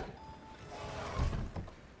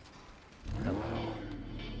 Hello.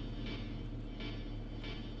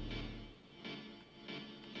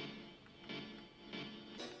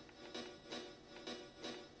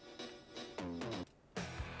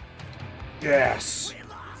 Yes!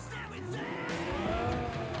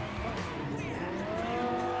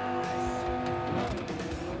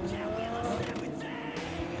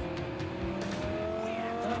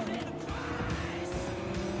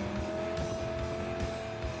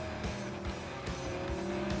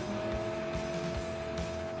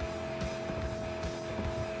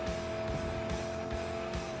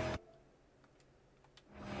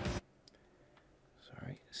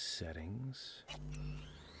 Sorry, settings.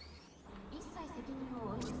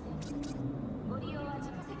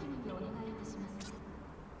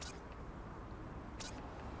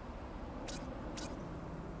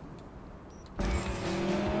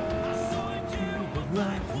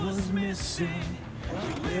 Life was missing.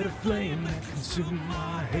 You lit a flame that consumed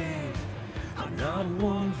my head. I'm not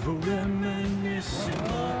one for reminiscing.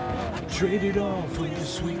 I traded all for your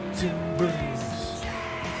sweet embrace.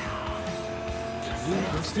 We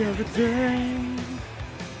lost everything.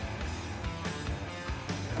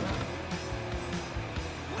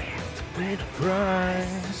 To pay the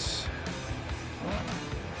price.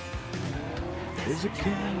 There's a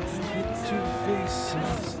candle with two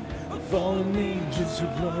faces, fallen angels who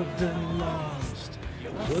loved and lost.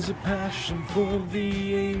 It was a passion for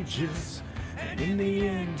the ages, and in the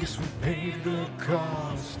end, guess we paid the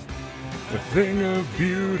cost. A thing of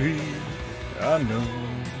beauty, I know,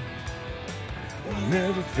 will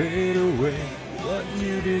never fade away. What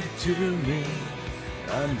you did to me,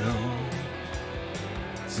 I know.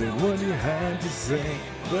 Say what you had to say,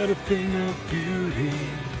 but a thing of beauty.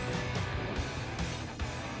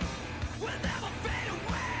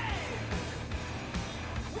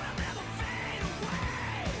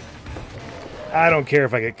 I don't care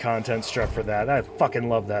if I get content struck for that. I fucking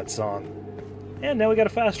love that song. And now we got a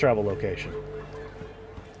fast travel location.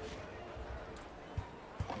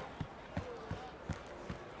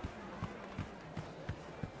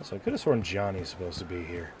 So I could have sworn Johnny's supposed to be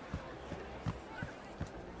here.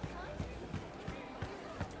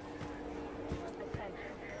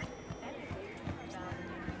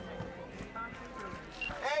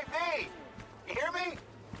 Hey, V! You hear me?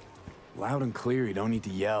 Loud and clear, you don't need to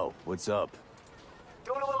yell. What's up?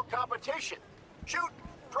 Doing a little competition. Shoot,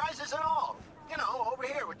 prizes and all. You know, over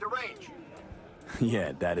here with the range.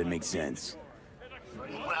 Yeah, that'd make sense.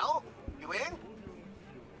 Well, you in?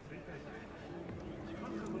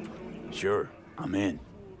 Sure, I'm in.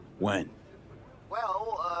 When?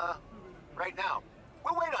 Well, right now.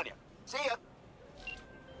 We'll wait on you. See ya.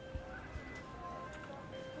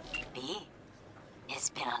 B, it's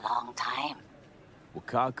been a long time.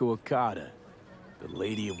 Wakako Okada, the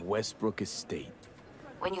Lady of Westbrook Estate.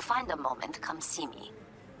 When you find a moment, come see me.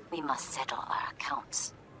 We must settle our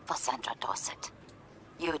accounts for Sandra Dorset.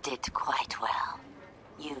 You did quite well.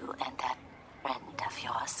 You and that friend of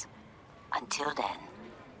yours. Until then.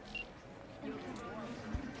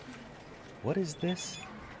 What is this?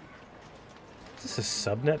 Is this a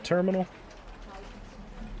subnet terminal?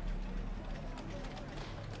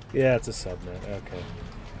 Yeah, it's a subnet. Okay.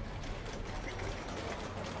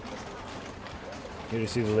 Here to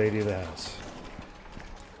see the lady of the house.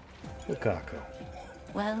 Wakako.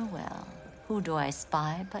 Well, well. Who do I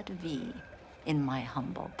spy but V? In my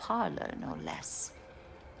humble parlor, no less.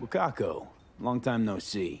 Wakako, long time no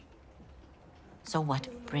see. So what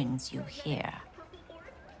brings you here?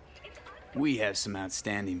 We have some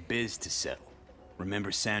outstanding biz to settle.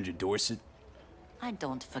 Remember Sandra Dorset? I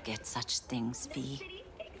don't forget such things, V.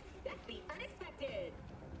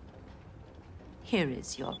 Here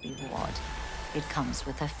is your reward. It comes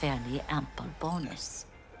with a fairly ample bonus.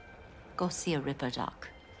 Go see a Ripper Doc.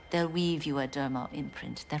 They'll weave you a dermal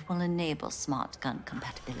imprint that will enable smart gun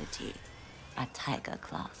compatibility. A Tiger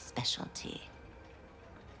Claw specialty.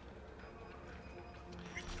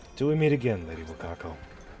 Till we meet again, Lady Wakako.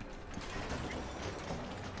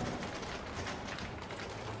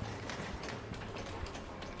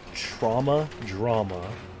 Trauma,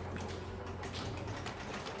 Drama,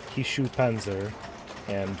 Kishu Panzer,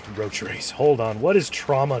 and Roach Race. Hold on, what is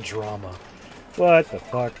Trauma Drama? What the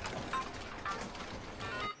fuck?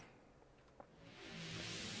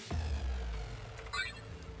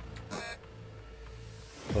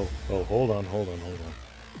 Oh, hold on.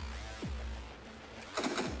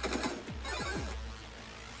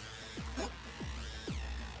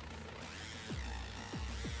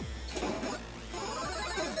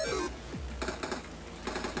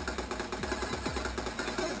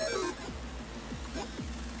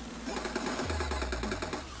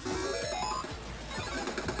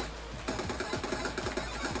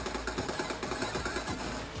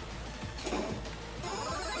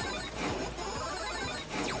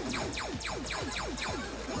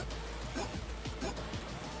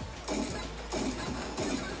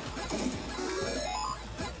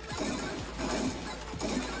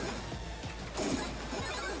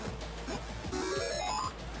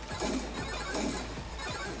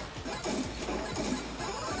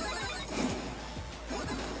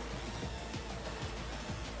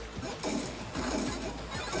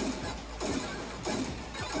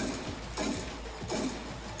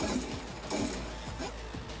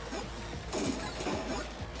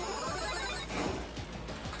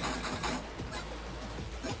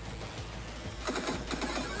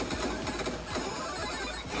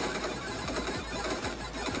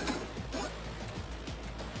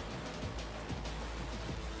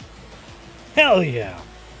 Hell yeah!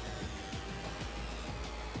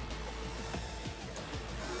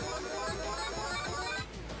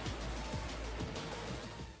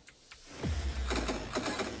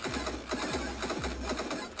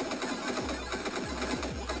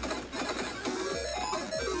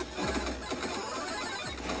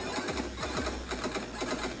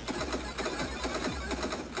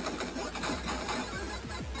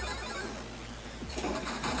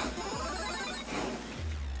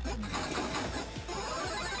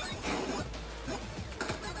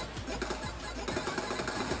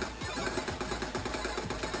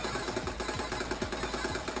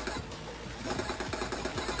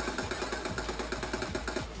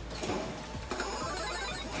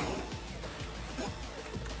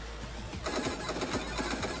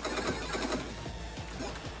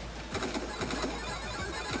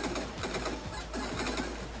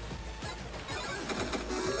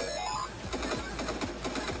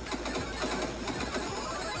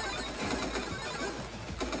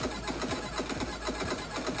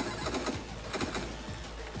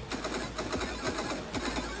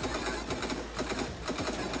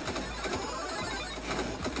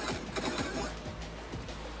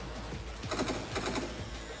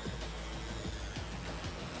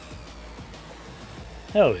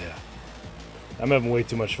 Hell yeah. I'm having way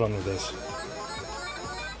too much fun with this.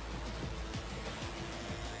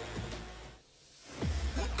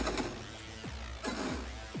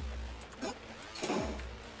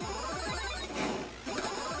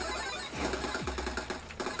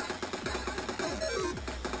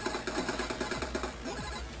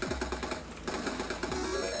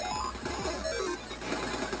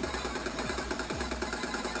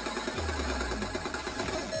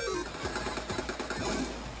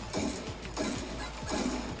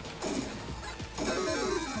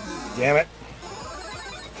 Damn it.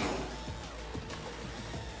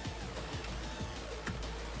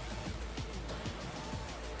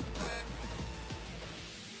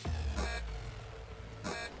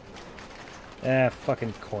 Ah,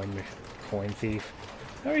 fucking coin thief.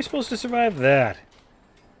 How are you supposed to survive that?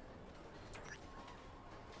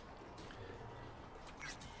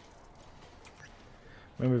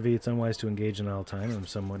 Remember, V, it's unwise to engage in all time. I'm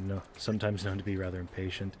sometimes known to be rather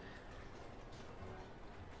impatient.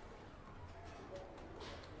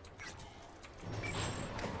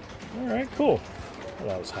 Alright, cool. Well,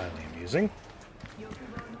 that was highly amusing.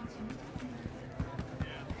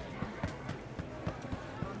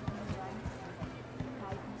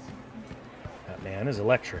 That man is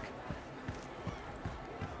electric.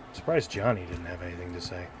 I'm surprised Johnny didn't have anything to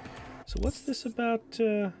say. So what's this about,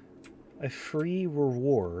 a free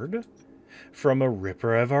reward from a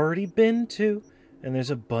Ripper I've already been to, and there's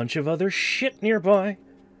a bunch of other shit nearby?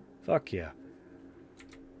 Fuck yeah.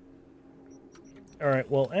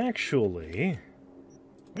 Alright, well, actually,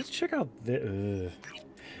 let's check out the...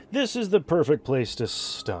 this is the perfect place to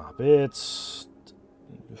stop. It's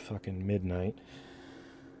fucking midnight.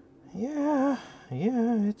 Yeah,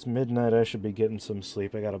 it's midnight. I should be getting some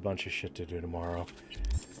sleep. I got a bunch of shit to do tomorrow.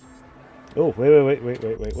 Oh,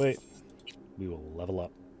 wait. We will level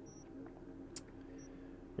up.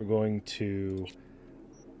 We're going to...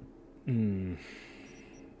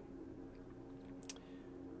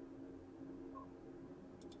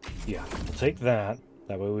 Yeah, we'll take that.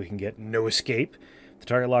 That way we can get no escape. The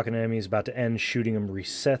target lock on an enemy is about to end. Shooting them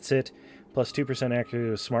resets it. Plus 2%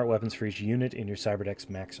 accuracy with smart weapons for each unit in your Cyberdeck's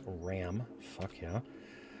max RAM. Fuck yeah.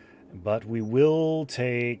 But we will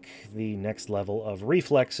take the next level of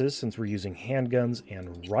reflexes since we're using handguns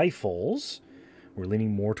and rifles. We're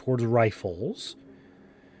leaning more towards rifles.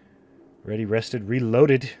 Ready, rested,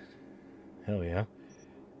 reloaded. Hell yeah.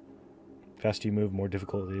 Faster you move, more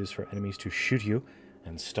difficult it is for enemies to shoot you.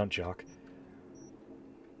 And stunt jock.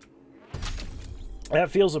 That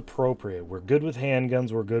feels appropriate. We're good with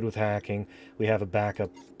handguns, we're good with hacking. We have a backup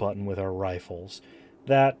button with our rifles.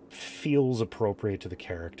 That feels appropriate to the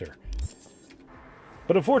character.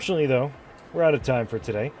 But unfortunately, though, we're out of time for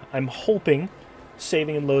today. I'm hoping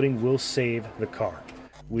saving and loading will save the car.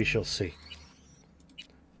 We shall see.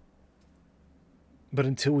 But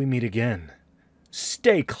until we meet again,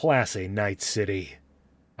 stay classy, Night City.